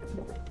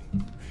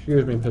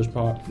 Excuse me,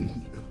 Pisspot.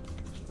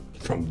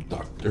 From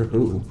Doctor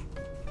Who.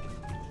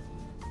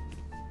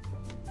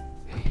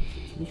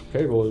 This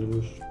cable is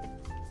just...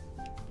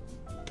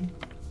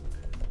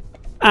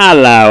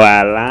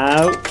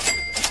 Hello.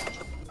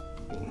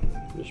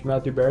 It's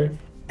Matthew Berry.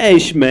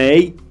 It's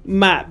me,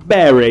 Matt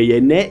Berry,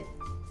 innit?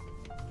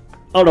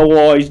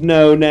 Otherwise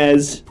known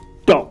as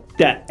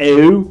Doctor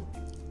Who.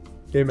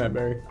 Hey, Matt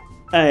Berry.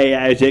 Hey,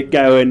 how's it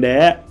going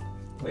there?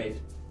 Wait.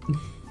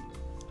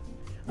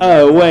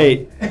 Oh,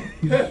 wait.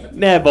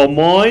 Never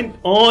mind.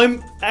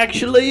 I'm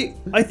actually,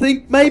 I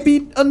think,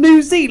 maybe a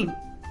New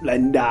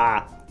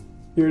Zealander.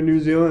 You're a New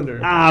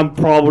Zealander. I'm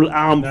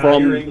You're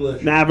from...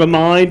 English. Never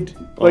mind.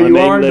 But I'm you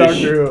are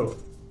English. Doctor Who.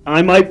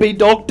 I might be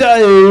Doctor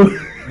Who.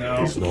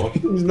 No. He's not.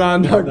 He's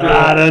not Doctor Who.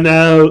 I don't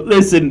know.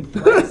 Listen.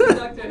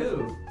 Doctor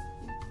Who.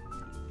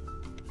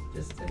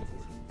 Just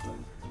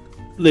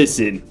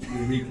Listen.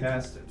 We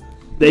recast it.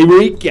 They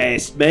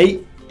recast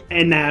me,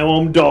 and now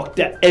I'm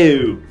Doctor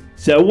Who.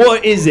 So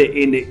what is it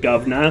in it,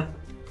 Governor?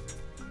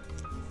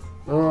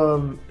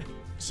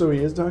 So he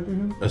is Doctor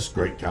Who? That's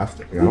great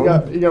casting. You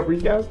got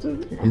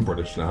recasted? I'm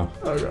British now.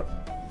 Okay.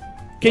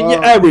 Can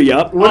you hurry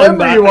up?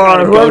 Whatever I'm you back. I are,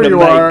 gotta go whoever to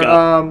you are,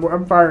 makeup.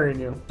 I'm firing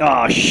you.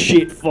 Oh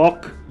shit,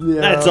 fuck.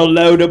 Yeah. That's a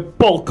load of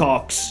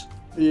bullcocks.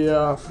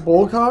 Yeah,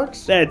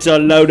 bullcocks? That's a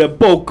load of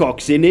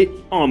bullcocks in it.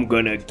 I'm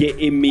gonna get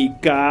in me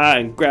car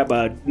and grab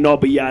a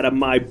knobby out of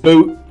my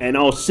boot, and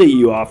I'll see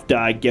you after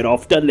I get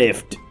off the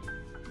lift.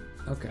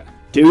 Okay.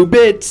 2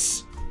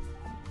 bits.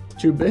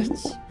 2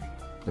 bits?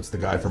 That's the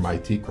guy from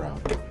IT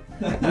Crowd.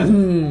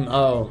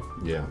 Oh.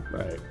 Yeah.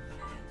 Right.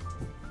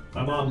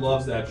 My mom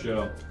loves that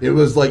show. It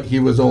was like he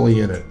was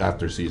only in it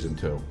after season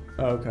 2.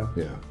 Oh, okay.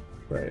 Yeah.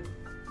 Right.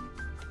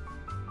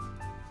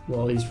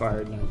 Well, he's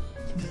fired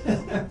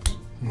now.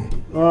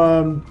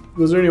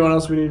 Was there anyone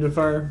else we needed to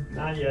fire?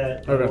 Not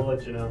yet. Okay. We'll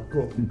let you know.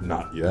 Cool.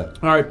 Not yet.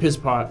 All right, piss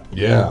pot.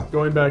 Yeah.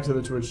 Going back to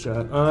the Twitch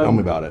chat. Tell me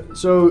about it.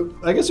 So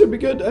I guess it'd be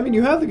good. I mean,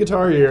 you have the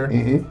guitar here.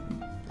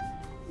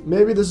 Mm-hmm.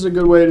 Maybe this is a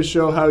good way to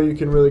show how you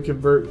can really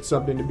convert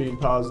something to being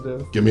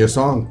positive. Give me a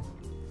song.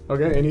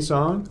 Okay, any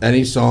song?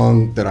 Any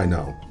song that I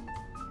know.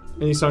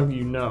 Any song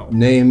you know.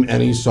 Name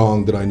any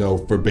song that I know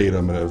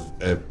verbatim and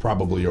have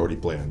probably already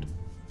planned.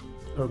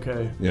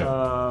 Okay.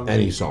 Yeah.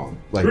 Any song.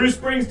 Like Bruce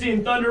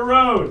Springsteen, Thunder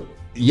Road.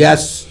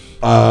 yes.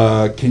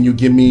 Can you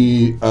give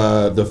me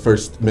the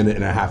first minute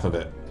and a half of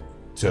it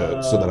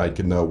so that I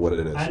can know what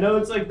it is? I know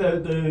it's like the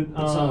It's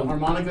a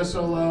harmonica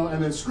solo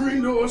and then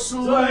screen door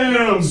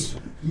Slams,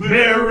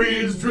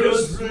 Mary's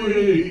just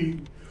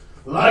free.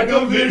 Like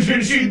a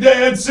vision, she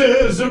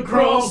dances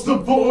across the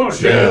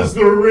porch as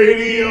the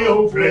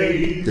radio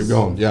plays. Keep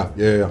going. Yeah.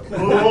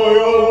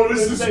 Oh,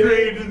 this is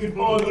great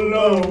for the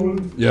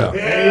loan. Yeah.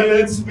 And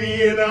it's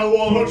me, and I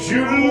want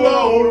you to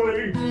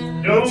lonely.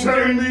 Don't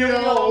turn me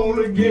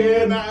on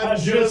again. I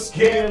just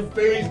can't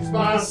face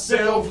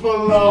myself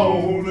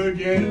alone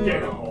again.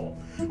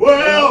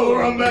 Well,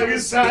 I'm back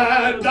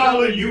inside,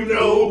 darling. You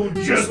know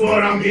just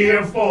what I'm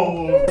here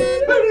for.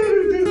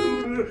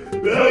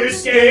 Well, you're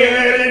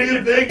scared and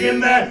you're thinking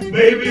that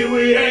maybe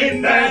we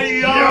ain't that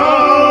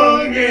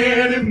young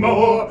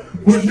anymore.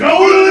 With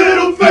no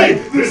little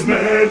faith, there's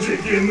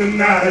magic in the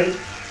night.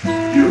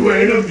 You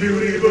ain't a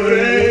beauty, but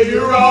hey,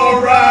 you're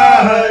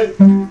alright.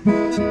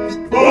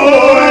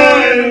 Oh,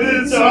 and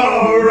it's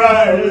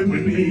alright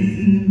with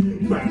me.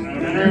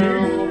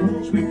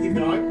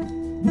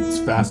 It's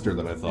faster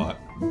than I thought.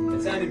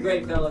 It sounded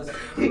great, fellas.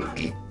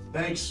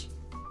 Thanks.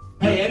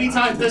 Hey,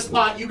 anytime piss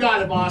pot, you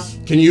got it, boss.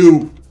 Can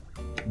you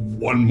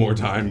one more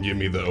time give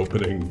me the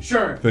opening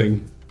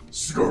thing?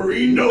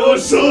 Screen door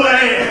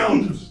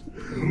slams.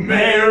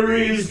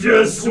 Mary's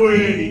just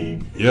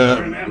sweet. Yeah.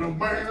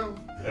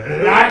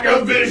 Like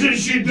a vision,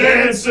 she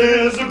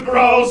dances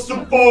across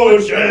the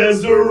porch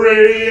as the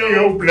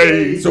radio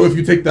plays. So if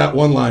you take that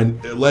one line,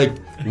 like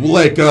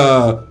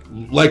a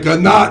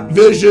not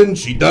vision,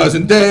 she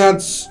doesn't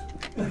dance.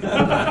 I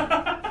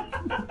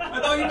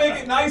thought you'd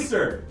make it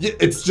nicer. Yeah,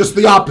 it's just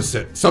the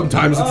opposite.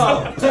 Sometimes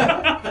it's.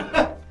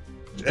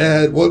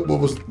 And what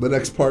was the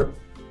next part?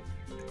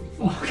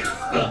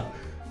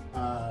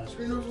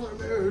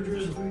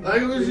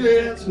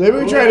 Maybe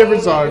we try a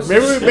different song.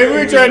 Maybe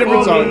we try a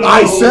different song.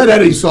 I said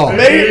any song.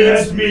 Maybe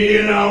that's me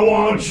and I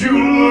want you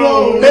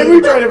alone. Maybe we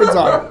try a different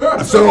song.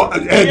 So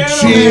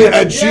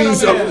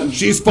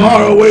she's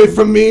far away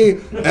from me,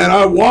 and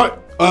I want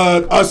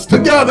us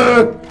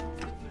together.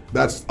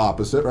 That's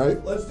opposite,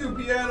 right? Let's do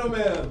Piano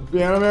Man.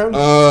 Piano Man?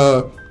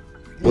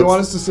 You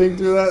want us to sing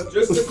through that?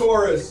 Just the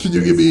chorus. Can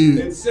you give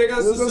me? And sing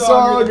us This the is a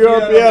song. song,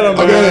 you're a piano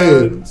man.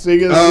 Okay.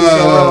 Sing us the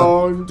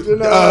song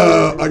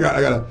tonight. I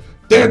gotta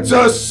dance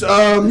us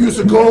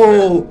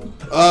musical.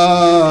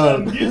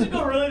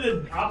 Musical really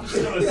the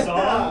opposite of a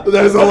song?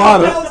 There's a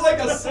lot of. Sounds like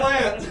a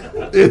slant.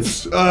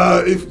 It's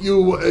if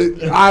you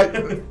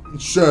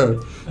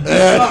sure.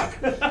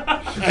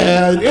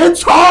 And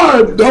it's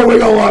hard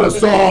knowing a lot of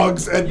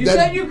songs. And You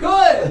said you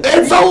could.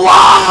 It's a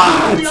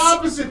lot. Do the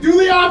opposite. Do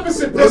the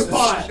opposite, piss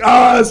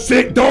pot.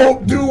 Sick.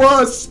 Don't do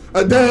us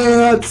a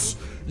dance.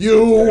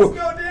 You.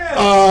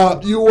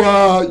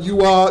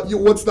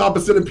 What's the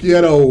opposite of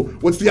piano?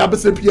 What's the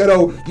opposite of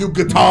piano? You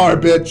guitar,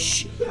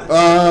 bitch.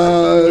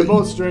 They're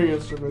both string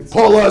instruments.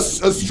 Pull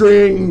us a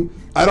string.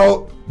 I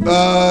don't.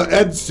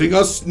 Ed, sing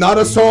us not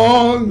a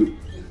song.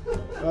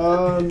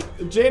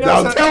 Jane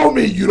Now has tell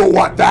me you don't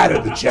want that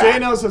in the chat.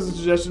 Jane House has a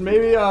suggestion.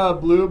 Maybe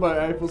Blue by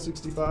Eiffel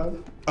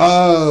 65.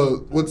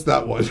 What's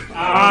that one?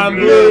 I'm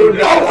blue.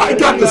 Oh, I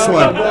got this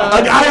one.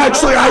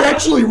 I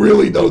actually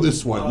really know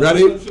this one.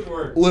 Ready?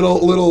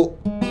 Little.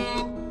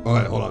 All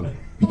right, hold on.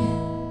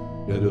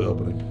 Gotta do the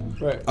opening.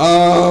 Right.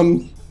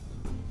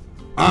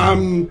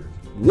 I'm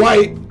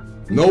white.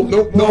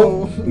 Nope.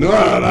 No.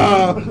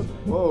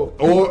 Whoa.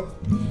 Or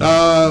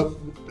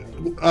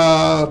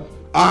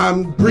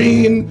I'm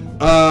green.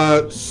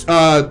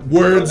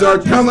 Words are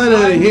coming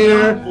in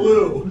here.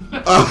 Blue.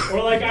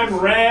 Or like I'm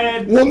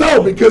red. Well,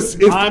 no, because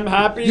if I'm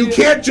happy. you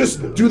can't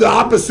just do the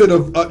opposite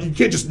of. You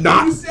can't just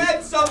not. You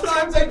said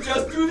sometimes I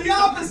just do the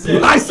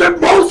opposite. I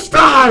said most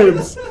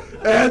times.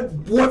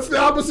 And what's the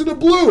opposite of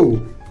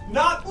blue?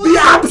 Not blue. The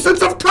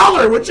opposites of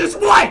color, which is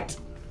white.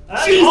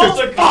 That's Jesus all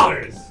the fuck.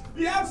 colors.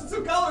 The absence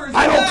of color is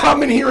I don't black.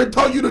 come in here and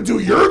tell you to do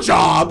your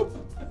job.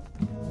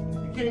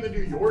 came to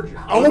do your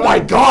job. Oh my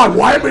God!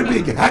 Why am I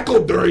being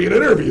heckled during an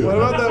interview?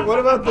 What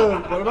about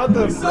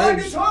the We saw a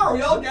guitar.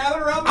 We all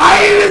gathered around. I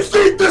didn't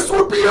think this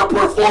would be a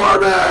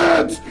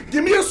performance.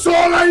 Give me a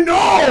song I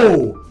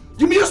know.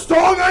 Give me a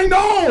song I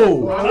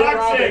know.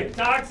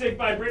 Toxic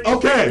by Britney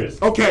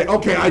Spears.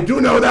 Okay. I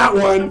do know that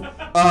one.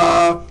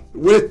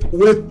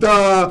 With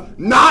the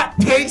not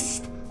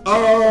taste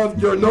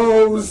of your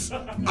nose,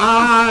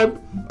 I'm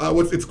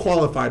it's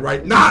qualified,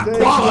 right? Not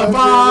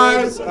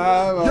qualified.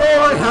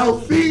 You're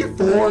healthy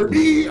for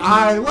me.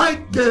 I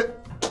like it.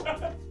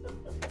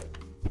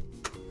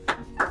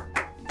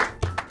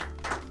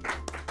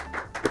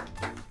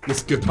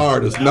 This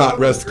guitar does not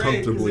rest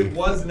comfortably. It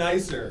was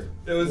nicer.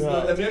 It was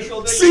the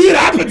initial thing. See, it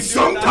happens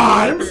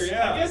sometimes.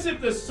 I guess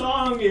if the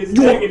song is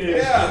negative,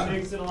 it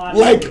makes it a lot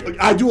Like,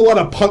 I do a lot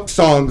of punk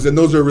songs, and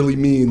those are really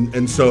mean,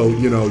 and so,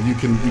 you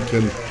can,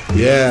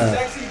 yeah.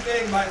 Sexy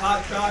Thing by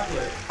Hot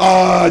Chocolate.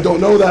 I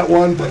don't know that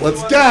one, but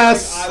let's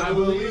guess. I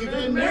believe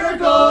in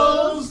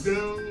miracles.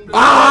 Okay,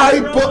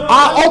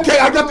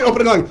 I got the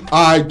opening line.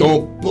 I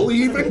don't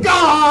believe in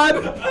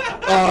God.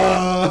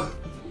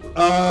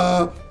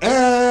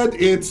 And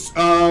it's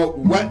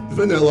wet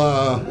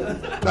vanilla.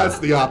 That's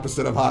the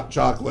opposite of hot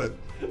chocolate.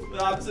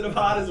 The opposite of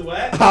hot is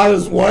wet? Hot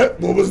is what?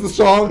 What was the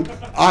song?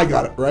 I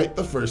got it right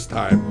the first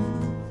time.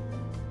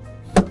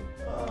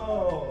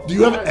 Do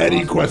you have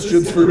any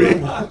questions for me?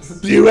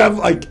 Do you have,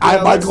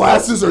 my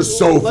glasses are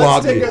so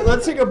foggy.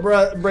 Let's take a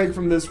break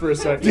from this for a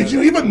second. Did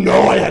you even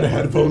know I had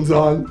headphones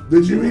on?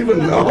 Did you even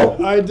know?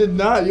 I did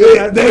not.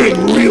 They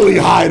really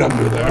hide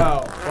under there.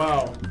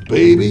 Wow.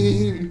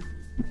 Baby.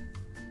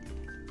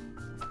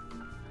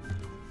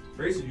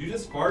 Grayson, you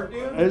just fart,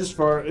 dude? I just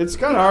fart. It's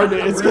kind of hard to.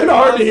 It's kind of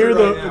hard to hear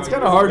the. It's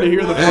kind of hard to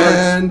hear the farts.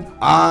 And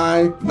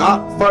I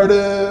not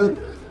farted.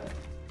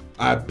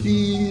 I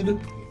peed.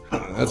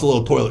 That's a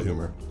little toilet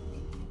humor.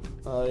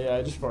 Yeah,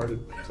 I just farted.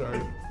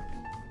 Sorry.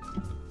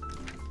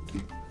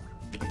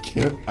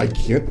 I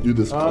can't do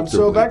this.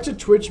 So back to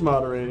Twitch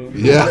moderating.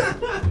 Yeah.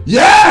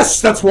 Yes,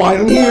 that's why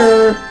I'm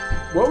here.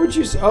 What would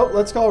you say? Oh,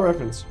 let's call a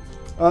reference.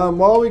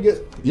 While we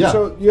get. Yeah.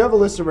 So you have a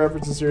list of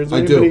references here. Is there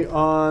anybody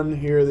on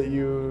here that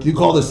you? Do you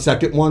call the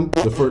second one?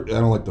 The first. I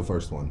don't like the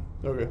first one.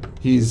 Okay.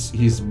 He's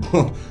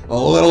a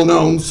little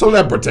known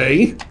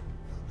celebrity.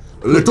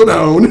 Little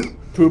known.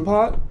 Poo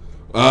pot.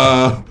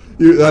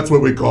 That's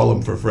what we call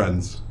him for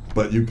friends.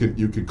 But you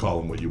could call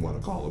him what you want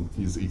to call him.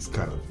 He's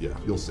kind of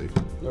you'll see.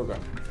 Okay.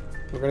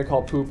 We're gonna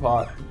call Poo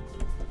Pot.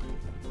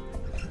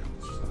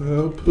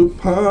 Poo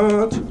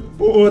Pot,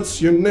 what's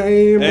your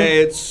name?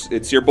 Hey,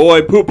 it's your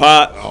boy Poo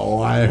Pot.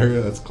 Oh, I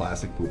heard that's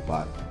classic Poo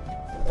Pot.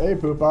 Hey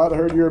Poo Pot, I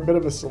heard you're a bit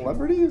of a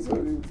celebrity.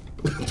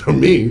 To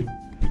me.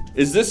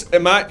 Is this?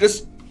 Am I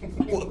just?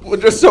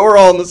 Just so we're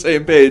all on the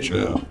same page.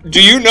 Yeah.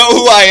 Do you know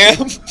who I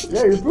am?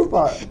 Yeah, you're Poo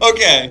Pot.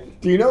 Okay.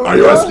 Do you know? Are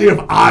you asking if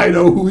I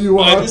know who you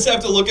are? I just have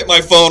to look at my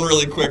phone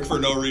really quick for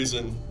no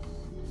reason.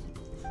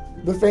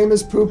 The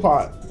famous Poo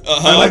Pot.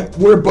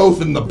 We're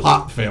both in the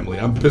Pot family.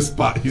 I'm Piss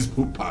Pot. He's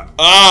Poop Pot.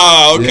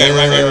 Ah, okay,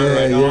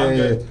 right. No, I'm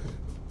good.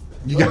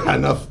 You got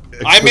enough.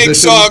 I make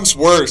songs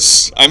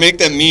worse. I make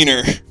them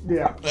meaner.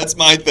 Yeah. That's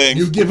my thing.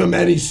 You give him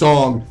any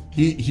song,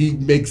 he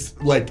makes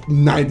like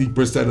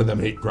 90% of them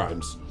hate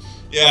crimes.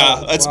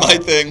 Yeah, that's my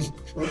thing.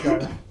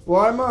 Okay.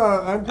 Well, I'm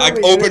I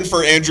opened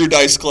for Andrew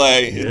Dice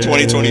Clay in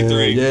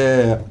 2023.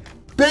 Yeah.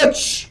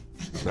 Bitch!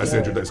 That's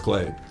Andrew Dice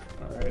Clay.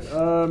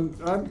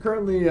 I'm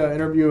currently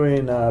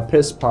interviewing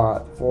Piss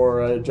Pot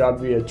for a job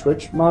to be a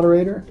Twitch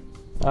moderator.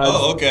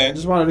 Okay.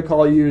 Just wanted to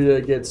call you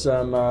to get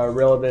some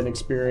relevant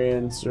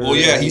experience. Well,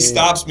 yeah, he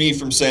stops me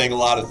from saying a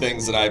lot of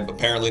things that I'm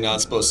apparently not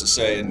supposed to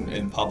say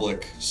in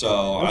public.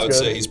 So I would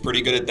say he's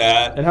pretty good at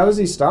that. And how does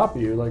he stop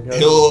you?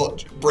 He'll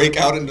break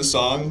out into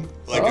song.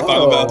 Like if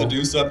I'm about to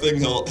do something,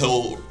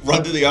 he'll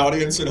run to the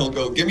audience and he'll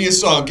go, "Give me a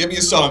song, give me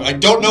a song. I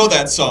don't know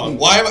that song.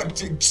 Why am I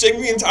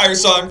sing the entire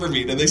song for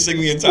me?" Then they sing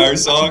the entire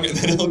song, and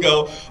then he'll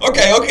go,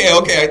 "Okay.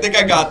 I think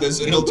I got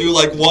this." And he'll do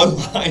like one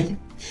line.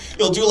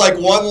 He'll do like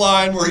one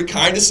line where he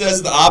kind of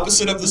says the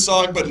opposite of the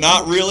song, but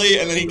not really,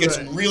 and then he gets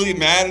really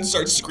mad and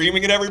starts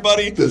screaming at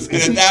everybody. And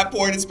at that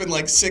point, it's been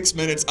like 6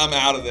 minutes. I'm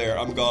out of there.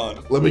 I'm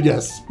gone. Let me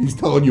guess. He's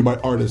telling you my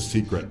artist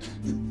secret.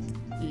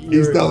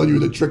 He's telling you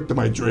the trick to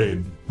my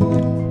trade.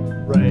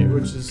 Right,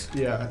 which is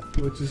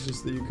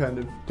just that you kind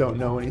of don't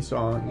know any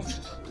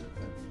songs.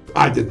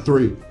 I did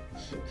 3.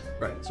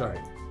 Right, sorry.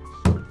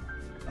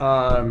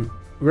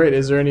 Great.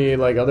 Is there any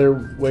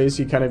other ways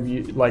he kind of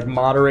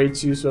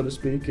moderates you, so to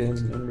speak,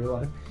 in real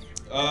life?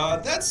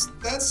 That's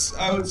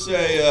I would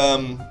say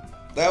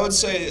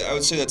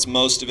that's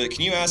most of it.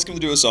 Can you ask him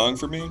to do a song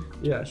for me?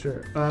 Yeah,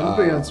 sure. I'll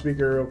put you on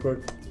speaker real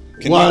quick.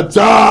 What's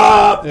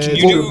up? Can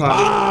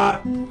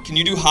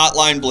you do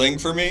Hotline Bling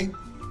for me?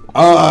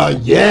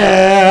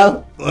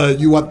 Yeah.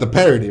 You want the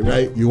parody,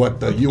 right? You want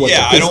the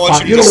I don't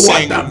want you to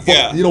sing.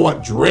 You don't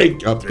want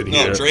Drake up in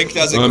here. No, Drake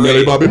does it great. great.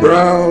 Millie Bobby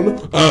Brown.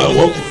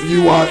 What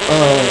you want?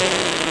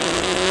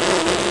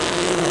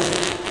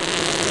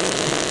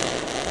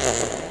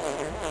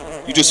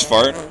 You just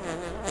fart.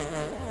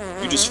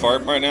 You just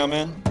fart right now,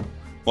 man.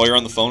 While you're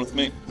on the phone with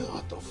me.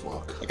 What the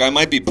fuck? Look, I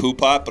might be poo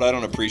pot, but I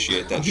don't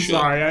appreciate that shit.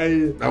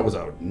 Sorry, That was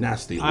a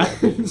nasty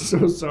I'm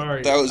so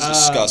sorry. That was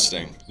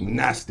disgusting.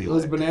 Nasty.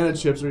 Those banana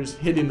chips are just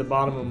hitting the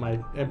bottom of my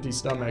empty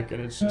stomach,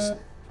 and it's just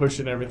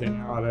pushing everything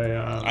out.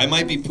 I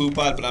might be poo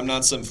pot, but I'm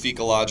not some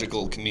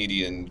fecological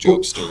comedian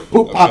jokester.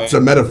 Poop pot's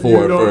a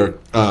metaphor You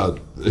for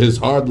his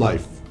hard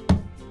life.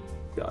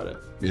 Got it.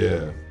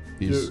 Yeah.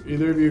 Do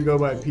either of you go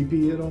by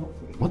PP at all?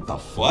 What the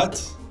fuck?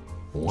 What?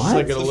 What?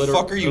 Like the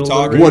fuck are you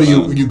talking What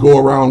about? do you go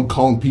around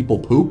calling people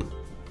poop?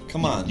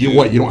 Come on. You dude.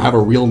 what? You don't have a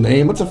real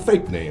name? It's a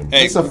fake name.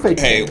 Hey, it's a fake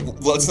hey, name.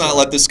 let's not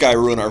let this guy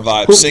ruin our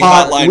vibe. Poop Sing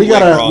pot, Hotline we Bling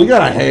gotta Wrong. we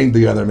gotta hang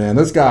together, man.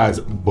 This guy's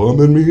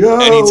bumming me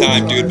out.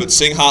 Anytime, dude, but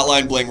sing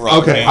Hotline Bling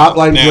Wrong. Okay, man.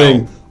 Hotline Now.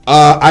 Bling.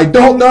 I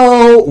don't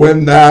know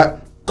when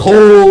that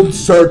cold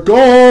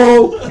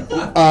circle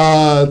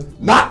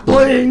not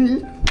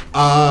bling.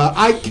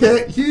 I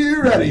can't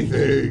hear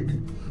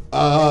anything.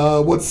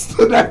 What's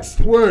the next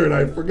word?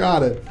 I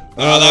forgot it.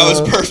 Oh, that was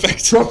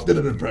perfect. Trump did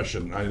an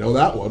impression. I know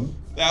that one.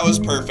 That was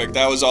perfect.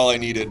 That was all I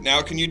needed.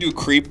 Now, can you do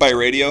Creep by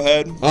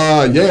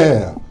Radiohead?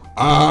 Yeah.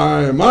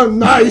 I'm a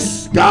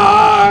nice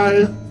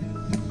guy.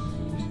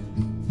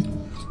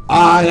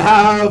 I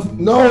have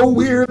no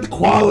weird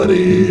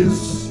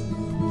qualities.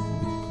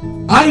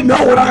 I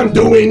know what I'm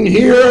doing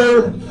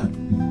here.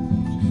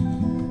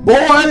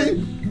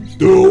 Boy,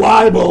 do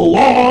I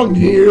belong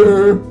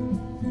here.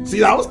 See,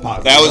 that was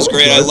positive. That was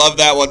great. good. I love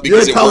that one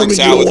because You're it telling works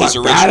me you out don't with his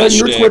want that original in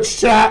your shtick. Twitch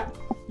chat?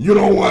 You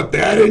don't want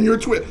that in your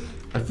Twitch?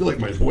 I feel like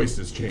my voice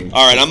has changed.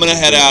 All right, I'm going to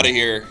head out of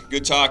here.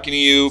 Good talking to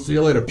you. See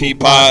you later,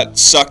 Peapot.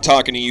 Suck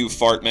talking to you,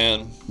 fart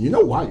man. You know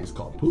why he's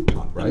called Poop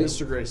Pot, right?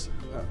 Mr. Grayson.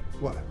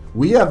 What?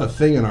 We have a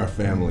thing in our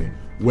family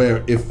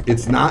where if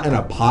it's not in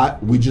a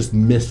pot, we just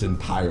miss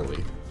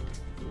entirely.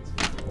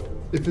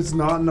 If it's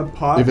not in a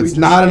pot, If it's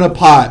not in a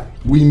pot,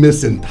 we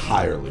miss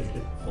entirely.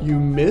 You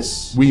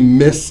miss? We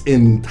miss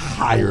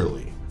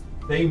entirely.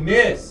 They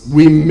miss.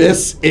 We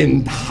miss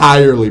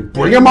entirely.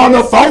 Bring him on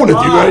the phone if you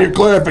got your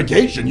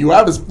clarification. You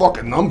have his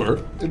fucking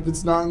number. If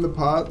it's not in the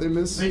pot, they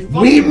miss.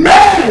 We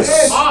miss!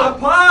 The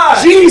pot.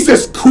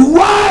 Jesus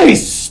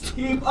Christ!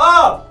 Keep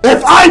up.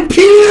 If I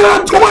pee in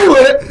a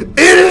toilet,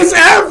 it is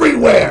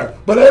everywhere.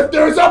 But if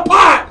there's a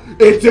pot,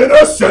 it's in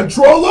a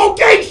central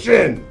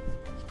location.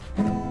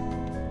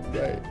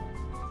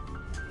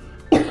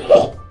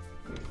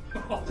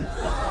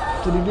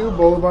 Can you do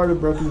Boulevard of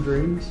Broken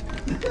Dreams?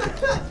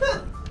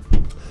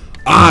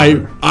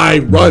 I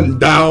run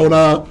down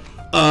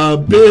a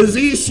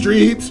busy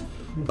street.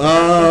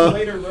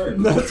 That's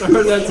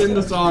in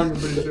the song, I'm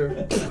pretty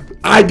sure.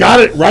 I got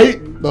it right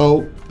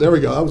though. There we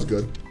go. That was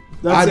good.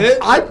 That's it?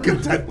 I'm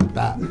content with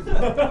that.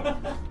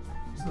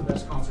 It's the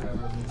best concert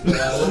ever.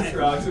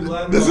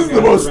 This is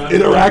the most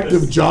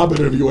interactive job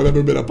interview I've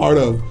ever been a part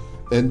of,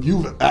 and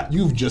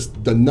you've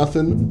just done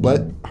nothing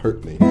but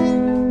hurt me,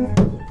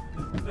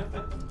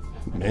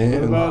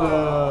 man.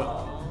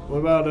 What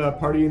about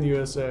Party in the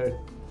USA?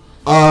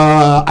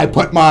 I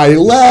put my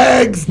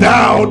legs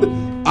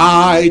down.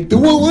 I do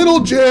a little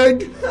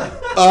jig.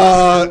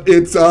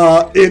 It's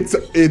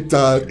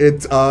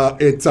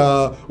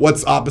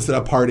what's opposite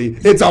of party?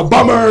 It's a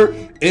bummer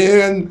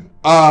in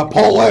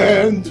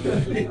Poland.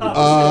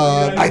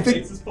 I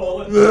think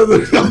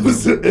the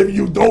opposite. If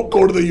you don't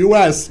go to the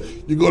U.S.,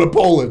 you go to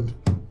Poland.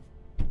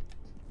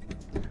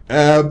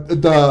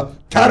 The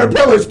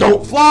caterpillars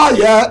don't fly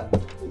yet.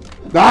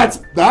 That's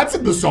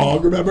in the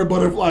song. Remember,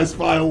 butterflies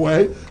fly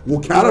away. Well,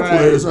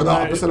 caterpillars are the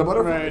opposite of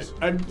butterflies.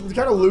 Right. I'm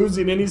kind of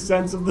losing any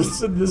sense of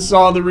the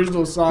song, the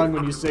original song,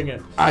 when you sing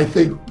it. I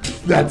think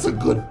that's a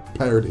good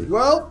parody.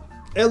 Well,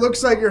 it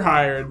looks like you're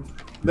hired.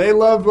 They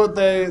loved what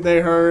they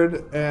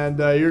heard, and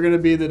you're going to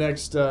be the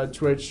next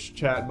Twitch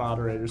chat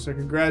moderator. So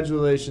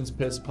congratulations,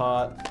 Piss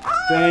Pot.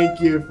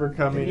 Thank you for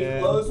coming Can you in.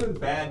 close with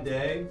Bad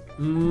Day?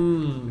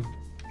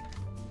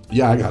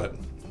 Yeah, I got it.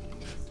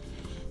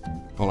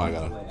 Hold on, I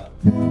got it.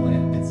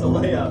 It's a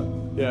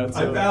layup. Yeah,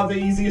 I found the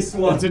easiest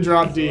one. It's a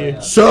drop D.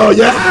 So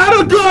you had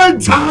a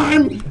good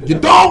time. You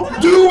don't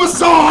do a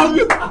song.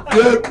 You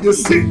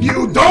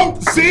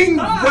don't sing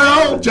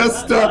well.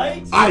 Just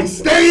I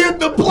stay in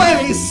the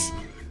place.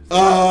 The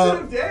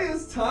opposite of day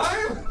is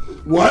time?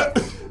 What?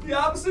 The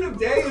opposite of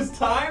day is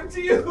time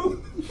to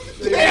you?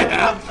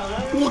 Yeah.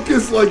 Well,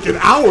 because like an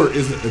hour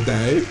isn't a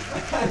day.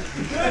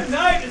 Good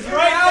night is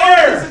right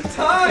Hours there. of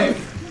time.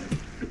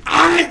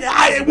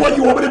 What,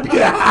 you want me to be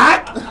a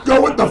hack?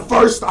 Go with the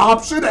first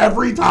option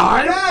every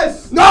time?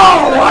 Yes! No,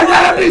 I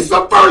gotta be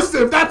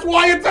subversive. That's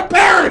why it's a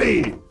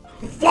parody.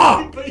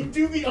 Fuck. But you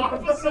do the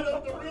opposite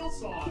of the real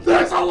song.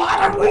 There's a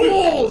lot of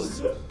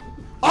rules.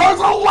 There's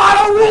a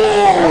lot of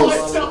rules.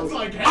 It sounds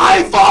like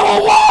I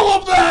follow all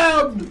of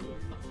them.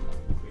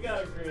 We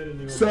gotta create a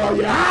new So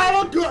you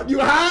had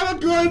a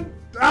good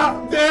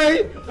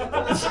day.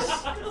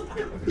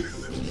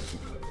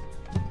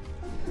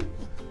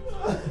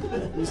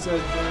 You said.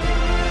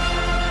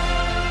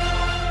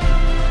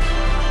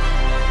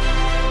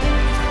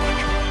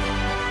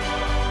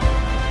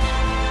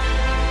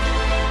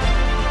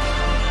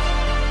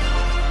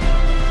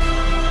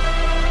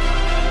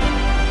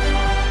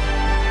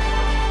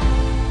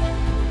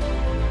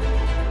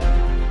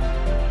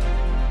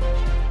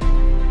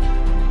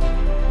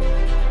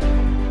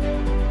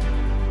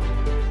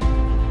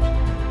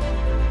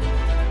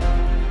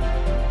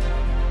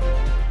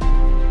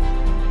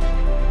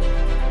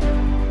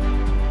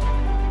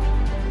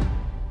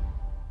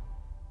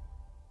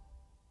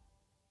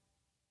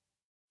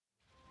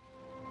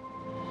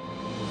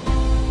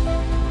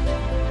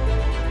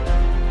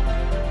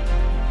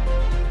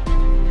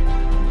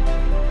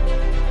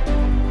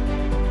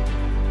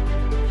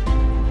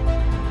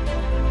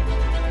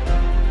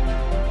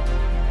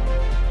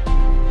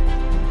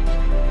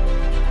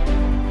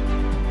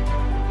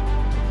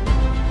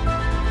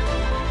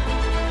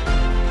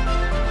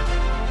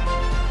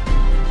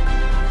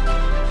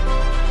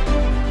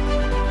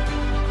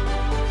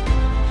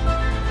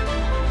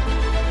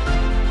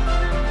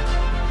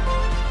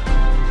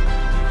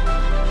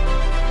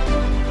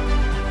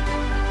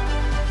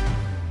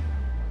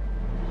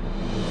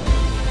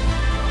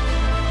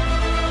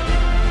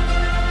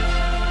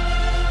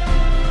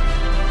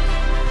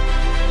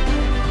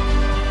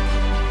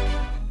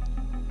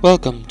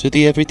 Welcome to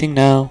the Everything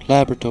Now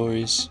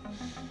Laboratories.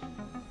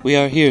 We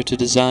are here to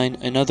design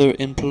another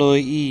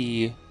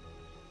employee.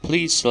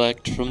 Please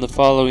select from the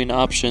following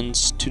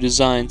options to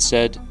design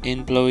said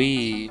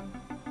employee.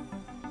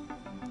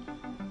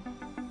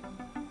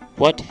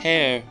 What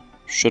hair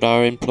should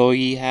our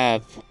employee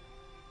have?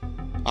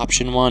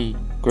 Option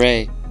 1,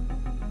 gray.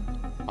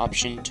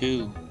 Option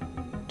 2,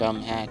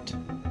 dumb hat.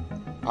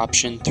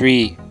 Option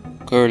 3,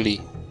 curly.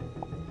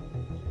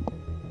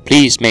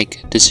 Please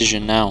make a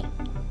decision now.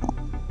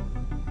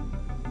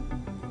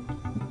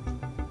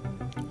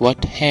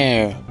 What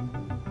hair?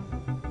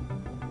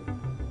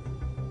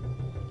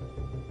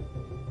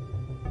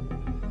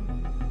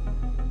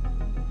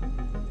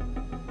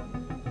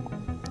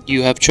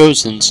 You have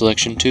chosen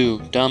selection 2,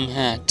 dumb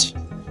hat.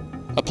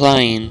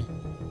 Applying.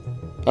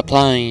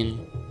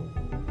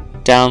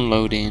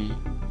 Downloading.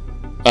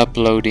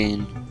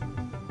 Uploading.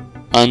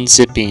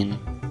 Unzipping.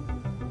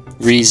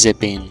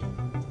 Rezipping.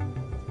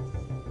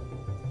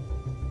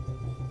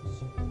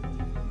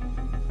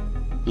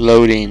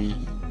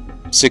 Loading.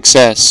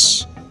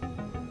 Success.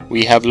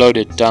 We have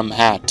loaded dumb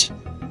hat.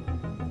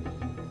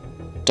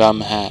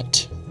 Dumb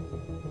hat.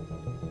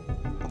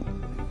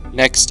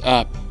 Next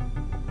up,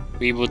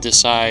 we will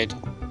decide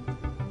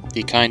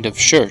the kind of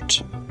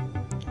shirt.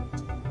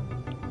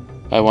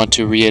 I want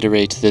to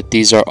reiterate that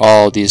these are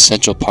all the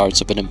essential parts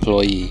of an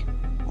employee.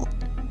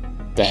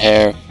 The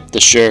hair,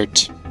 the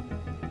shirt,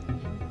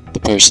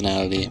 the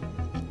personality.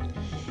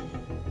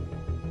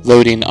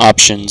 Loading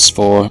options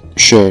for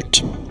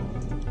shirt.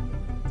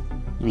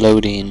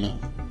 Loading.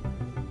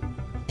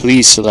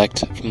 Please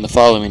select from the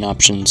following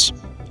options.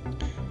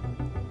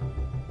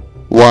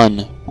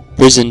 1.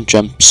 Prison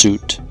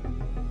jumpsuit.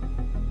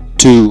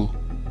 2.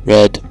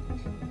 Red.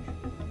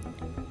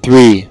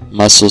 3.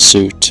 Muscle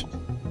suit.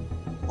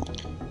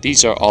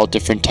 These are all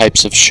different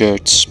types of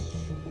shirts.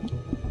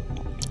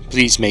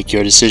 Please make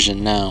your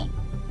decision now.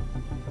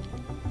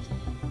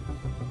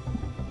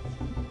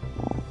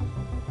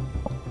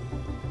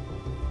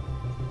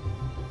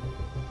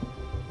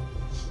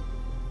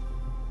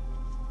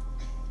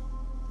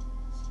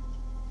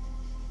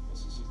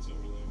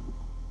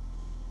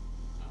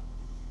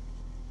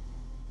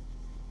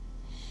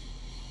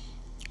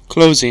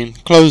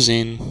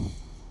 Closing.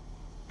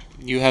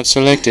 You have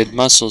selected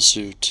muscle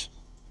suit.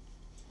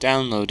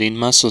 Downloading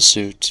muscle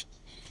suit.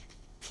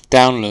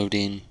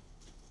 Downloading.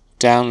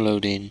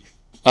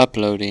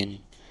 Uploading.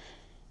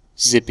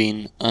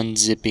 Zipping,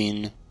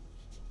 unzipping.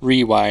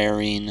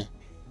 Rewiring.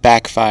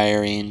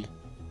 Backfiring.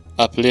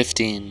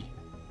 Uplifting.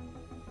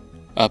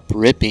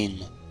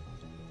 Upripping.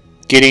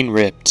 Getting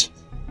ripped.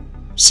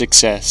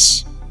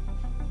 Success.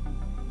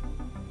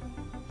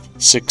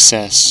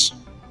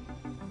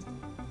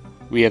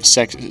 We have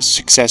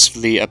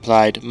successfully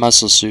applied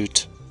muscle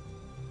suit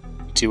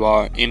to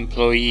our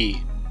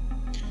employee.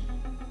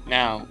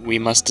 Now we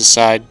must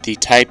decide the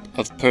type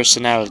of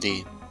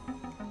personality.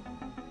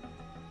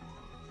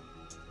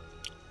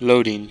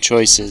 Loading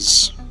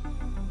choices.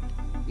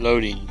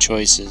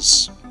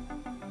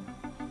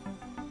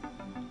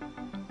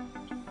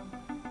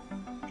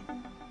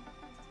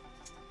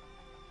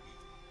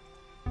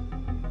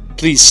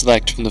 Please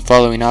select from the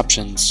following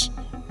options.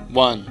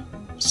 1.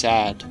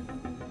 Sad.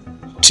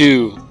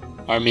 2.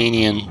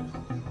 Armenian.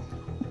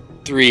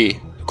 3.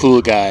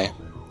 Cool guy.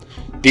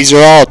 These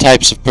are all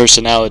types of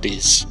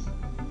personalities.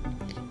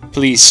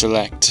 Please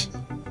select.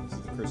 This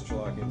is the Chris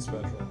Chalkian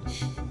special.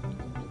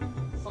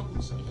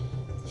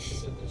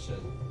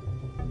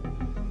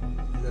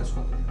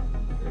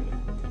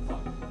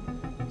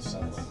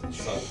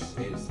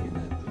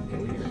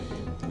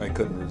 I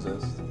couldn't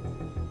resist.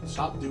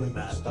 Stop doing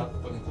that.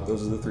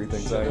 Those are the 3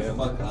 things I am.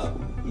 Fuck up.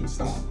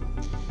 Stop.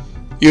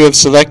 You have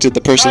selected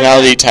the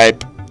personality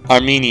type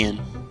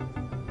Armenian.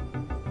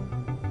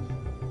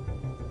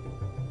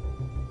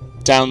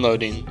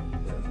 Downloading.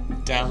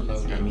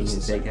 Downloading.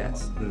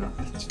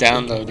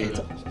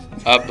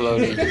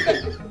 Uploading.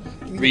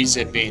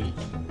 Rezipping.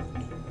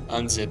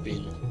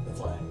 Unzipping.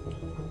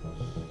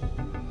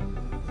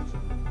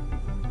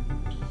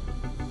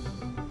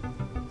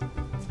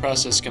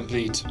 Process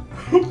complete.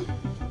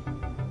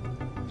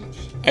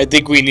 I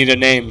think we need a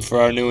name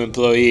for our new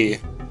employee.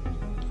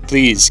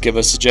 Please give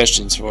us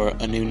suggestions for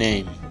a new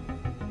name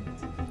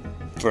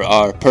for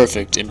our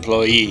perfect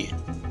employee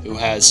who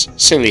has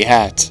silly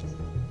hat,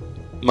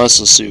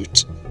 muscle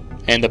suit,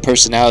 and the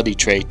personality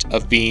trait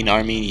of being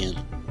Armenian.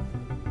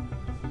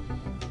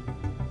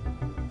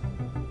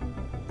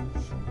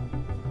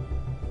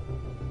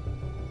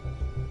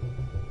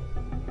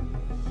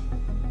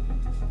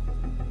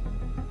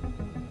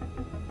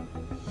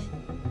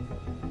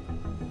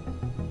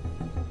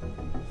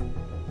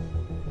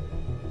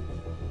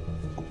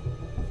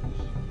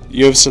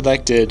 You have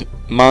selected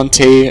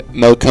Monte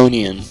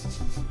Melkonian.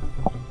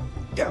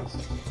 Yeah.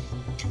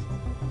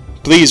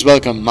 Please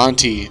welcome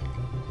Monty.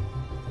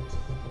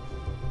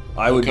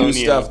 I would do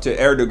Melkonian. stuff to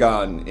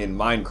Erdogan in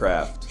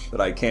Minecraft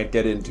that I can't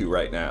get into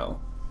right now.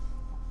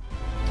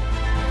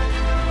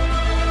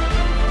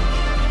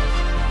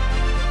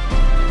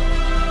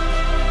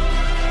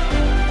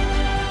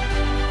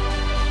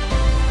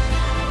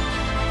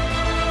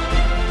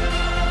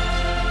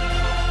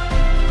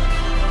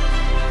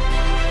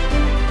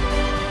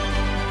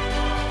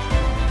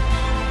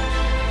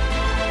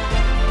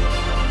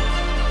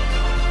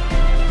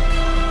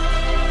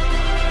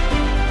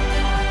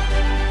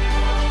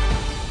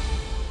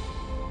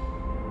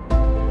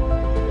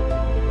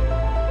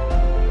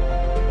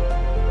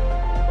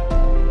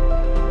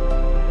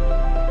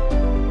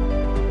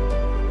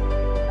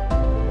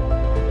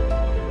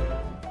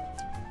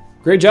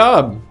 Great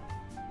job.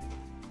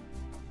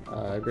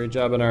 Great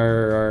job in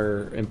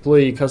our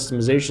employee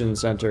customization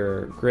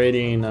center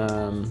grading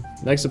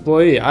next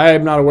employee. I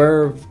am not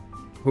aware of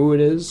who it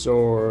is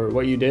or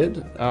what you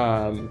did,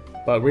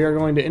 but we are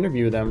going to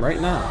interview them right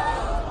now.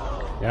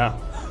 Yeah.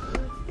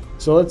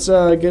 So let's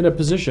get a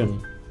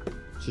position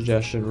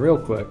suggestion real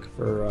quick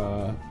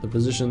for the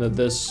position that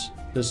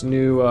this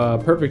new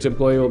perfect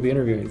employee will be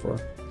interviewing for.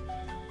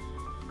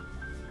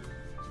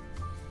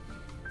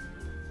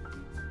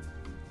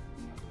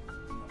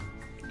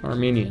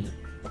 Armenian.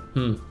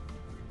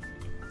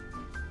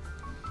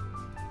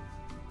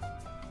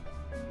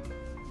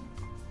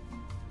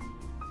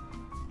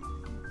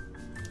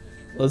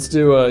 Let's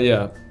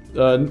do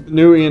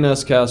new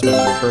ENS cast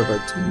member.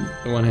 Perfect.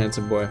 The one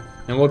handsome boy.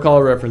 And we'll call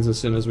a reference as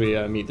soon as we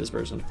meet this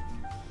person.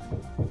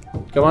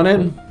 Come on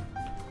in.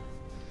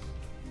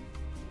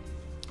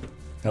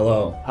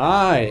 Hello.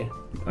 Hi.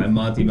 I'm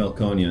Monty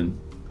Melkonian.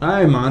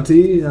 Hi,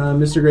 Monty.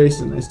 Mr.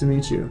 Grayson, nice to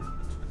meet you.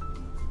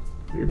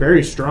 You're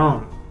very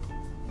strong.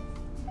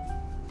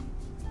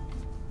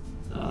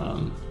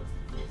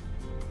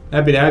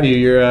 Happy to have you.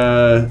 You're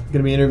going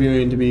to be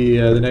interviewing to be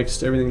the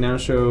next Everything Now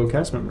Show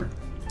cast member.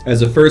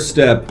 As a first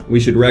step, we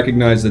should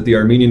recognize that the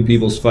Armenian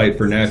people's fight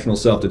for national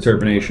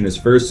self-determination is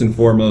first and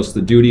foremost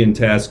the duty and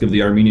task of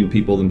the Armenian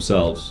people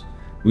themselves.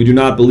 We do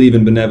not believe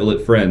in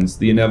benevolent friends,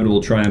 the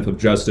inevitable triumph of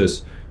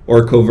justice,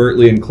 or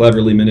covertly and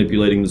cleverly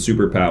manipulating the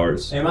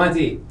superpowers. Hey,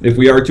 Monty. If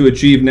we are to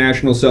achieve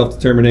national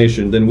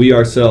self-determination, then we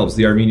ourselves,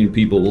 the Armenian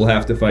people, will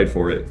have to fight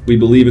for it. We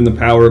believe in the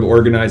power of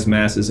organized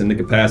masses and the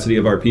capacity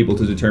of our people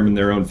to determine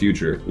their own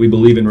future. We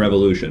believe in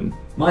revolution.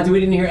 Monty,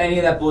 we didn't hear any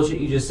of that bullshit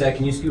you just said.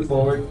 Can you scoot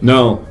forward?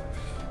 No.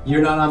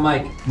 You're not on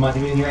mic. Monty,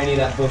 we didn't hear any of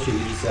that bullshit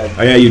you just said.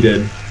 Oh, yeah, you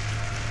did.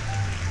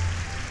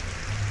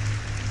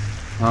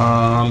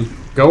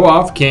 Go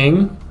off,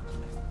 King.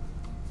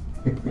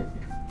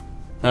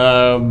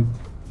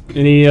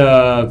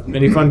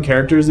 Any fun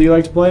characters that you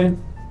like to play?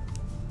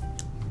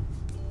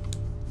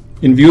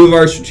 In view of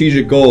our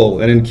strategic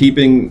goal, and in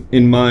keeping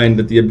in mind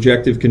that the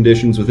objective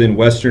conditions within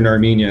Western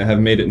Armenia have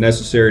made it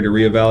necessary to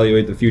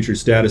reevaluate the future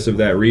status of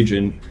that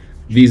region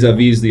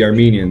vis-a-vis the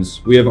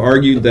Armenians, we have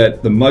argued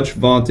that the much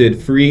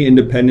vaunted free,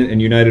 independent,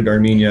 and united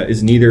Armenia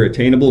is neither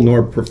attainable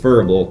nor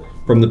preferable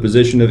from the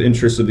position of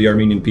interest of the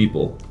Armenian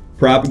people.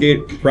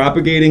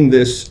 Propagating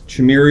this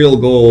chimerial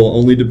goal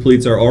only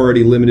depletes our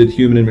already limited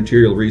human and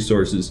material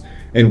resources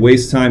and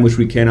wastes time which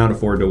we cannot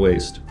afford to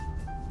waste.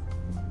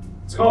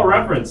 Let's call a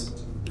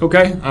reference.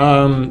 Okay.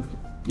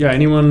 Yeah.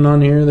 Anyone on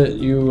here that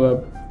you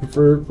would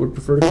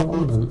prefer to call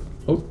on?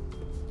 Oh,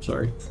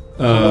 sorry.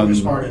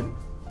 Just farted.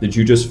 Did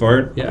you just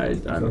fart? Yeah, I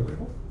don't.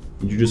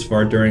 Did you just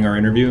fart during our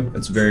interview?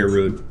 That's very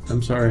rude.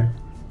 I'm sorry.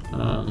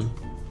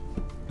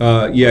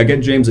 Yeah, get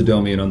James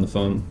Adomian on the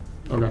phone.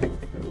 Okay.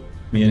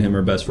 Me and him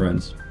are best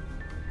friends.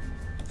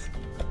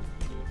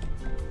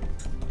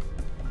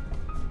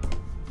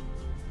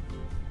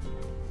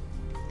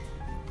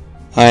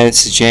 Hi,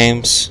 this is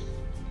James.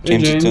 Hey,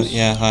 James.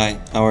 Yeah, hi.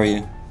 How are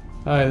you?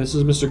 Hi, this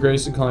is Mr.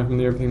 Grayson calling from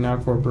the Everything Now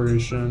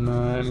Corporation.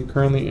 I'm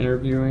currently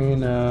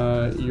interviewing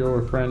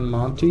your friend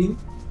Monty.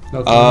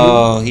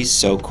 Oh, he's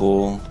so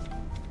cool.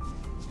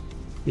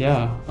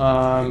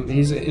 Yeah,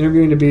 he's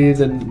interviewing to be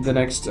the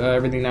next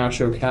Everything Now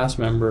Show cast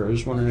member. I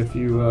was wondering if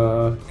you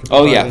could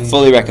Oh yeah, any...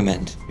 fully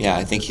recommend. Yeah,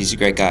 I think he's a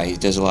great guy. He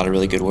does a lot of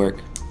really good work.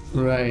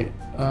 Right.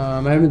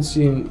 I haven't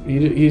seen...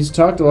 He's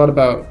talked a lot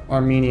about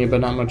Armenia,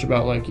 but not much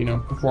about, like, you know,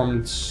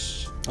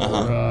 performance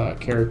or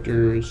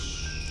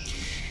characters.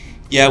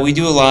 Yeah, we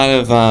do a lot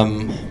of...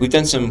 we've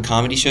done some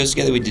comedy shows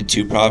together. We did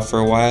Two-Prov for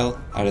a while,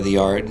 out of the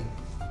yard.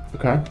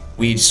 Okay.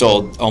 We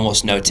sold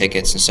almost no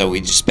tickets, and so we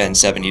just spend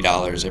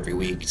 $70 every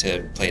week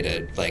to play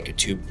to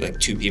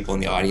two people in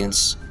the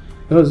audience.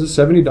 Oh, is this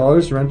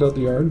 $70 to rent out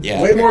the yard?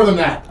 Yeah. Way more than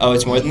that. Oh,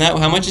 it's more than that?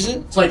 How much is it?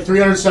 It's like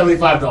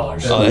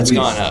 $375. Oh, that's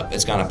gone up.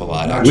 It's gone up a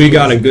lot, actually. We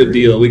got a good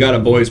deal. We got a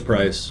boy's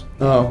price.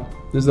 Oh,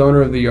 is the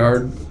owner of the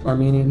yard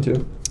Armenian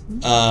too?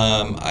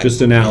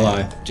 Just an ally.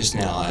 Yeah, just an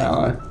ally.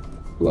 Ally.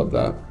 Love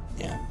that.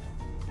 Yeah.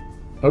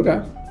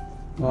 Okay.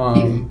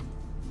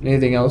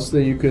 Anything else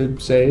that you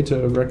could say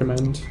to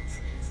recommend?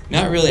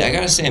 Not really. I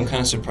gotta say, I'm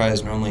kind of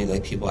surprised. Normally,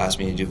 like, people ask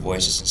me to do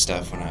voices and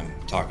stuff when I'm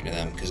talking to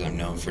them because I'm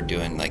known for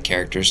doing, like,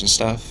 characters and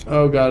stuff.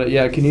 Oh, got it.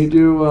 Yeah, can you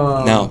do...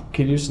 No.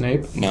 Can you do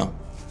Snape? No.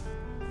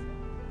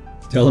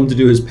 Tell him to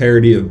do his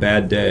parody of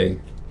Bad Day.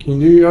 Can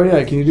you do... Oh,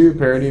 yeah, can you do your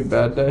parody of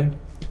Bad Day?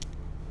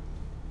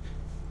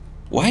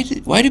 Why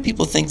do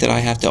people think that I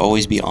have to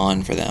always be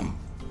on for them?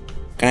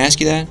 Can I ask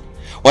you that?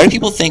 Why do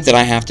people think that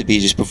I have to be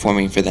just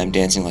performing for them,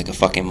 dancing like a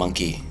fucking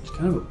monkey? It's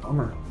kind of a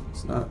bummer.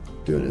 It's not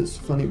doing his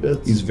funny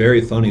bits. He's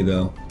very funny,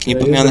 though. Can you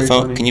put me on the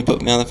phone? Funny. Can you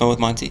put me on the phone with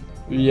Monty?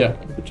 Yeah,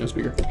 put you on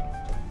speaker.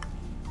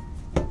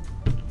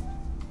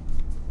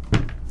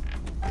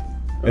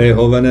 Hey,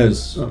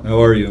 Hovanez.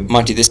 How are you?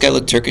 Monty, this guy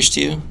look Turkish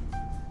to you?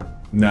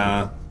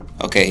 Nah.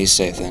 Okay, he's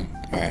safe then.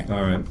 All right.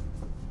 All right.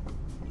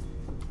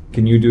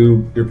 Can you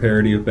do your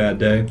parody of Bad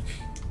Day?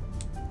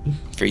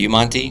 For you,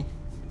 Monty?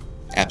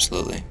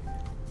 Absolutely.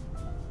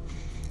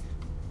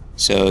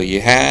 So you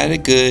had a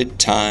good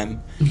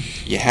time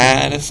You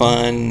had a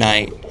fun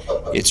night.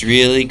 It's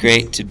really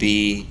great to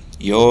be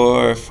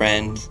your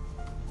friend. Is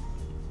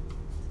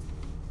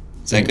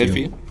that Thank good you. for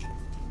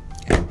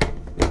you?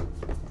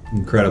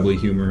 Incredibly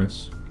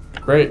humorous.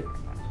 Great.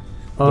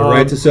 The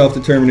right to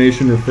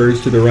self-determination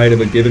refers to the right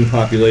of a given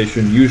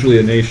population, usually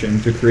a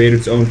nation, to create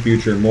its own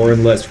future more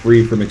and less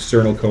free from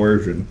external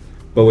coercion,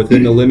 but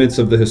within the limits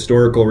of the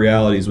historical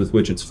realities with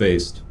which it's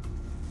faced.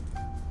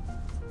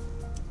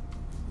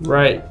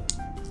 Right.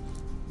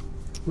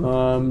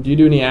 Do you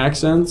do any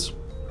accents?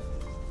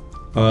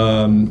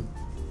 No.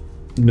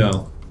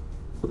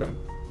 Okay.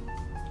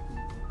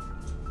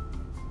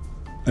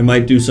 I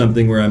might do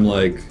something where I'm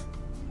like...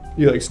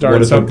 You like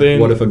start something?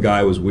 What if a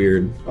guy was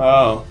weird?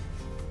 Oh.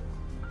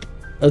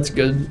 That's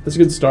good. That's a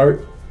good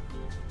start.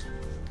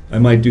 I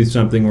might do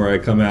something where I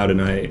come out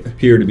and I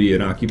appear to be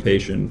an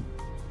occupation,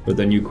 but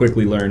then you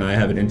quickly learn I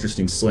have an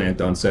interesting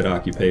slant on said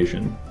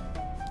occupation.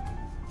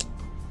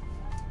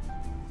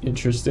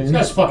 Interesting. This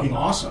guy's fucking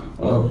awesome.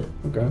 Oh,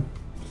 okay.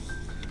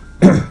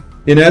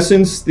 In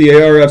essence, the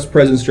ARF's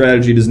present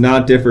strategy does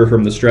not differ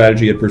from the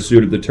strategy it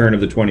pursued at the turn of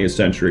the 20th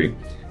century.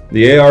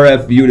 The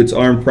ARF viewed its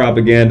armed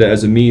propaganda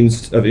as a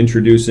means of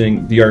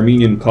introducing the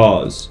Armenian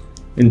cause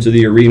into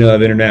the arena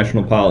of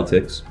international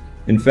politics.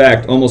 In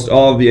fact, almost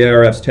all of the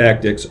ARF's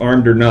tactics,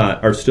 armed or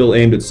not, are still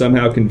aimed at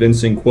somehow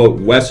convincing, quote,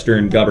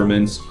 Western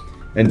governments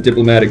and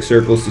diplomatic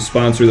circles to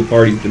sponsor the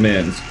party's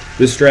demands.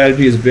 This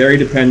strategy is very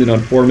dependent on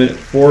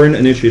foreign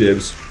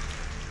initiatives,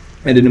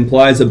 and it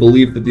implies a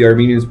belief that the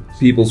Armenian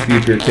people's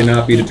future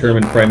cannot be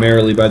determined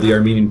primarily by the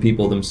Armenian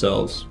people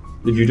themselves.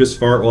 Did you just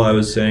fart while I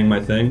was saying my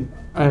thing?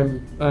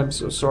 I'm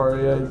so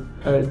sorry.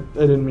 I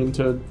didn't mean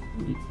to.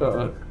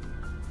 I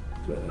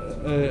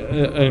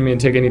didn't mean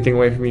to take anything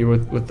away from you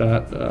with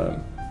that.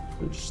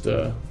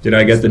 Did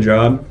I get the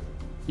job?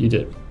 You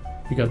did.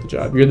 You got the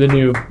job. You're the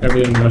new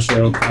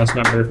EverythingNowShow cast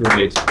member.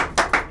 Great.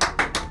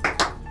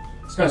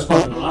 This guy's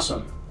fucking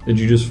awesome. Did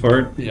you just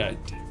fart? Yeah, I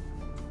did.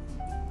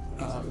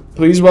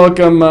 Please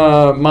welcome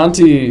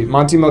Monty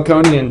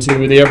Melkonian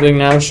to the Everything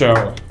Now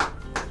show.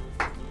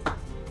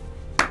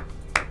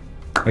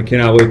 I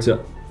cannot wait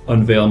to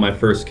unveil my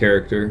first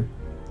character,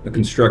 a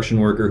construction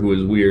worker who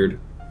is weird.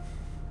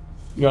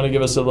 You want to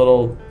give us a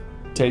little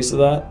taste of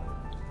that?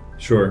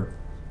 Sure.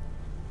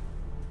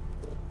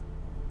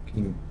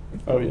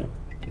 Oh yeah.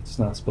 It's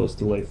not supposed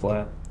to lay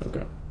flat.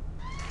 Okay.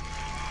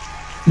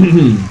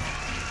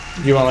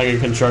 You want like a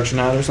construction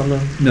hat or something?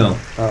 No.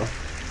 Oh.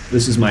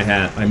 This is my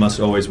hat. I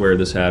must always wear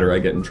this hat or I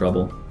get in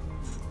trouble.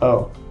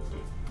 Oh.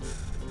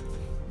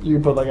 You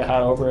can put like a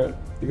hat over it.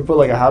 You can put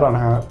like a hat on a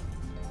hat.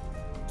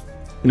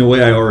 In a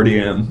way, I already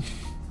am.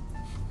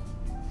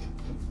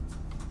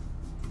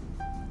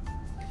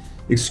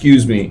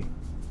 Excuse me.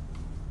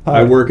 Hi.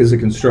 I work as a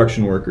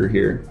construction worker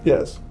here.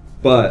 Yes.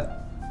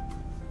 But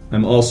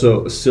I'm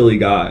also a silly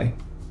guy,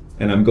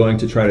 and I'm going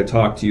to try to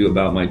talk to you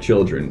about my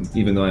children,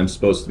 even though I'm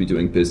supposed to be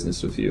doing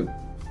business with you.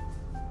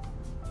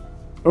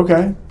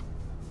 Okay.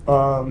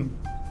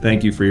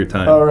 Thank you for your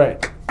time. All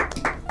right.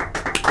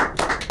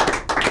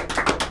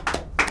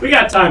 We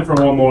got time for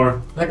one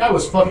more. That guy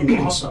was fucking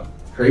awesome.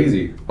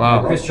 Crazy.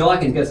 Wow. Chris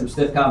Chalakin's got some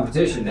stiff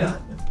competition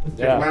now.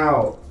 Yeah.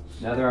 Wow.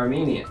 Now they're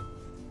Armenian.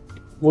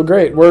 Well,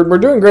 great. We're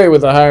doing great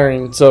with the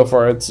hiring so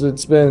far.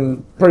 It's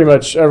been pretty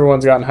much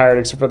everyone's gotten hired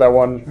except for that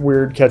one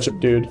weird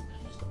ketchup dude.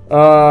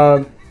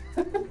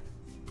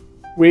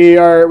 We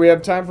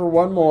have time for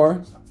one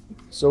more.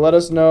 So let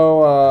us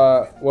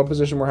know what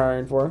position we're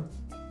hiring for.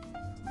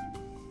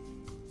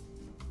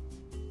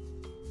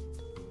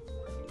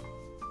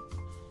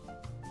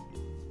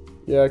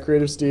 Yeah,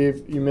 Creative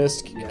Steve, you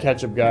missed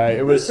Ketchup Guy.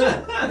 It was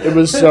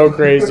so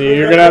crazy.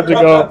 You're gonna have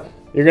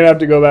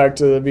to go back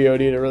to the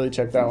VOD to really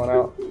check that one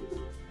out.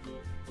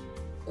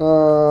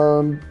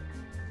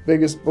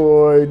 Biggest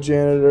boy,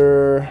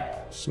 janitor,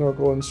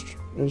 snorkel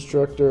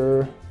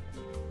instructor,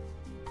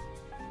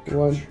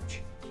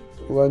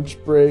 lunch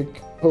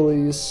break,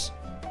 police,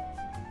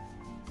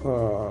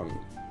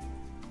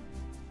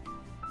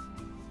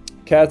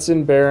 Cats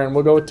and Baron.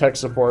 We'll go with tech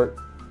support.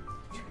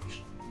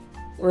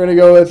 We're gonna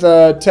go with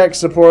tech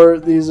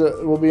support. These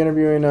we'll be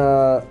interviewing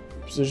a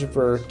position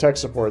for tech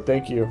support.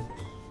 Thank you.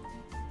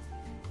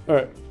 All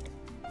right,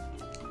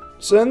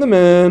 send them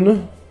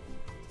in.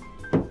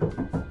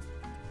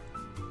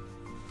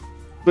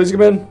 Please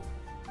come in.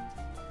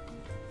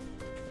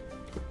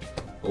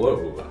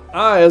 Hello.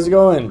 Hi, how's it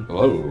going?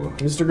 Hello.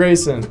 Mr.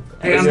 Grayson.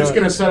 Hey, I'm just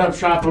gonna set up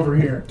shop over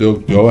here.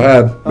 Go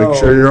ahead. Make Oh.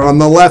 sure you're on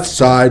the left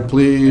side,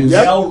 please.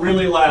 Yell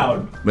really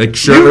loud. Make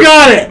sure You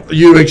got it!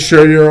 You make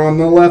sure you're on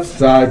the left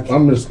side.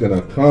 I'm just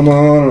gonna come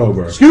on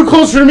over. Scoot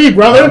closer to me,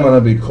 brother. I'm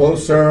gonna be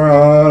closer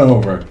on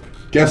over.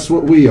 Guess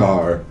what we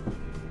are?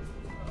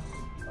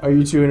 Are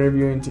you two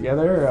interviewing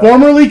together?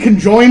 Formerly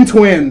conjoined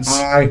twins.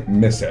 I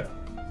miss it.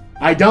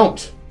 I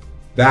don't.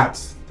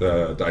 That's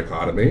the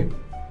dichotomy.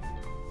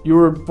 You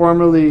were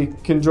formerly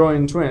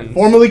conjoined twins.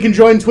 Formerly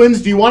conjoined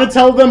twins. Do you want to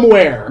tell them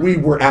where? We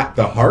were at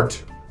the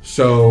heart.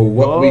 So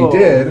what Oh. we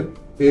did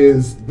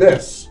is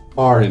this.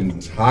 our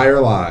entire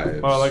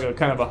lives. Oh, like a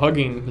kind of a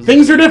hugging.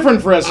 Things are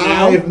different for us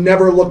now. I've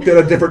never looked at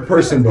a different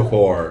person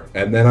before.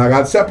 And then I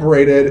got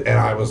separated, and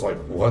I was like,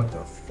 what the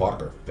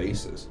fuck are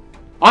faces?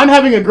 I'm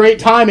having a great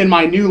time in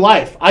my new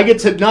life. I get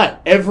to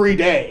nut every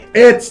day.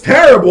 It's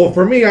terrible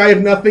for me. I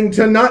have nothing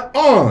to nut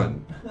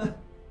on.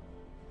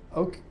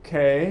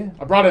 Okay.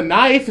 I brought a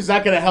knife. Is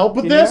that going to help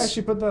with Can you this?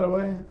 actually put that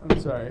away? I'm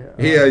sorry.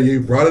 Yeah,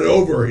 you brought it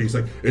over. He's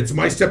like, it's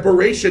my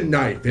separation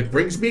knife. It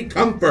brings me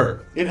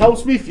comfort. It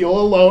helps me feel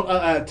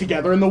alone,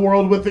 together in the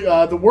world with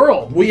the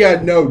world. We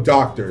had no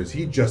doctors.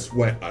 He just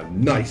went a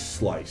nice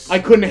slice. I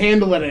couldn't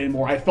handle it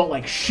anymore. I felt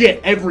like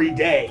shit every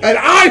day. And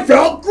I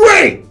felt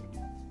great!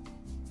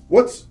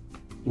 You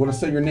want to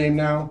say your name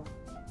now?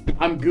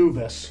 I'm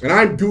Goovis. And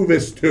I'm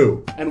Goovis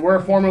too. And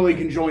we're formerly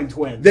conjoined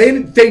twins. They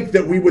didn't think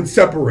that we would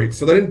separate,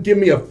 so they didn't give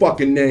me a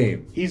fucking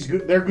name.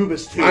 They're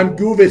Goovis too. I'm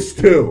Goovis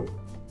too.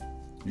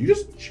 You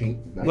just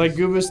changed. Nice. Like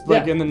Goovis,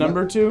 like in the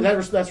number 2?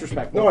 That's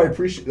respectful. No, I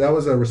appreciate that.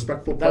 Was a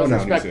respectful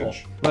pronoun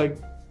usage. Like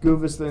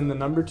Goovis in the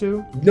number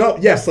 2? No,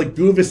 yes, like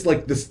Goovis,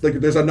 like this. Like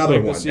there's another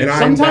Like one. this, And yeah.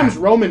 Sometimes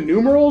Roman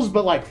numerals,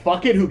 but like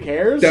fuck it, who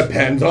cares?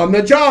 Depends on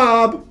the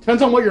job.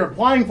 Depends on what you're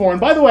applying for. And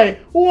by the way,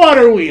 what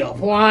are we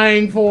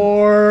applying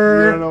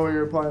for? You don't know what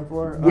you're applying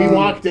for? We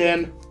walked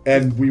in.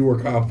 And we were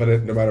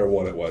confident no matter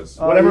what it was.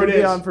 Whatever it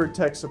is. on for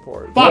tech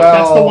support. Fuck,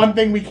 that's the one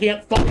thing we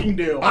can't fucking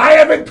do. I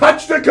haven't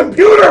touched a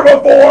computer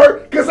before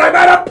because I've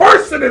had a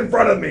person in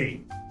front of me.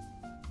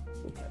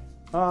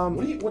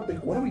 What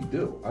do we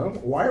do? I don't.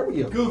 Why are we?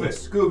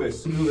 Goovis.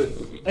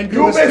 And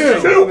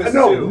Goovis too.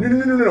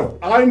 No.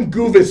 I'm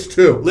Goovis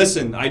too.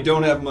 Listen, I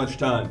don't have much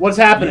time. What's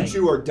happening? You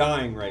two are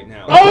dying right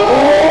now.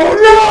 Oh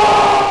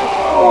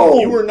no!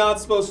 You were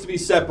not supposed to be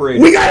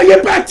separated. We gotta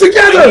get back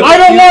together. I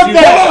don't want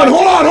that.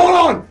 Hold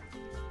on.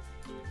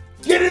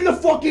 Get in the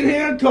fucking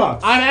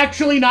handcuffs. I'm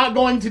actually not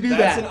going to do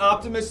That's that. an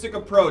optimistic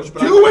approach,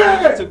 but Do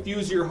I'm it! to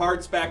fuse your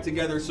hearts back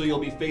together so you'll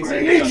be facing.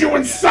 I each need other you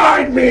again.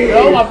 inside me.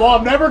 No,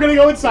 I'm never gonna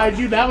go inside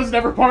you. That was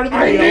never part of the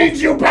I deal. need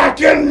you back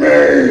in me.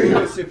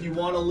 Goovis, if you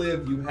want to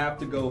live, you have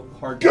to go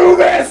hard. Do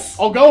this.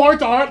 I'll go heart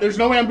to heart. There's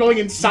no way I'm going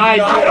inside.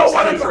 I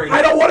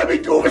don't want to be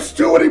Goovis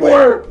 2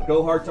 anymore.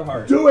 Go heart to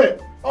heart. Do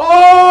it.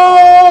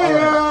 Oh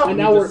yeah. And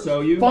now we're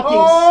so you. fucking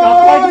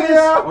stuck like this.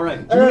 All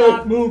right. Do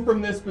not move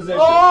from this position.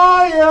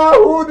 Oh yeah.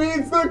 Who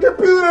needs the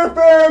computer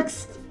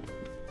fixed?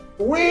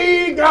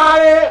 We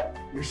got it.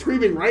 You're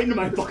screaming right into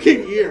my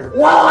fucking ear.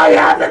 Well, I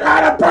haven't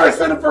had a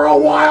person for a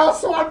while,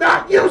 so I'm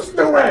not used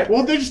to it.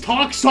 Well, then just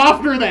talk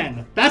softer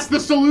then. That's the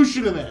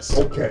solution to this.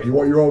 Okay, you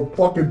want your own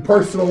fucking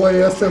personal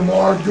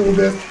ASMR? Do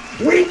this.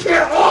 We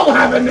can't all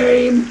have a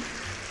name.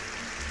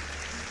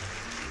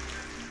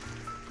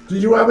 Do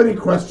you have any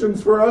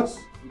questions for us?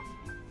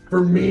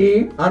 For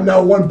me? I'm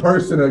now one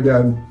person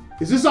again.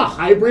 Is this a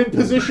hybrid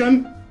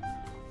position?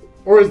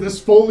 Or is this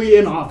fully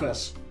in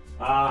office?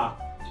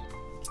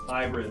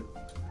 Hybrid.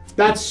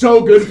 That's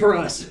so good for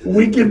us.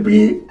 We can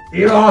be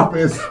in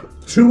office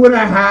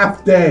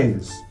 2.5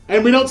 days.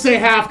 And we don't say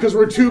half because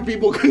we're 2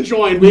 people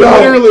conjoined. We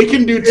literally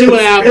can do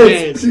 2.5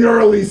 days. It's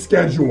purely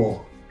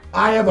schedule.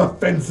 I have a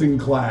fencing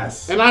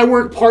class. And I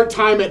work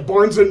part-time at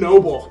Barnes &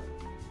 Noble.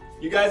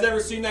 You guys ever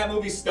seen that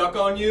movie Stuck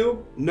on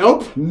You?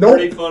 Nope.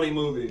 Pretty funny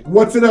movie.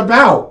 What's it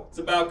about? It's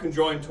about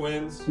conjoined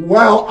twins.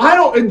 Well, I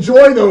don't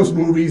enjoy those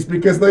movies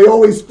because they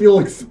always feel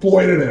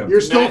exploitative. You're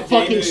still Matt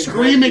fucking Damon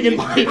screaming in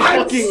my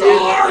I'm fucking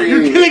sorry.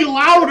 ear. You're getting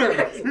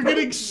louder. You're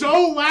getting so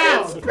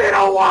loud. It's been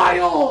a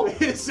while.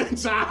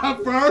 Since I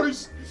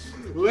first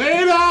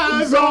laid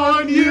eyes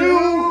on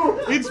you.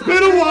 It's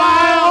been a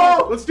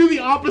while. Let's do the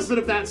opposite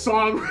of that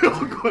song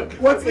real quick.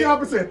 What's the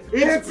opposite?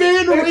 It's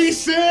been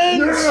recent.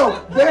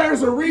 No.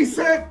 There's a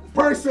recent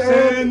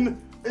person.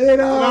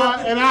 And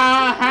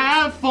I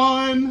have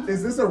fun.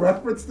 Is this a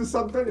reference to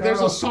something?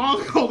 There's a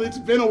song called It's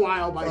Been a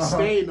While by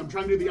Stained. I'm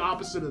trying to do the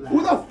opposite of that.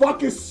 Who the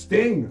fuck is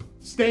Sting?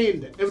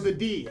 Stained. It was a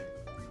D.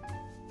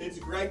 It's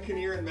Greg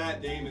Kinnear and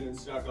Matt Damon and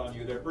Stuck on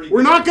You. They're pretty.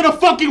 We're not gonna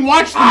fucking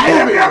watch the movie. I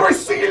have never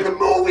seen the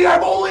movie.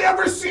 I've only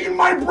ever seen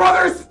my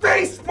brother's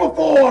face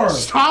before.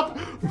 Stop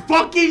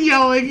fucking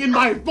yelling in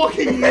my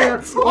fucking ear.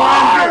 It's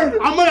hard.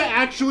 I'm gonna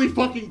actually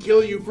fucking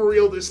kill you for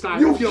real this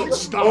time. If you don't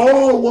stop.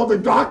 Oh, well, the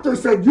doctor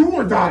said you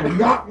were dying,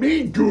 not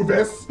me,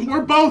 Goovis. We're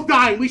both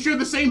dying. We share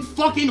the same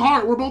fucking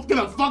heart. We're both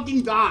gonna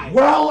fucking die.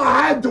 Well,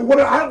 I had to.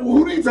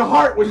 Who needs a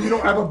heart when you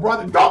don't have a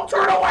brother? Don't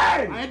turn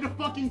away. I had to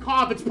fucking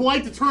cough. It's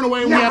polite to turn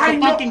away when Yeah, we have I to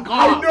know, fucking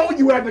cough. I know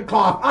you had to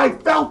cough. I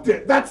felt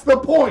it. That's the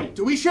point.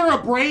 Do we share a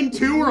brain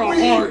too or a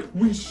heart?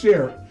 We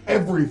share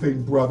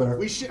everything, brother.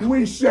 We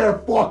share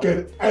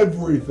fucking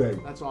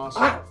everything. That's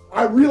awesome.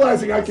 I'm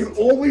realizing I can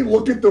only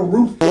look at the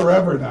roof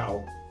forever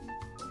now.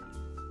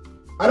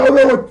 I don't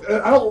know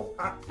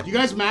what. You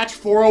guys match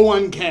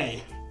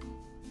 401k.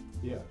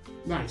 Yeah.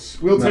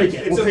 Nice. We'll take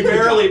it. It's We'll a take the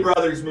Farrelly job.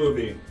 Brothers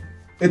movie.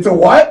 It's a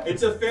what?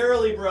 It's a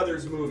Farrelly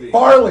Brothers movie.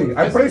 Farley.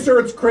 I'm pretty sure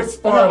it's Chris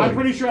Farley. I'm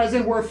pretty sure, as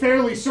in, we're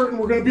fairly certain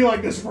we're gonna be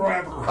like this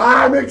forever.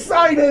 I'm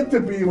excited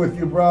to be with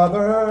you,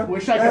 brother.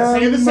 Wish I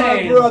could say the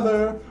same.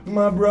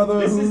 My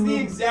brother. This is the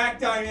exact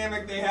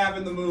dynamic they have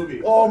in the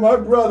movie. Oh, my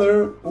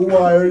brother,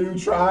 why are you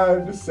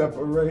trying to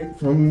separate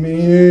from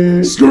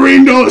me?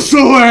 Scream those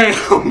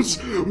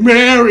lambs,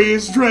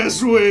 Mary's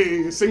dress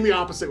wings. Sing the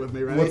opposite with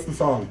me, right? What's the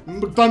song?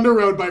 Thunder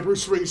Road by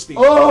Bruce Springsteen.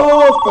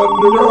 Oh,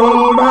 Thunder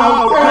Road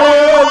Mountain,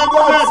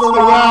 that's the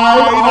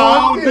ride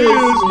on Disney.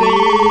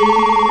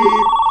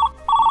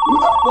 Who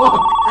the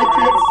fuck?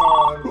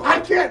 I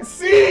can't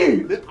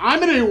see.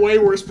 I'm in a way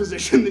worse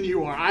position than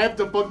you are. I have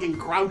to fucking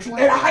crouch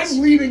like And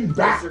I'm leaning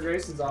back. Mr.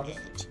 Grayson's office.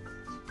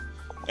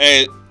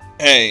 Hey,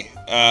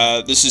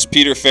 this is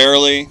Peter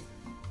Farrelly.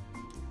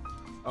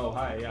 Oh,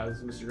 hi. Yeah, this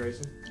is Mr.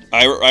 Grayson.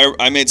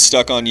 I made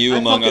Stuck on You,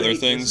 among other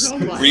things.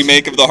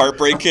 Remake of The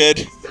Heartbreak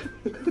Kid.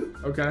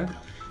 Okay.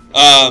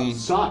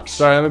 Sucks.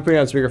 Sorry, let me put you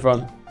on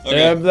speakerphone. Okay.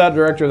 They have that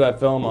director of that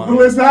film on.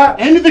 Who is that?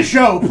 End the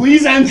show.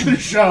 Please end the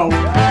show.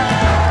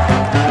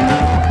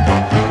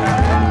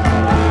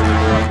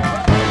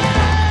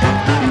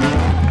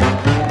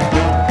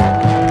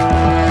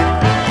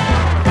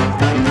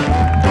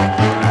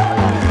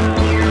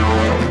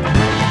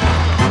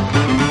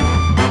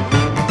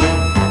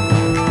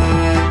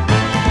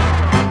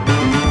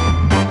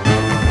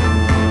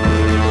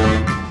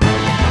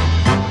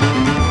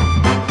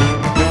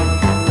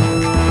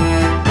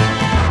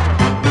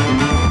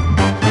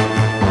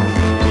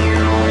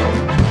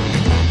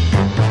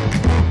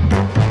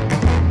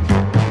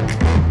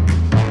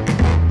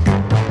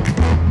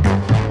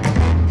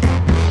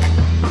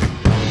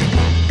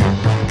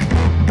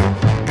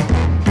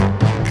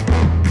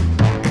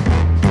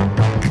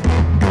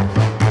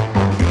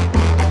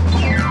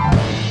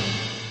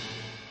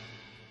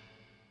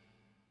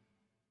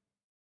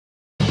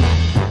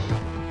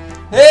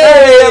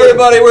 Hey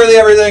everybody, we're the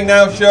Everything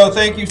Now Show.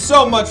 Thank you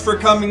so much for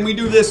coming. We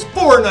do this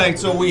 4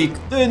 nights a week.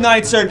 The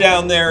nights are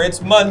down there.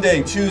 It's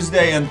Monday,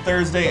 Tuesday, and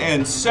Thursday,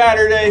 and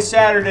Saturday.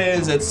 Saturday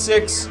is at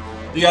 6.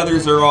 The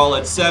others are all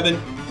at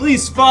 7.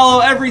 Please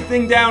follow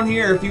everything down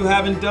here if you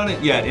haven't done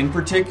it yet. In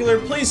particular,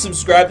 please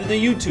subscribe to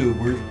the YouTube.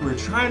 We're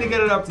trying to get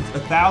it up to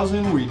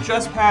 1,000. We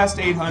just passed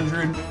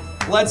 800.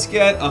 Let's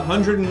get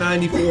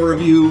 194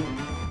 of you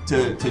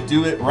to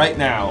do it right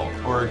now,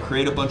 or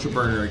create a bunch of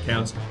burner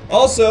accounts.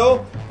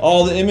 Also,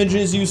 all the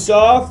images you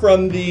saw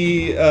from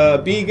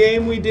the B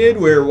game we did,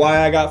 where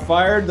Why I Got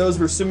Fired, those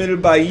were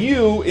submitted by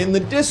you in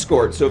the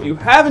Discord. So if you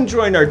haven't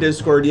joined our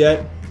Discord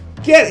yet,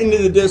 get into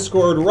the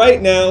Discord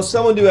right now.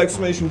 Someone do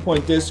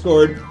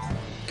 !Discord.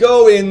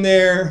 Go in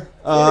there,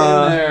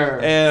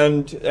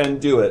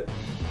 and do it.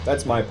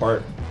 That's my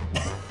part.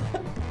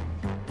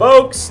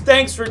 Folks,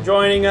 thanks for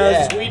joining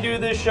us. Yeah. We do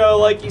this show,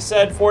 like you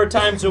said, 4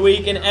 times a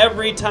week, and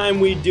every time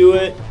we do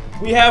it,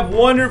 we have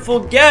wonderful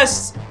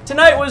guests.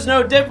 Tonight was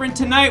no different.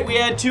 Tonight we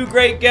had 2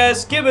 great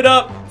guests. Give it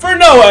up for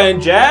Noah and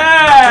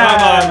Jack.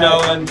 Come on,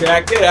 Noah and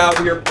Jack, get out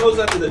here. Pose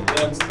under the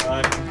damn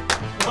sign.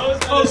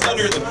 Pose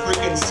under the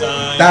freaking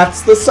sign.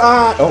 That's the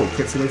sign. Oh,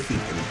 can't see my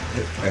feet.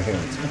 My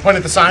hands. Point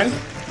at the sign.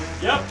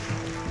 Yep.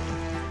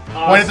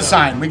 Awesome. Point at the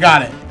sign. We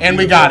got it. And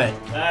we got it.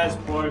 That's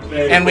poor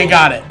baby. And we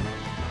got it.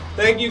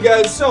 Thank you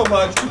guys so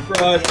much. We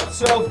crushed.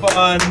 So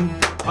fun.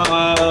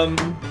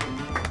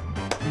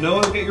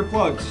 Noah, get your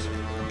plugs.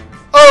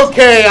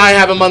 Okay, I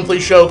have a monthly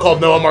show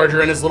called Noah,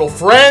 Marger, and His Little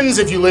Friends.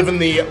 If you live in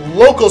the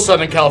local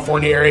Southern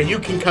California area, you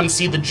can come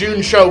see the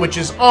June show, which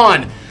is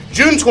on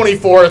June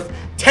 24th,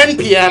 10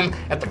 p.m.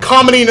 at the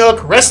Comedy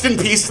Nook. Rest in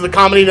peace to the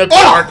Comedy Nook. They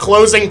are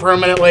closing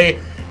permanently.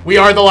 We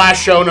are the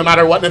last show, no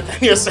matter what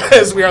Nathaniel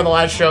says. We are the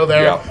last show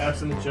there. Yep.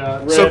 That's in the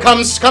chat. So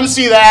come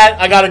see that.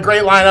 I got a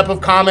great lineup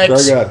of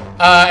comics. Very good.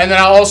 And then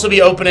I'll also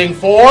be opening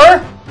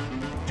for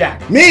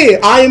Jack. Me,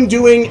 I am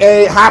doing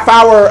a half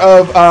hour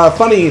of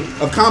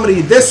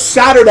comedy this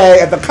Saturday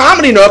at the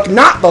Comedy Nook,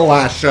 not the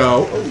last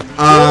show.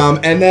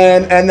 And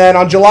then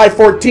on July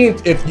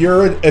 14th,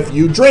 if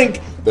you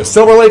drink, the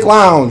Silver Lake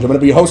Lounge. I'm going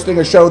to be hosting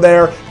a show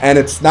there, and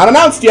it's not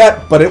announced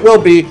yet, but it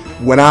will be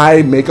when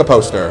I make a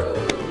poster.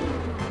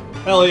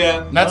 Hell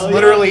yeah. That's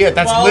literally it.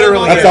 That's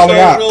literally That's it. all we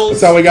got.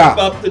 That's all we got.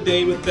 Keep up to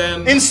date with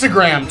them.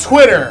 Instagram,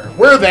 Twitter,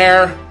 we're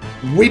there.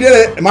 We did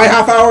it. My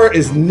half hour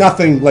is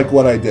nothing like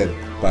what I did,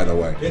 by the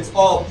way. It's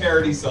all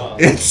parody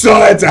songs. It's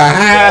a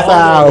half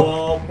hour.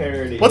 All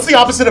parody. What's the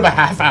opposite of a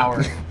half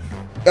hour?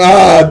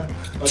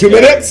 2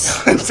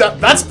 minutes?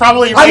 That's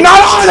probably... I'm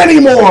not on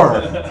anymore!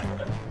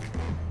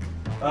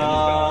 Who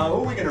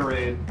are we gonna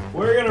raid?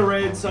 We're gonna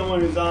raid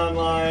someone who's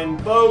online.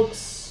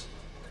 Folks,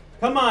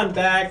 come on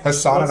back.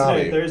 Hassan and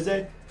Ali.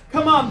 Thursday.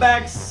 Come on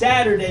back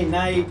Saturday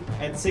night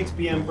at 6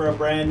 p.m. for a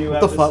brand new What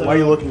the episode. fuck? Why are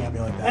you looking at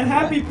me like that? And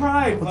happy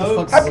Pride,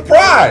 folks. Happy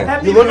Pride!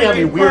 Happy You're looking at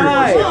me weird.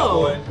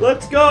 Pride.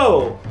 Let's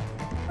go.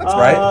 That's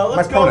right.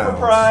 Let's My go pronouns. for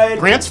Pride.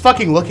 Grant's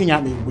fucking looking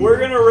at me weird. We're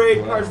gonna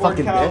raid Cardboard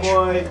Fucking bitch.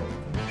 Cowboy.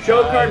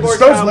 Show Cardboard This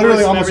show's Cowboy.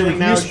 literally some almost like,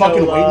 Everything you Now just show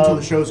fucking wait until love.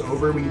 the show's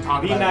over. We can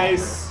talk Be about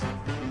nice.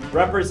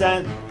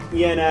 Represent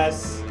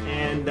ENS.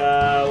 And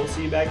we'll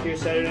see you back here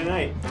Saturday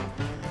night.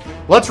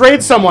 Let's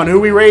raid someone. Who are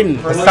we raiding?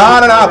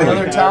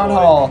 Another town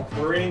hall.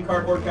 We're raiding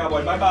Cardboard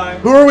Cowboy. Bye bye.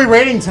 Who are we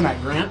raiding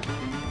tonight, Grant?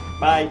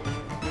 Bye.